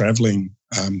started travelling,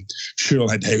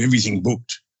 Cheryl had to have everything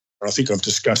booked. And I think I've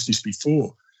discussed this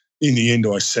before. In the end,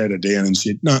 I sat her down and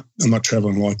said, no, I'm not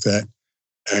travelling like that.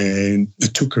 And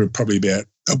it took her probably about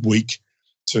a week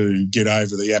to get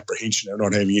over the apprehension of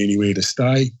not having anywhere to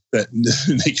stay that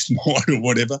next night or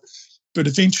whatever. But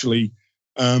eventually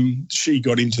she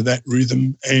got into that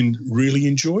rhythm and really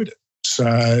enjoyed it.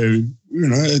 So,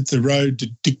 the road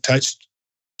dictates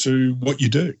to what you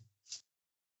do.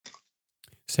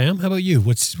 Sam, how about you?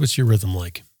 What's your rhythm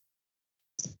like?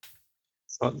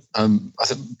 I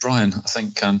think, Brian,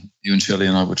 you and Shirley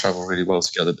and I would travel really well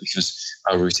together because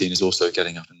our routine is also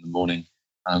getting up in the morning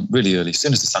really early. As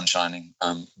soon as the sun's shining,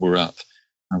 we're up.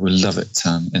 We love it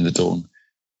in the dawn.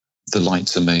 The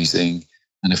light's amazing.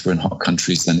 And if we're in hot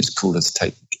countries, then it's cooler to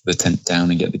take the tent down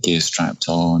and get the gear strapped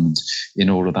on and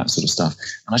all of that sort of stuff.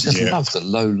 And I just love the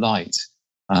low light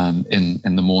in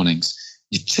the mornings.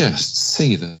 You just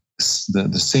see the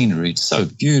scenery so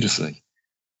beautifully.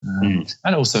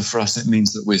 And also for us, it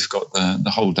means that we've got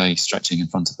the whole day stretching in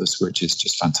front of us, which is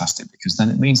just fantastic, because then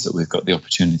it means that we've got the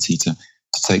opportunity to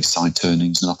take side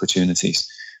turnings and opportunities.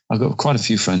 I've got quite a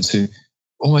few friends who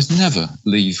almost never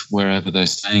leave wherever they're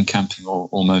staying, camping or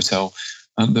motel,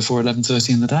 before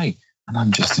 11:30 in the day. And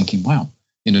I'm just thinking, wow,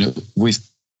 we've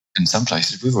in some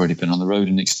places we've already been on the road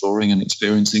and exploring and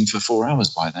experiencing for 4 hours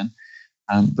by then.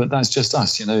 But that's just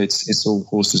us, it's all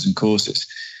horses and courses.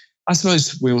 I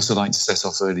suppose we also like to set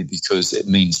off early because it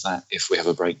means that if we have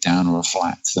a breakdown or a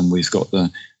flat, then we've got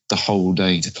the whole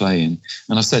day to play in.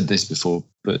 And I've said this before,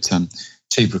 but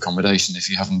cheaper accommodation, if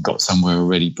you haven't got somewhere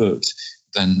already booked,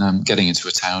 then getting into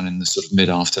a town in the sort of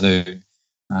mid-afternoon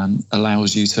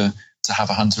allows you to have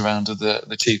a hunt around of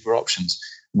the cheaper options.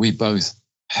 We both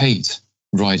hate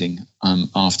riding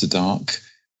after dark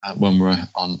when we're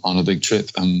on a big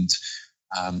trip, and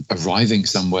arriving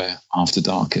somewhere after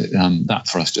dark, that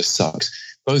for us just sucks.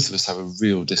 Both of us have a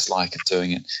real dislike of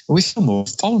doing it. We feel more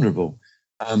vulnerable.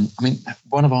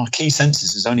 One of our key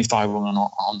senses is only firing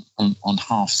on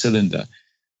half cylinder.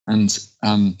 And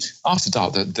after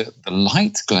dark, the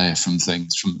light glare from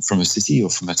things, from a city or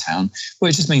from a town, well,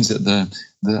 it just means that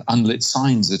the unlit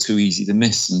signs are too easy to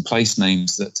miss, and place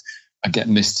names that get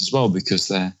missed as well because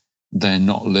they're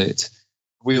not lit.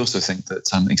 We also think that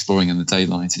exploring in the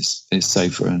daylight is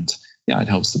safer, and it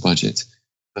helps the budget.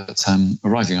 But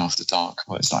arriving after dark,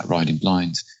 well, it's like riding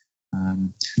blind.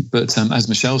 But as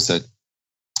Michelle said,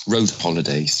 road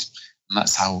holidays. And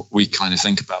that's how we kind of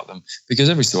think about them, because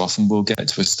every so often we'll get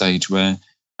to a stage where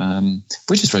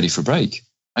we're just ready for a break.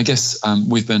 I guess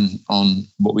we've been on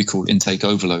what we call intake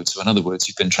overload. So in other words,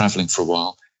 you've been traveling for a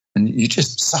while and you're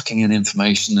just sucking in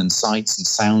information and sights and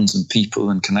sounds and people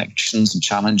and connections and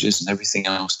challenges and everything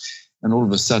else. And all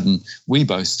of a sudden, we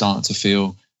both start to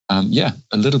feel, a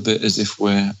little bit as if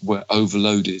we're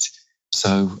overloaded.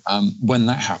 So when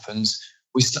that happens,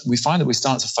 we find that we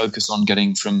start to focus on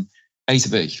getting from A to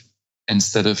B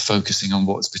instead of focusing on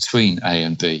what's between A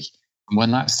and B. And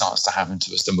when that starts to happen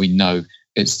to us, then we know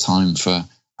it's time for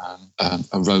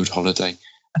a road holiday.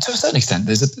 And to a certain extent,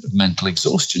 there's a bit of mental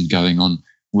exhaustion going on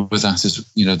with that, as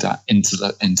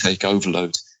that intake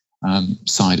overload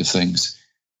side of things.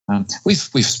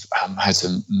 We've had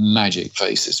some magic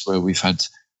places where we've had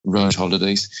road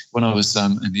holidays. When I was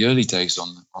in the early days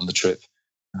on the trip,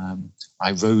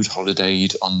 I road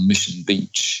holidayed on Mission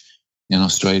Beach in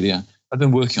Australia. I've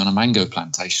been working on a mango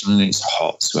plantation, and it's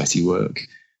hot, sweaty work.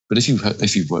 But if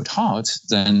you've worked hard,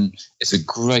 then it's a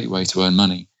great way to earn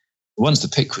money. Once the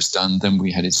pick was done, then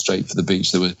we headed straight for the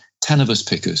beach. There were 10 of us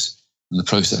pickers and the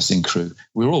processing crew.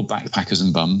 We were all backpackers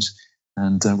and bums,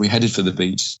 and we headed for the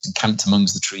beach and camped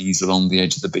amongst the trees along the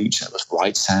edge of the beach. It was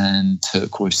white sand,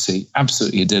 turquoise sea,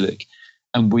 absolutely idyllic.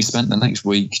 And we spent the next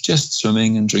week just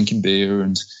swimming and drinking beer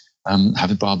and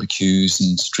having barbecues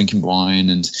and drinking wine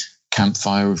and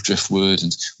campfire of driftwood.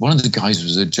 And one of the guys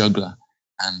was a juggler.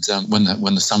 And when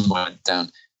the sun went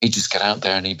down, he'd just get out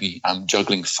there and he'd be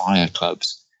juggling fire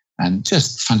clubs. And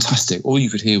just fantastic. All you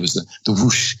could hear was the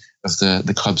whoosh of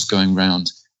the clubs going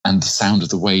round and the sound of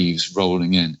the waves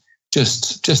rolling in.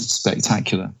 Just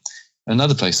spectacular.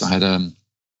 Another place I had a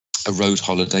road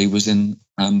holiday was in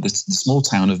the small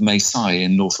town of Mae Sai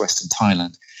in northwestern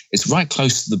Thailand. It's right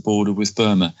close to the border with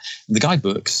Burma. And the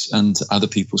guidebooks and other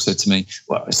people said to me,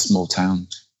 well, it's a small town,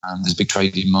 there's a big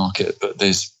trading market, but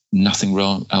there's nothing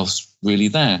else really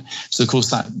there. So, of course,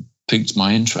 that piqued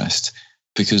my interest,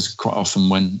 because quite often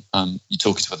when you're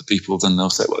talking to other people, then they'll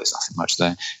say, well, there's nothing much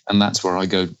there. And that's where I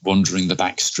go wandering the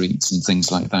back streets and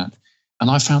things like that. And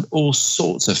I found all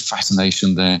sorts of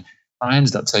fascination there. I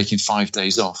ended up taking 5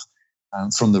 days off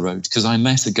from the road because I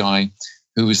met a guy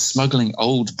who was smuggling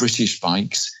old British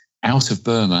bikes out of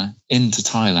Burma into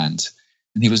Thailand.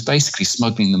 And he was basically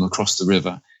smuggling them across the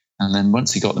river. And then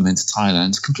once he got them into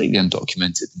Thailand, completely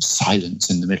undocumented and silent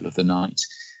in the middle of the night,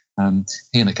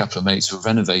 he and a couple of mates were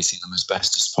renovating them as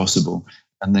best as possible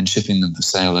and then shipping them for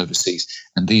sale overseas.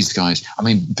 And these guys,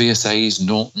 BSAs,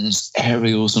 Nortons,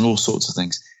 Ariels, and all sorts of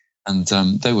things. And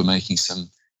they were making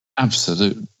some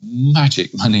absolute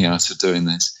magic money out of doing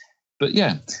this. But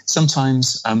yeah,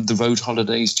 sometimes the road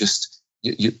holidays just,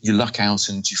 you luck out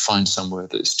and you find somewhere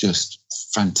that's just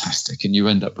fantastic and you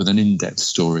end up with an in-depth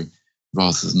story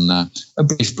rather than a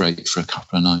brief break for a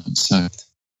couple of nights. So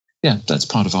yeah, that's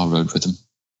part of our road rhythm.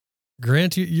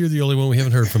 Grant, you're the only one we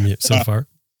haven't heard from you so far.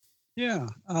 Yeah.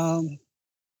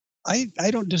 I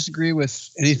don't disagree with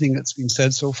anything that's been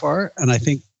said so far. And I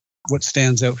think what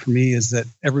stands out for me is that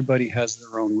everybody has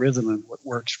their own rhythm and what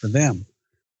works for them.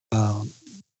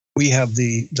 We have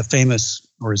the famous,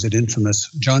 or is it infamous,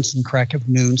 Johnson crack of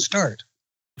noon start.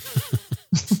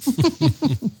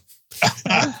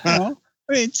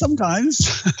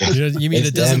 Sometimes. You mean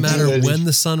it doesn't matter when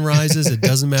the sun rises? It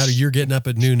doesn't matter. You're getting up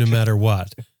at noon no matter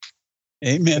what.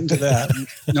 Amen to that.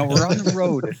 No, we're on the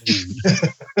road at noon.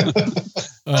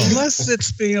 Unless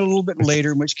it's being a little bit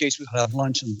later, in which case we'll have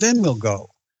lunch and then we'll go.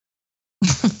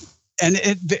 And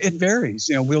it varies.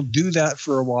 We'll do that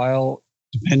for a while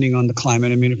depending on the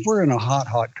climate. If we're in a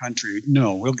hot country,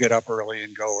 no, we'll get up early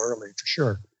and go early for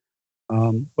sure.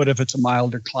 But if it's a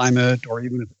milder climate, or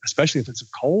even especially if it's a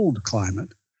cold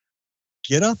climate,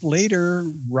 get up later,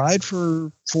 ride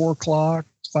for 4 o'clock,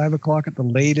 5 o'clock at the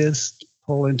latest,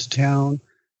 pull into town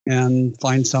and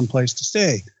find some place to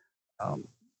stay. I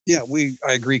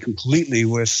agree completely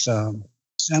with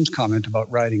Sam's comment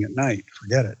about riding at night.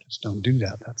 Forget it. Just don't do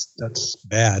that. That's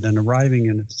bad. And arriving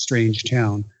in a strange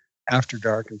town after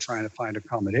dark and trying to find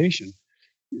accommodation,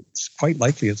 it's quite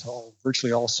likely it's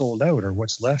virtually all sold out, or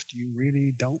what's left you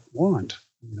really don't want.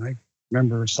 I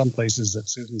remember some places that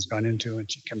Susan's gone into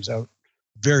and she comes out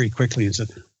very quickly and said,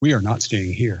 "We are not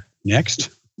staying here. Next."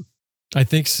 I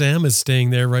think Sam is staying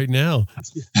there right now.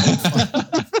 I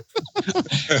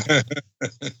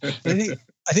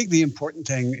think the important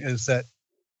thing is that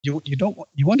you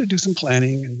want to do some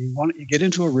planning, and you get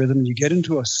into a rhythm, you get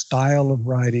into a style of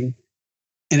riding,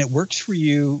 and it works for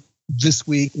you this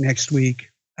week, next week,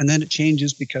 and then it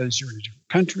changes because you're in a different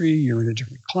country, you're in a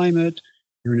different climate,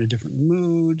 you're in a different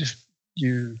mood,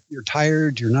 you're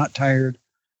tired, you're not tired.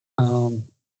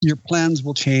 Your plans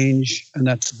will change, and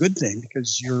that's a good thing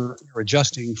because you're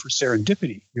adjusting for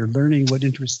serendipity. You're learning what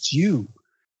interests you,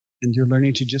 and you're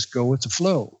learning to just go with the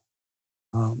flow.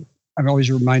 I'm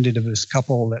always reminded of this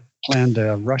couple that planned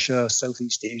a Russia,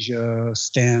 Southeast Asia,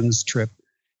 Stans trip,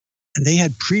 and they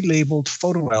had pre-labeled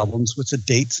photo albums with the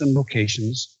dates and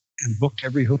locations, and booked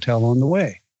every hotel on the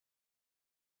way.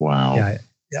 Wow.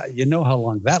 Yeah, you know how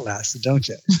long that lasted, don't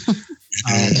you?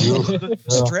 The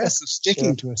stress of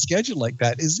sticking to a schedule like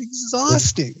that is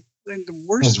exhausting. And the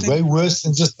worst it's way worse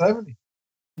than just traveling.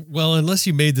 Well, unless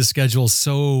you made the schedule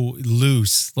so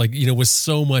loose, like, with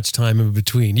so much time in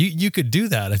between, you could do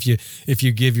that if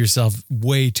you give yourself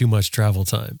way too much travel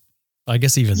time. I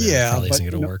guess even then, probably isn't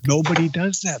going to work. Nobody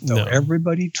does that though. No.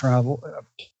 Everybody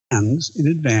plans in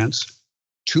advance.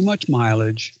 Too much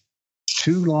mileage,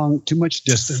 too much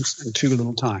distance, and too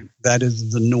little time. That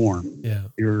is the norm. Yeah,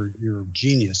 you're a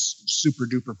genius, super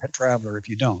duper pet traveler if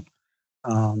you don't.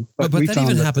 But that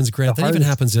even happens, Grant. That even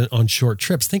happens on short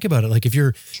trips. Think about it. Like if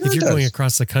you're going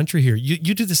across the country here,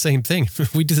 you do the same thing.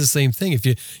 We do the same thing. If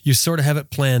you sort of have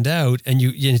it planned out, and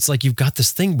it's like you've got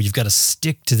this thing, but you've got to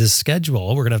stick to this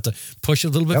schedule. We're gonna have to push a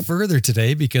little bit further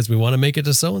today because we want to make it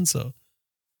to so and so.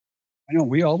 I know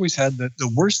we always had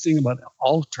the worst thing about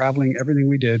all traveling. Everything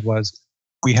we did was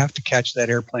we have to catch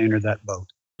that airplane or that boat.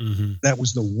 Mm-hmm. That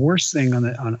was the worst thing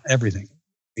on everything.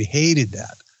 We hated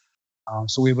that.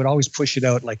 So we would always push it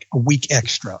out like a week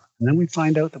extra. And then we'd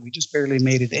find out that we just barely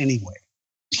made it anyway.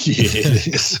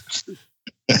 Yes.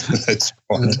 That's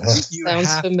fun.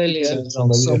 Sounds familiar.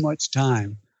 So much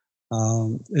time.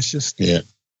 It's just... Yeah.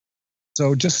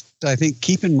 So just, I think,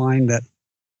 keep in mind that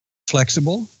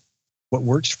flexible, what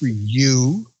works for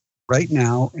you right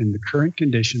now in the current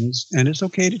conditions, and it's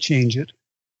okay to change it,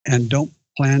 and don't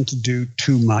plan to do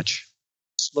too much.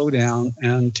 Slow down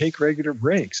and take regular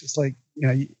breaks. It's like,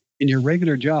 in your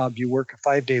regular job, you work a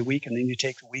 5-day week and then you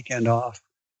take the weekend off.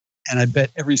 And I bet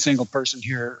every single person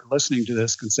here listening to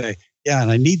this can say, yeah,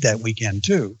 and I need that weekend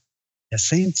too. The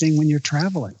same thing when you're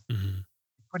traveling. Mm-hmm.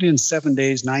 Put in 7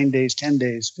 days, 9 days, 10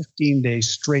 days, 15 days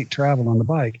straight travel on the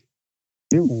bike.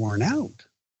 You're worn out.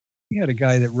 We had a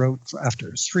guy that wrote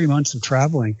after 3 months of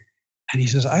traveling, and he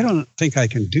says, I don't think I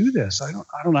can do this. I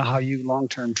don't know how you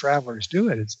long-term travelers do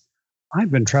it. I've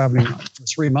been traveling for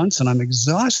 3 months and I'm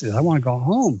exhausted. I want to go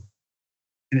home.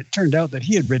 And it turned out that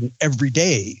he had ridden every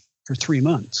day for 3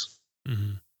 months.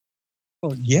 Mm-hmm.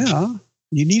 Well, yeah,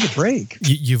 you need a break.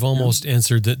 You've almost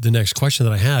answered the next question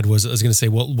that I had. I was going to say,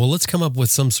 well, let's come up with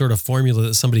some sort of formula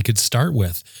that somebody could start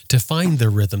with to find their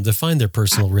rhythm, to find their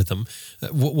personal rhythm.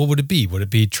 What would it be? Would it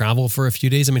be travel for a few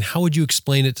days? I mean, how would you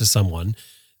explain it to someone?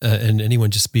 And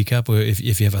anyone just speak up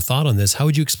if you have a thought on this. How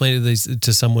would you explain it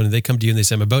to someone and they come to you and they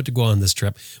say, I'm about to go on this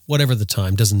trip, whatever the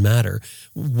time, doesn't matter.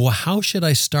 Well, how should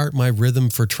I start my rhythm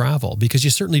for travel? Because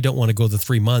you certainly don't want to go the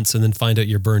 3 months and then find out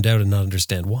you're burned out and not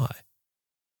understand why.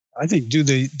 I think do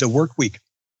the work week.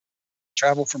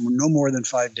 Travel for no more than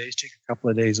 5 days, take a couple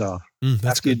of days off.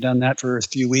 After you've done that for a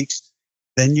few weeks,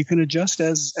 then you can adjust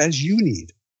as you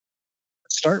need.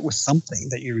 Start with something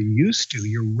that you're used to.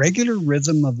 Your regular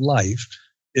rhythm of life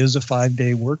is a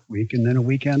 5-day work week and then a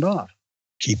weekend off.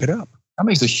 Keep it up. That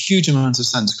makes a huge amount of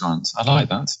sense, Grant. I like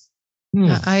that.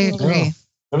 I agree.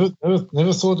 Yeah.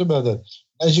 Never thought about that.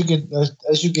 As you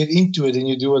get into it and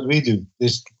you do what we do,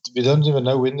 we don't even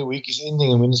know when the week is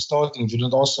ending and when it's starting if you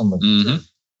don't ask somebody. Mm-hmm.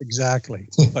 Exactly.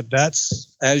 But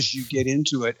that's as you get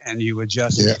into it and you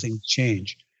adjust, things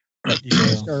change. But you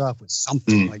gotta start off with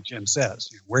something, like Jim says.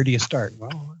 Where do you start?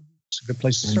 Well, it's a good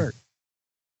place to start.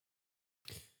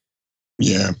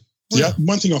 Yeah. Yeah.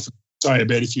 One thing I forgot to say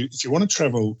about if you want to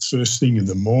travel first thing in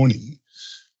the morning,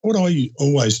 what I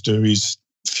always do is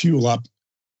fuel up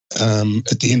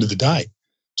at the end of the day.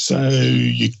 So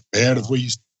you get out of where you're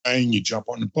staying, you jump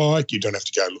on the bike, you don't have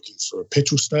to go looking for a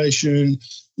petrol station,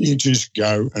 you just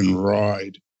go and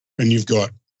ride. And you've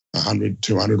got 100,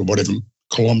 200 or whatever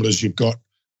kilometres you've got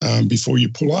before you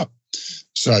pull up.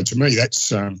 So to me,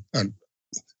 that's I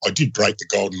did break the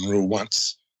golden rule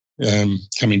once.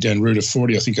 Coming down Route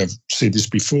 40, I think I've said this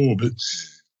before, but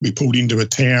we pulled into a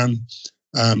town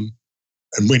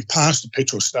and went past the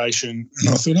petrol station, and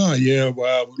I thought, oh, yeah,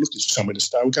 well, we're looking for somewhere to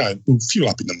stay. We'll fuel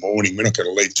up in the morning. We're not going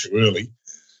to leave too early.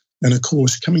 And, of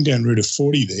course, coming down Route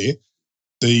 40 there,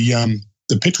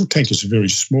 the petrol tankers are very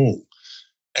small,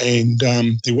 and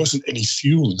there wasn't any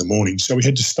fuel in the morning, so we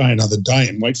had to stay another day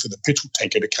and wait for the petrol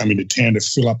tanker to come into town to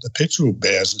fill up the petrol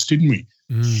bowsers, didn't we?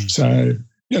 So,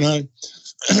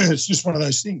 it's just one of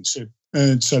those things.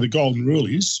 So the golden rule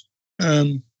is,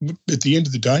 at the end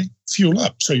of the day, fuel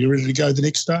up so you're ready to go the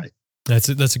next day. That's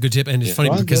a good tip. And it's funny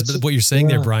because what you're saying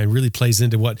there, Brian, really plays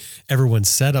into what everyone's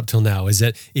said up till now, is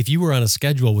that if you were on a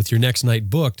schedule with your next night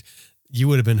booked, you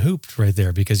would have been hooped right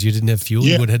there because you didn't have fuel.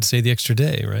 You would have had to stay the extra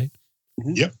day, right?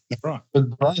 Mm-hmm. Yep, that's right.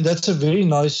 But Brian, that's a very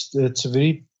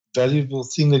valuable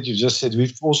thing that you just said.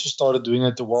 We've also started doing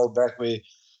it a while back where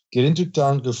get into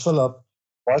town, go fill up,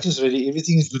 bike is ready,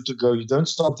 everything is good to go. You don't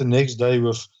start the next day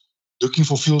with looking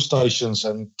for fuel stations,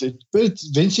 but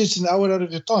eventually it's an hour out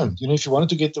of your time. If you wanted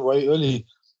to get away early,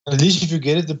 at least if you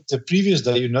get it the previous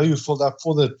day, you filled up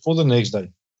for the next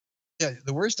day. Yeah,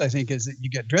 the worst I think is that you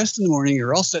get dressed in the morning,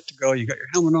 you're all set to go, you got your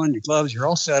helmet on, your gloves, you're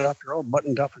all set up, you're all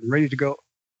buttoned up and ready to go,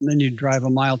 and then you drive a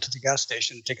mile to the gas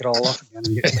station and take it all off again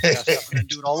and get your gas up and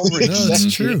do it all over again. No,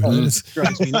 that's true. It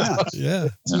drives me nuts. Yeah,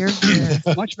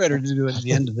 it's much better to do it at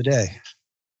the end of the day.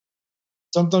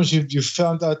 Sometimes you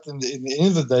found out in the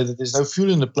end of the day that there's no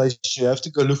fuel in the place. You have to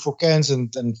go look for cans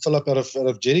and fill up out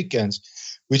of jerry cans,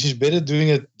 which is better doing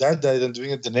it that day than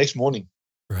doing it the next morning.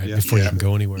 Right, before you can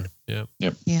go anywhere. Yeah.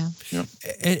 Yep. Yeah.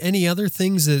 Any other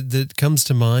things that comes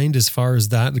to mind as far as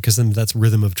that? Because then that's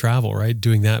rhythm of travel, right?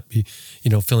 Doing that,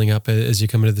 filling up as you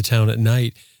come into the town at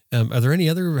night. Are there any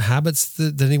other habits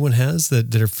that anyone has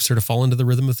that are sort of fall into the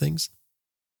rhythm of things?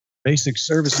 Basic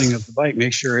servicing of the bike.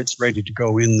 Make sure it's ready to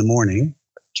go in the morning.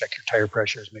 Check your tire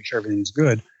pressures. Make sure everything's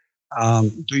good.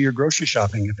 Do your grocery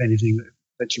shopping, if anything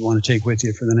that you want to take with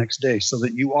you for the next day, so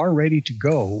that you are ready to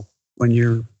go when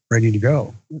you're ready to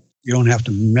go. You don't have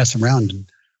to mess around and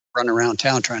run around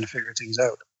town trying to figure things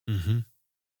out. Mm-hmm.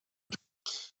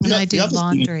 And I do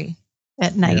laundry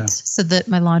at night so that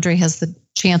my laundry has the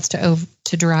chance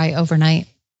to dry overnight.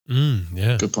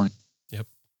 Yeah. Good point. Yep.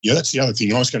 Yeah, that's the other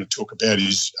thing I was going to talk about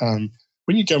is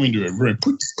when you go into a room,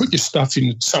 put your stuff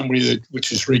in somewhere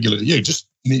which is regular. Yeah, just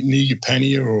near your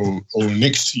pannier or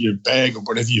next to your bag or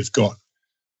whatever you've got.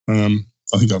 I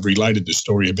think I've related the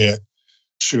story about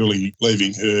Shirley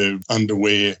leaving her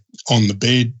underwear on the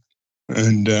bed,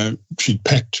 and she'd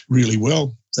packed really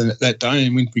well that day.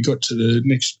 And when we got to the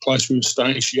next place we were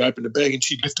staying, she opened the bag and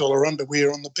she'd left all her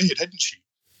underwear on the bed, hadn't she?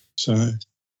 So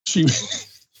she...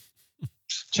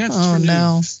 Oh,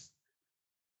 no.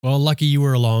 Well, lucky you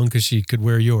were along because she could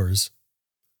wear yours.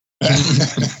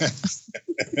 That's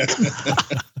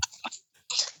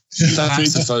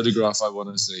the photograph I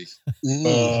want to see.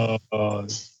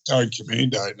 Don't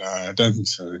commando. No, I don't think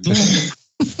so.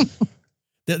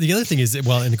 The other thing is,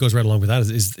 well, and it goes right along with that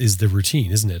is the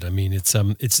routine, isn't it? I mean, it's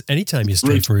anytime you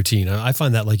stray from routine. I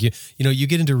find that like you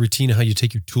get into routine of how you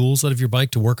take your tools out of your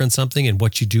bike to work on something and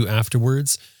what you do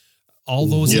afterwards. All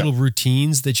those little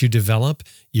routines that you develop,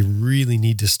 you really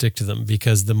need to stick to them,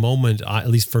 because the moment, at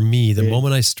least for me, the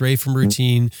moment I stray from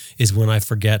routine is when I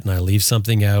forget and I leave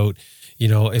something out.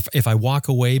 If I walk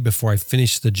away before I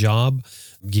finish the job,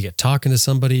 you get talking to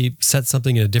somebody, set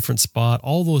something in a different spot.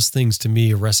 All those things to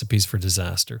me are recipes for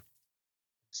disaster.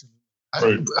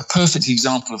 A perfect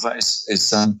example of that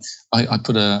is I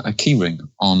put a key ring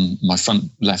on my front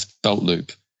left belt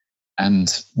loop.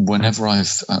 And whenever I've,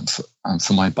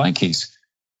 for my bike keys,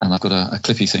 and I've got a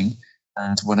clippy thing,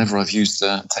 and whenever I've used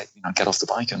get off the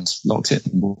bike and locked it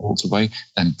and walked away,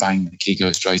 then bang, the key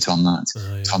goes straight on that.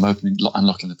 If I'm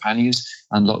unlocking the panniers,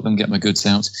 unlock them, get my goods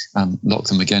out, lock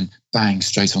them again, bang,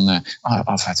 straight on there.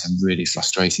 I've had some really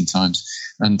frustrating times.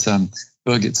 And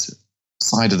Birgit's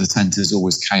side of the tent is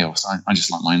always chaos. I just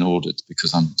like mine ordered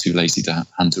because I'm too lazy to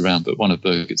hunt around. But one of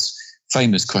Birgit's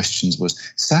famous questions was,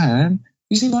 Sam,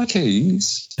 you see my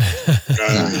keys?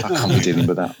 I can't be dealing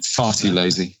with that. Far too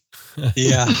lazy.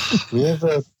 Yeah. We have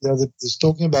just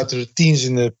talking about the routines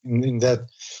in that.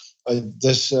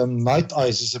 This Night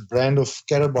Eyes is a brand of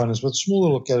carabiners, but small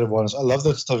little carabiners. I love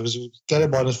that stuff because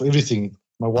carabiners for everything.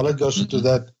 My wallet goes into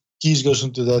that, keys goes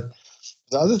into that.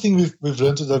 The other thing we've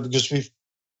learned to that, because we've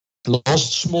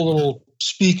lost small little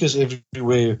speakers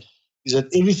everywhere, is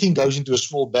that everything goes into a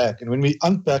small bag. And when we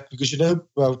unpack, because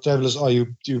how travelers are,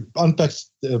 you unpack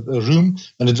a room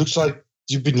and it looks like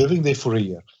you've been living there for a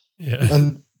year. Yeah.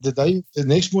 And the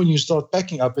next morning you start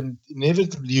packing up and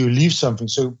inevitably you leave something.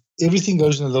 So everything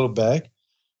goes in a little bag,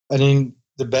 and then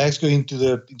the bags go into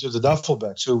the duffel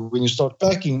bag. So when you start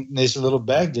packing, there's a little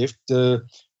bag left. The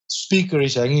speaker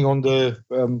is hanging on the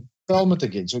helmet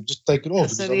again. So just take it off,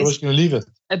 because otherwise you're going to leave it.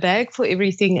 A bag for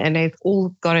everything, and they've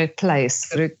all got a place.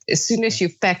 So as soon as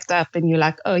you've packed up and you're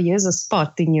like, oh, here's a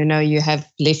spot, then you have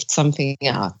left something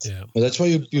out. Yeah. Well, that's why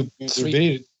you're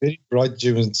very, very bright,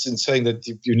 Jim, in saying that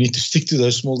you need to stick to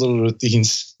those small little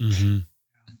routines. Mm-hmm.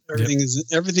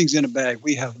 Everything's in a bag.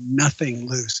 We have nothing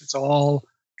loose. It's all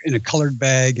in a colored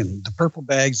bag, and the purple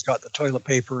bag's got the toilet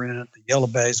paper in it. The yellow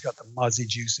bag's got the mozzie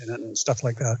juice in it and stuff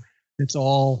like that. It's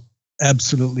all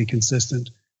absolutely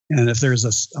consistent. And if there's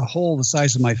a hole the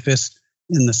size of my fist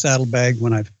in the saddlebag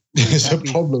when it's a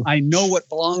problem. I know what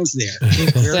belongs there.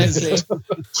 Exactly.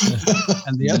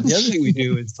 And the other thing we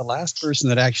do is the last person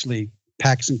that actually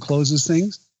packs and closes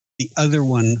things, the other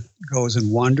one goes and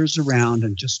wanders around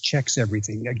and just checks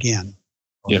everything again.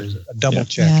 There's a double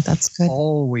check. Yeah, that's good.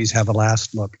 Always have a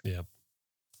last look. Yeah.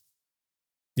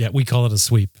 Yeah, we call it a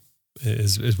sweep.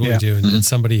 is what we do. And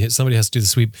somebody has to do the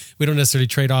sweep. We don't necessarily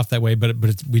trade off that way, but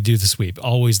we do the sweep,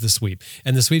 always the sweep.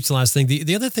 And the sweep's the last thing.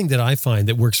 The other thing that I find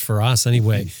that works for us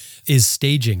anyway is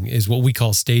staging, is what we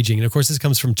call staging. And of course, this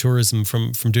comes from tourism,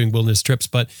 from doing wilderness trips.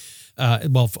 But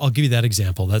well, I'll give you that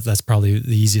example. That's probably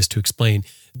the easiest to explain.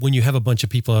 When you have a bunch of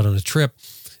people out on a trip,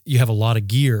 you have a lot of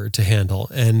gear to handle.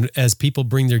 And as people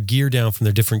bring their gear down from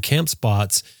their different camp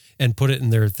spots and put it in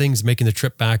their things, making the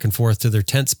trip back and forth to their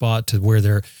tent spot, to where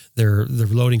they're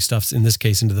loading stuff, in this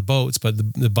case, into the boats, but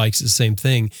the bike's the same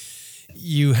thing.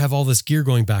 You have all this gear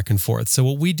going back and forth. So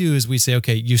what we do is we say,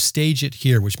 okay, you stage it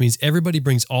here, which means everybody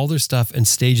brings all their stuff and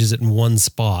stages it in one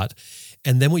spot.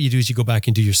 And then what you do is you go back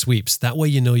and do your sweeps. That way,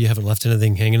 you haven't left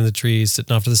anything hanging in the trees,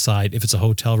 sitting off to the side. If it's a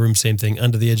hotel room, same thing,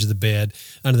 under the edge of the bed,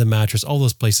 under the mattress, all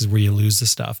those places where you lose the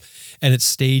stuff. And it's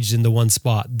staged in the one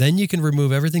spot. Then you can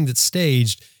remove everything that's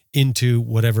staged into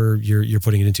whatever you're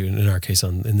putting it into. In our case,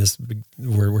 in this,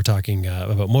 we're talking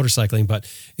about motorcycling, but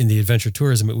in the adventure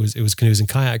tourism, it was canoes and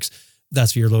kayaks.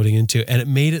 That's what you're loading into, and it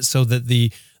made it so that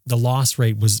the loss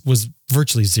rate was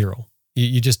virtually zero.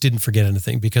 You just didn't forget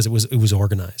anything because it was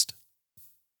organized.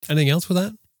 Anything else with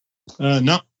that?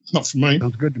 No, not for me.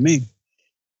 Sounds good to me.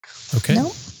 Okay.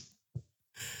 No.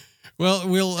 Well,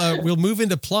 we'll move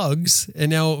into plugs.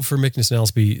 And now for Mick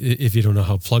Nasnelsby, if you don't know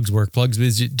how plugs work, plugs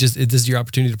is this is your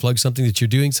opportunity to plug something that you're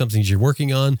doing, something that you're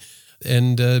working on,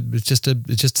 and it's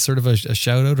just sort of a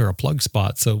shout out or a plug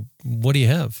spot. So what do you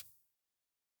have?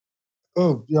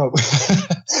 Oh, yeah.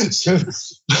 So,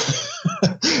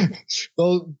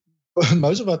 well,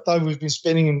 most of our time we've been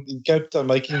spending in Cape Town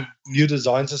making new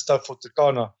designs and stuff for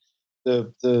Tucana,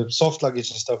 the soft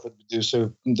luggage and stuff that we do.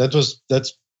 So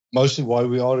that's mostly why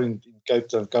we are in Cape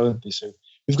Town currently. So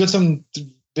we've got some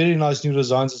very nice new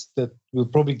designs that we'll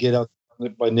probably get out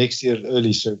by next year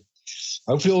early. So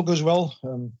hopefully all goes well.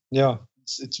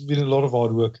 It's been a lot of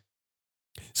hard work.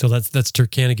 So that's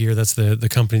Turkana Gear. That's the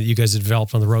company that you guys have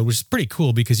developed on the road, which is pretty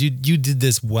cool because you did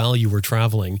this while you were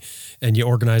traveling and you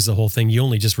organized the whole thing. You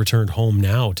only just returned home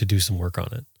now to do some work on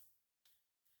it.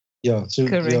 Yeah. So,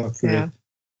 correct. Yeah.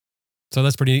 So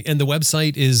that's pretty neat. And the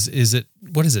website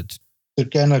what is it?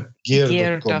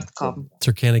 Turkanagear.com.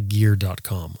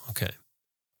 Turkanagear.com. Okay.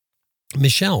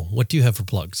 Michelle, what do you have for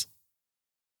plugs?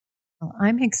 Well,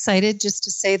 I'm excited just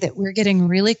to say that we're getting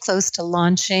really close to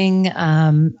launching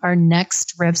our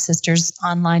next Rev Sisters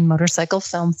online motorcycle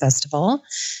film festival.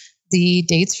 The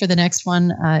dates for the next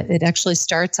one, it actually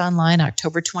starts online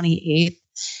October 28th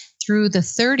through the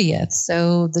 30th.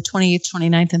 So the 28th,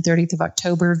 29th, and 30th of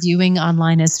October, viewing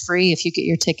online is free if you get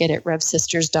your ticket at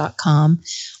revsisters.com.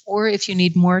 Or if you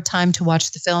need more time to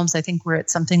watch the films, I think we're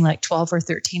at something like 12 or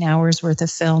 13 hours worth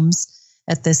of films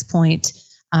at this point.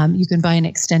 You can buy an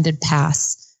extended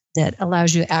pass that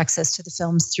allows you access to the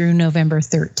films through November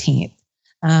 13th.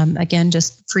 Again,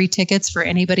 just free tickets for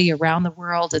anybody around the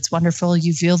world. It's wonderful.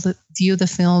 You view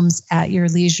the films at your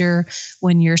leisure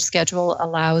when your schedule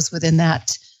allows within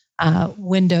that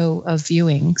window of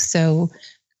viewing. So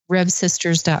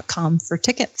revsisters.com for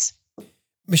tickets.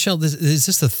 Michelle, is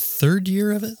this the third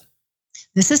year of it?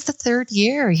 This is the third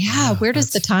year. Yeah. Where does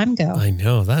the time go? I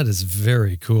know. That is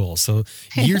very cool. So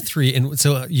year 3. And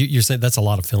so you're saying that's a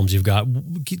lot of films you've got.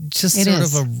 Just it sort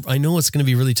is. I know it's going to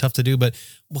be really tough to do, but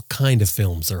what kind of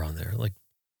films are on there? Like,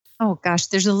 oh gosh,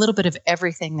 there's a little bit of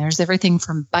everything. There's everything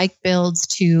from bike builds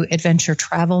to adventure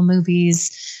travel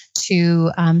movies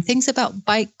to things about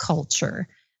bike culture.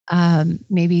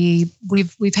 Maybe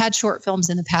we've had short films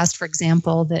in the past, for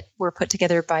example, that were put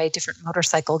together by different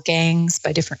motorcycle gangs,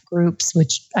 by different groups,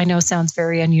 which I know sounds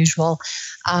very unusual.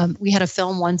 We had a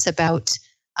film once about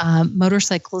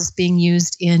motorcycles being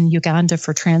used in Uganda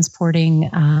for transporting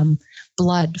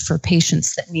blood for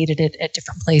patients that needed it at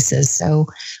different places. So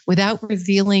without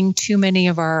revealing too many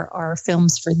of our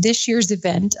films for this year's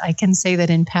event, I can say that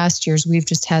in past years, we've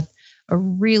just had a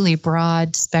really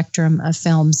broad spectrum of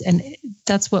films. And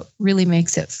that's what really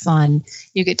makes it fun.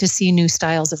 You get to see new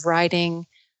styles of riding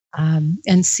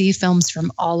and see films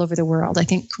from all over the world. I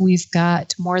think we've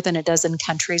got more than a dozen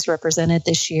countries represented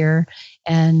this year,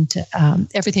 and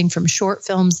everything from short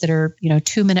films that are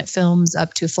 2-minute films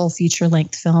up to full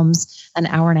feature-length films, an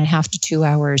hour and a half to 2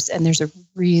 hours. And there's a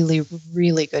really,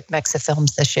 really good mix of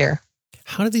films this year.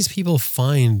 How do these people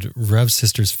find Rev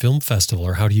Sisters Film Festival,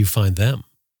 or how do you find them?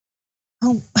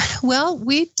 Oh, well,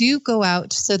 we do go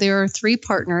out. So there are 3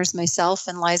 partners, myself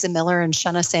and Liza Miller and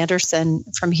Shana Sanderson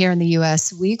from here in the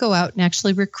U.S. We go out and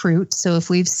actually recruit. So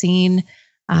if we've seen,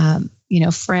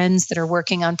 friends that are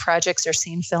working on projects or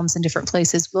seen films in different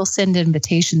places, we'll send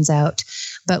invitations out.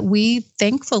 But we,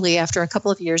 thankfully, after a couple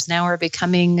of years now, are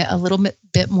becoming a little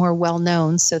bit more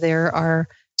well-known. So there are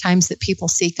times that people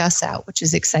seek us out, which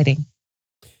is exciting.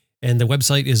 And the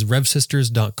website is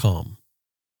revsisters.com.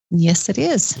 Yes, it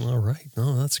is. All right.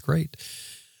 Oh, that's great.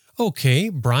 Okay,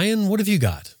 Brian, what have you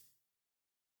got?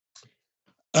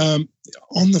 On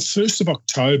the 1st of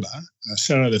October,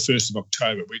 Saturday the 1st of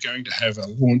October, we're going to have a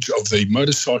launch of the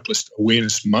Motorcyclist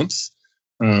Awareness Month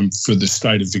for the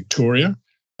state of Victoria.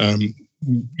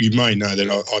 You may know that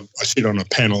I sit on a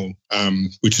panel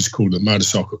which is called the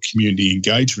Motorcycle Community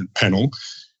Engagement Panel,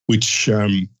 which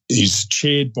is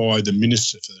chaired by the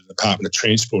Minister for the Department of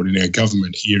Transport in our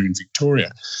government here in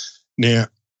Victoria. Now,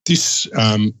 this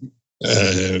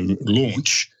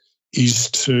launch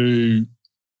is to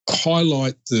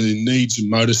highlight the needs of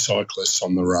motorcyclists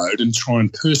on the road and try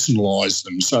and personalise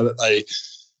them so that they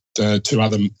to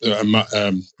other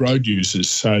road users,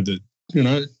 so that, you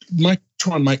know,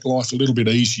 try and make life a little bit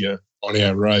easier on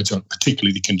our roads,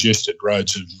 particularly the congested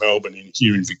roads of Melbourne and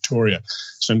here in Victoria.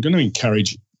 So I'm going to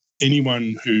encourage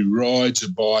anyone who rides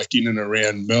a bike in and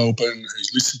around Melbourne, who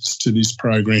listens to this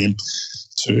program,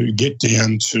 to get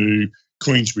down to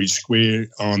Queensbridge Square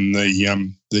on the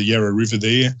Yarra River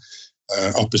there,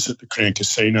 opposite the Crown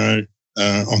Casino,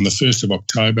 on the 1st of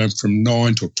October from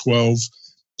 9 till 12.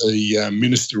 The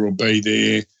Minister will be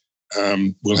there.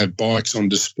 We'll have bikes on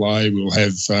display. We'll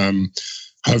have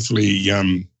hopefully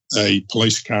a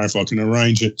police car, if I can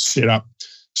arrange it, set up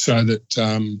so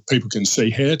that people can see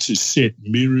how to set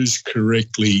mirrors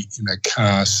correctly in a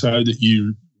car so that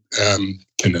you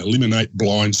can eliminate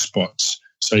blind spots,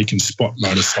 so you can spot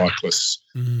motorcyclists.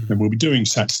 And we'll be doing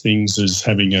such things as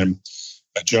having a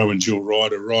Joe and Jill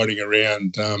rider riding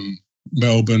around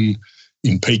Melbourne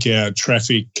in peak hour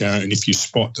traffic, and if you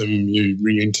spot them, you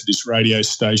ring into this radio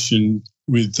station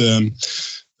with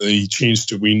the chance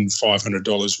to win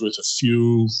 $500 worth of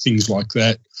fuel, things like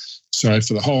that. So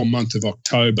for the whole month of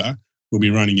October, we'll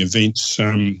be running events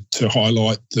to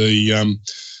highlight the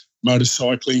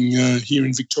motorcycling here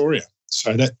in Victoria.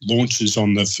 So that launches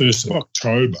on the 1st of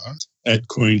October at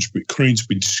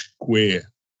Queensbridge Square.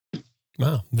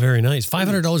 Wow, very nice.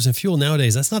 $500 in fuel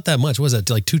nowadays, that's not that much. What was that,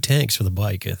 like 2 tanks for the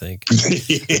bike, I think?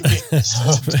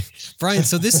 Brian,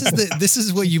 so this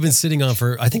is what you've been sitting on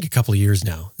for, I think, a couple of years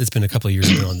now. It's been a couple of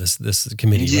years now on this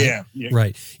committee, right? Yeah.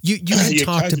 Right. You had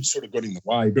talked COVID sort of got in the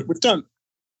way, but we've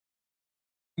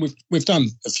done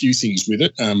a few things with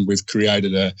it. We've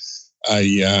created a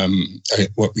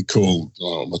what we call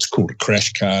what's called a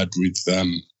crash card with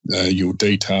your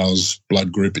details,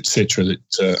 blood group, etc.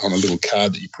 That on a little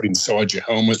card that you put inside your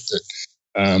helmet,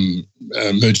 that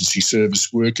emergency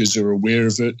service workers are aware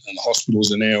of it, and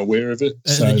hospitals are now aware of it.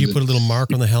 And then you put a little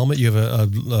mark on the helmet. You have a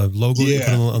logo you put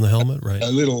on the helmet, right? A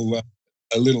little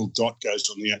dot goes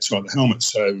on the outside of the helmet,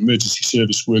 so emergency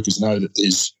service workers know that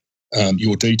there's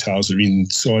your details are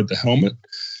inside the helmet.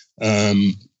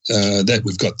 That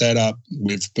we've got that up.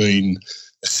 We've been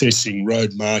assessing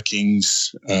road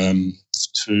markings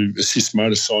to assist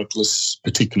motorcyclists,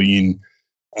 particularly in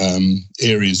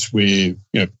areas where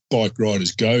bike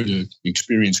riders go to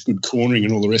experience good cornering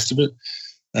and all the rest of it.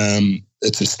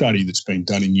 It's a study that's been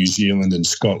done in New Zealand and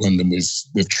Scotland, and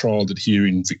we've trialled it here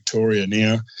in Victoria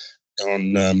now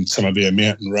on some of our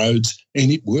mountain roads,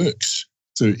 and it works.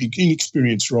 For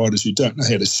inexperienced riders who don't know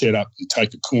how to set up and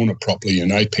take a corner properly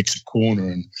and apex a corner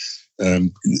and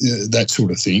that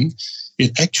sort of thing,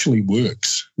 it actually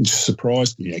works. It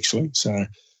surprised me, actually. So,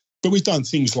 but we've done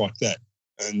things like that.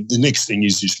 And the next thing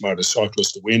is this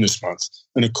Motorcyclist Awareness Month.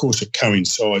 And, of course, it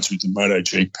coincides with the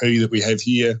MotoGP that we have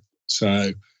here.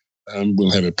 So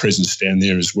we'll have a presence down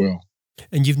there as well.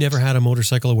 And you've never had a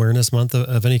Motorcycle Awareness Month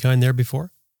of any kind there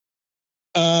before?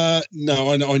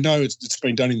 No, I know it's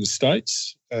been done in the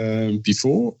States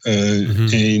before,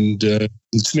 and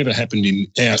it's never happened in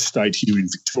our state here in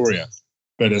Victoria,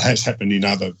 but it has happened in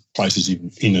other places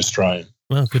in Australia.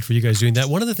 Well, good for you guys doing that.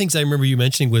 One of the things I remember you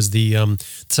mentioning was the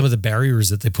some of the barriers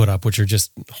that they put up, which are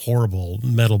just horrible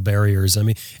metal barriers. I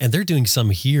mean, and they're doing some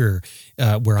here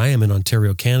where I am in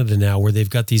Ontario, Canada now, where they've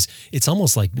got these, it's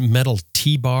almost like metal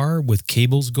T-bar with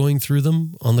cables going through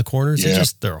them on the corners. Yeah.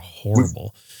 They're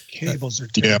horrible. Cables are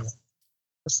terrible.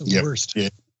 That's the worst.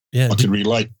 Yeah, I can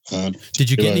relate. Did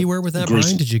you get anywhere with that,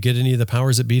 Brian? Did you get any of the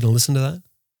powers that be to listen to that?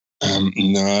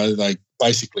 No, they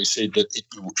basically said that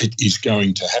it is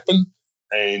going to happen,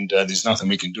 and there's nothing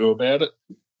we can do about it.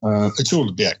 It's all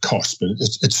about cost, but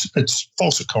it's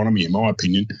false economy, in my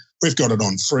opinion. We've got it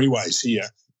on freeways here.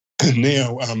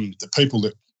 Now, the people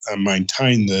that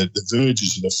maintain the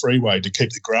verges of the freeway to keep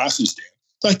the grasses down,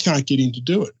 they can't get in to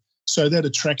do it. So that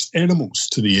attracts animals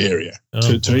to the area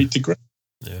to eat the grass.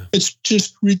 Yeah. It's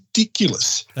just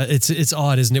ridiculous. It's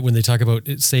odd, isn't it, when they talk about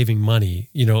it saving money,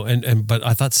 but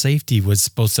I thought safety was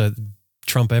supposed to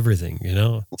trump everything,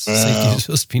 Safety is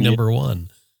supposed to be number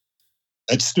one.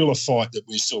 It's still a fight that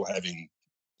we're still having,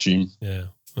 Jim. Yeah.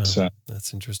 Well, so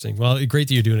that's interesting. Well, great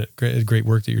that you're doing it. Great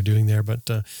work that you're doing there. But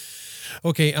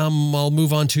okay, I'll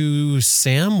move on to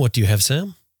Sam. What do you have,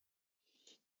 Sam?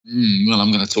 Well,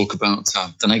 I'm going to talk about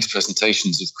the next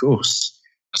presentations, of course.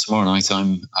 Tomorrow night,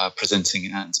 I'm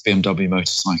presenting at BMW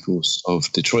Motorcycles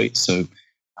of Detroit. So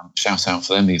shout out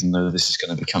for them, even though this is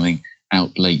going to be coming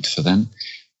out late for them.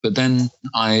 But then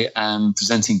I am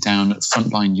presenting down at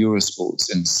Frontline Eurosports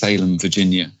in Salem,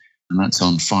 Virginia. And that's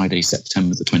on Friday,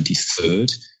 September the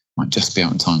 23rd. Might just be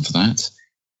out in time for that.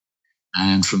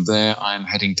 And from there, I'm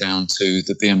heading down to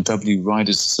the BMW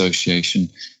Riders Association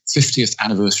 50th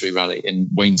Anniversary Rally in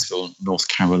Waynesville, North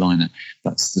Carolina.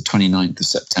 That's the 29th of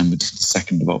September to the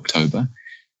 2nd of October.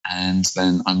 And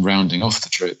then I'm rounding off the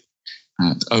trip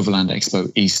at Overland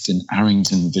Expo East in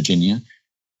Arrington, Virginia,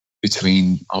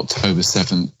 between October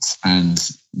 7th and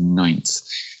 9th.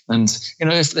 And,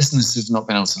 if listeners have not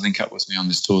been able to link up with me on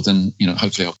this tour, then,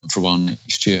 hopefully I'll come for one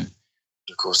next year.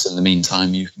 But of course, in the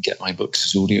meantime, you can get my books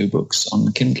as audiobooks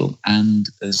on Kindle and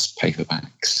as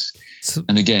paperbacks.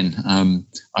 And again,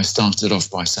 I started off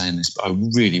by saying this, but I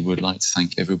really would like to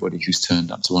thank everybody who's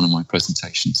turned up to one of my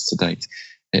presentations to date.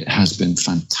 It has been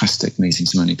fantastic meeting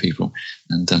so many people.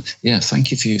 And thank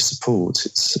you for your support.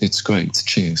 It's great.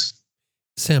 Cheers.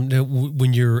 Sam, now,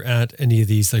 when you're at any of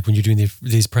these, like when you're doing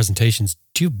these presentations,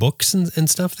 do you have books and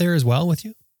stuff there as well with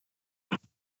you?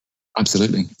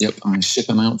 Absolutely. Yep. I ship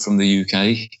them out from the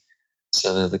UK.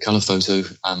 So they're the colour photo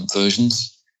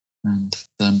versions. And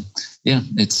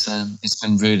it's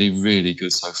been really, really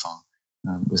good so far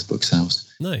with book sales.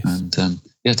 Nice. And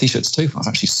T-shirts too. I've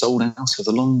actually sold out of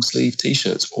the long sleeve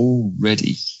T-shirts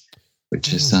already,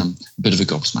 which is a bit of a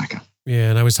gobsmacker.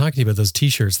 Yeah, and I was talking to you about those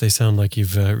T-shirts. They sound like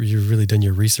you've really done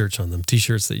your research on them.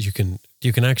 T-shirts that you can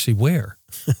actually wear.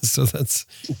 So that's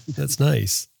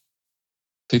nice.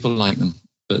 People like them,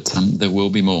 but there will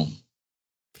be more.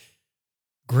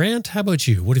 Grant, how about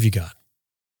you? What have you got?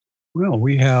 Well,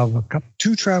 we have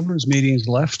two travelers meetings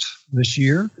left this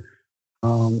year.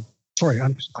 I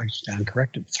stand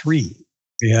corrected. 3.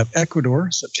 We have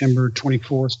Ecuador, September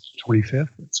 24th to 25th.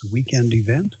 It's a weekend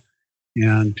event.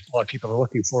 And a lot of people are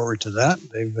looking forward to that.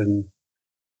 They've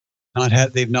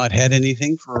not had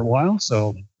anything for a while,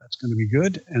 so that's going to be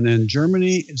good. And then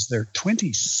Germany is their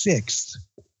 26th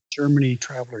Germany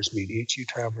Travelers Meeting, HU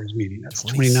Travelers Meeting. That's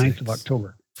 29th of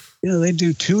October. They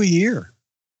do 2 a year.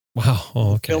 Wow.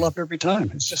 Oh, okay. Fill up every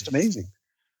time. It's just amazing.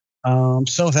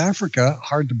 South Africa,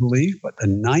 hard to believe, but the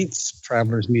 9th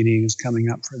Travelers Meeting is coming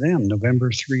up for them,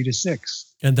 November 3 to 6.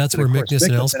 And that's where Miknes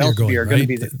and Elspie are going, right? They're going to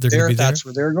be there. That's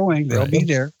where they're going. They'll be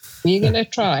there. You're going to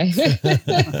try.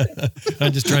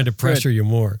 I'm just trying to pressure you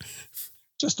more.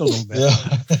 Just a little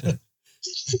bit.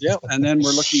 Yeah. And then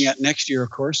we're looking at next year, of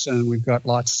course, and we've got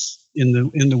lots in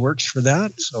the works for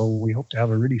that. So we hope to have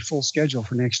a really full schedule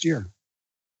for next year.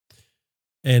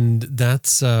 And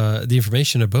that's the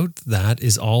information about that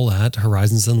is all at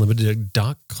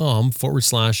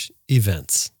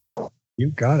horizonsunlimited.com/events. You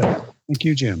got it. Thank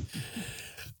you, Jim.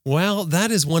 Well, that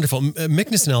is wonderful.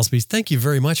 Miknes and Elspie, thank you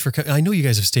very much for coming. I know you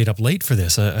guys have stayed up late for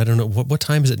this. I don't know. What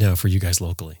time is it now for you guys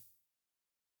locally?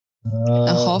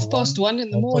 1:30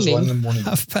 in the morning.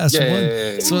 1:30.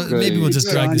 Yeah, so maybe we'll just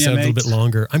drag this out a little bit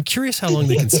longer. I'm curious how long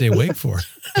they can stay awake for.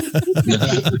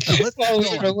 Well,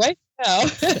 we're awake now.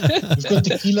 We've got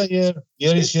tequila here.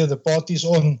 Here is here. The party's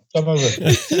on. Come over.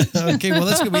 Okay, well,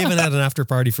 that's good. We haven't had an after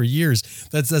party for years.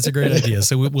 That's a great idea.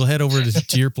 So we'll head over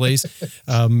to your place.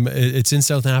 It's in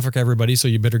South Africa, everybody. So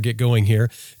you better get going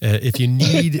here. If you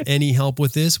need any help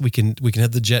with this, we can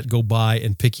have the jet go by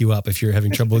and pick you up if you're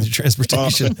having trouble with your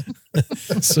transportation.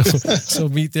 So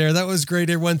meet there. That was great,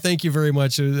 everyone. Thank you very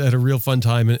much. I had a real fun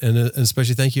time, and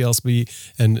especially thank you, Elspie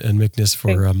and Miknes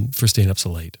for staying up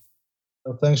so late.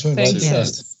 Well, thanks for inviting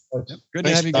us. Good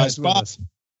to have you guys with us.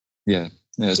 Yeah,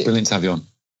 it's brilliant to have you on.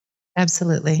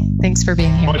 Absolutely. Thanks for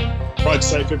being here. Ride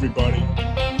safe, everybody.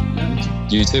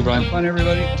 You too, Brian. Have fun,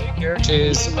 everybody. Take care.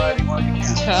 Cheers. Riding while you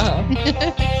can. Ciao.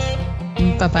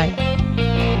 Bye-bye.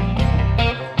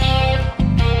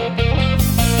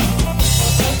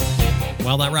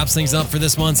 Well, that wraps things up for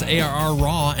this month's ARR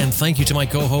Raw, and thank you to my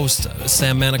co-host,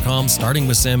 Sam Manicom, starting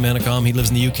with Sam Manicom. He lives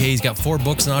in the UK. He's got 4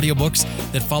 books and audiobooks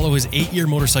that follow his 8-year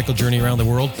motorcycle journey around the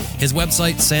world. His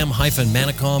website,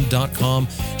 sam-manicom.com.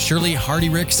 Shirley Hardy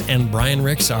Ricks and Brian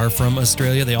Ricks are from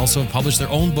Australia. They also have published their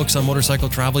own books on motorcycle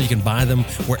travel. You can buy them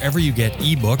wherever you get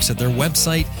ebooks at their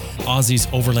website,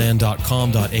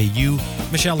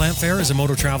 aussiesoverland.com.au. Michelle Lampfair is a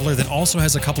moto traveler that also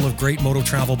has a couple of great moto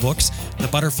travel books, The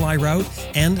Butterfly Route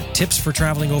and Tips for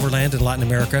Traveling Overland in Latin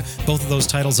America. Both of those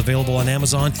titles available on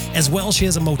Amazon. As well, she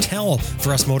has a motel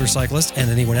for us motorcyclists and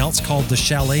anyone else called the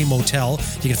Chalet Motel.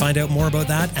 You can find out more about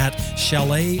that at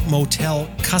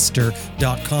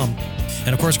chaletmotelcuster.com.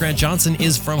 And of course, Grant Johnson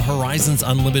is from Horizons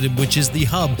Unlimited, which is the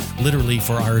hub, literally,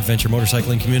 for our adventure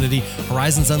motorcycling community.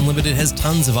 Horizons Unlimited has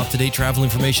tons of up-to-date travel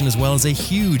information, as well as a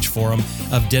huge forum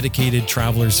of dedicated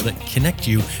travelers that connect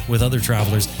you with other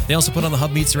travelers. They also put on the hub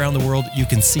meets around the world. You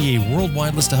can see a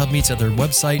worldwide list of hub meets at their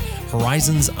website,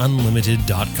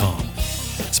 horizonsunlimited.com.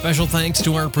 Special thanks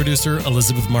to our producer,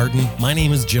 Elizabeth Martin. My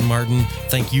name is Jim Martin.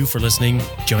 Thank you for listening.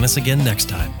 Join us again next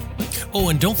time. Oh,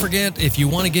 and don't forget, if you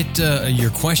want to get your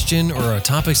question or a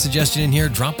topic suggestion in here,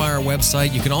 drop by our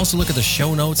website. You can also look at the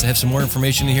show notes. I have some more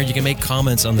information in here. You can make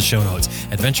comments on the show notes.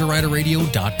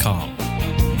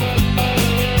 AdventureRiderRadio.com.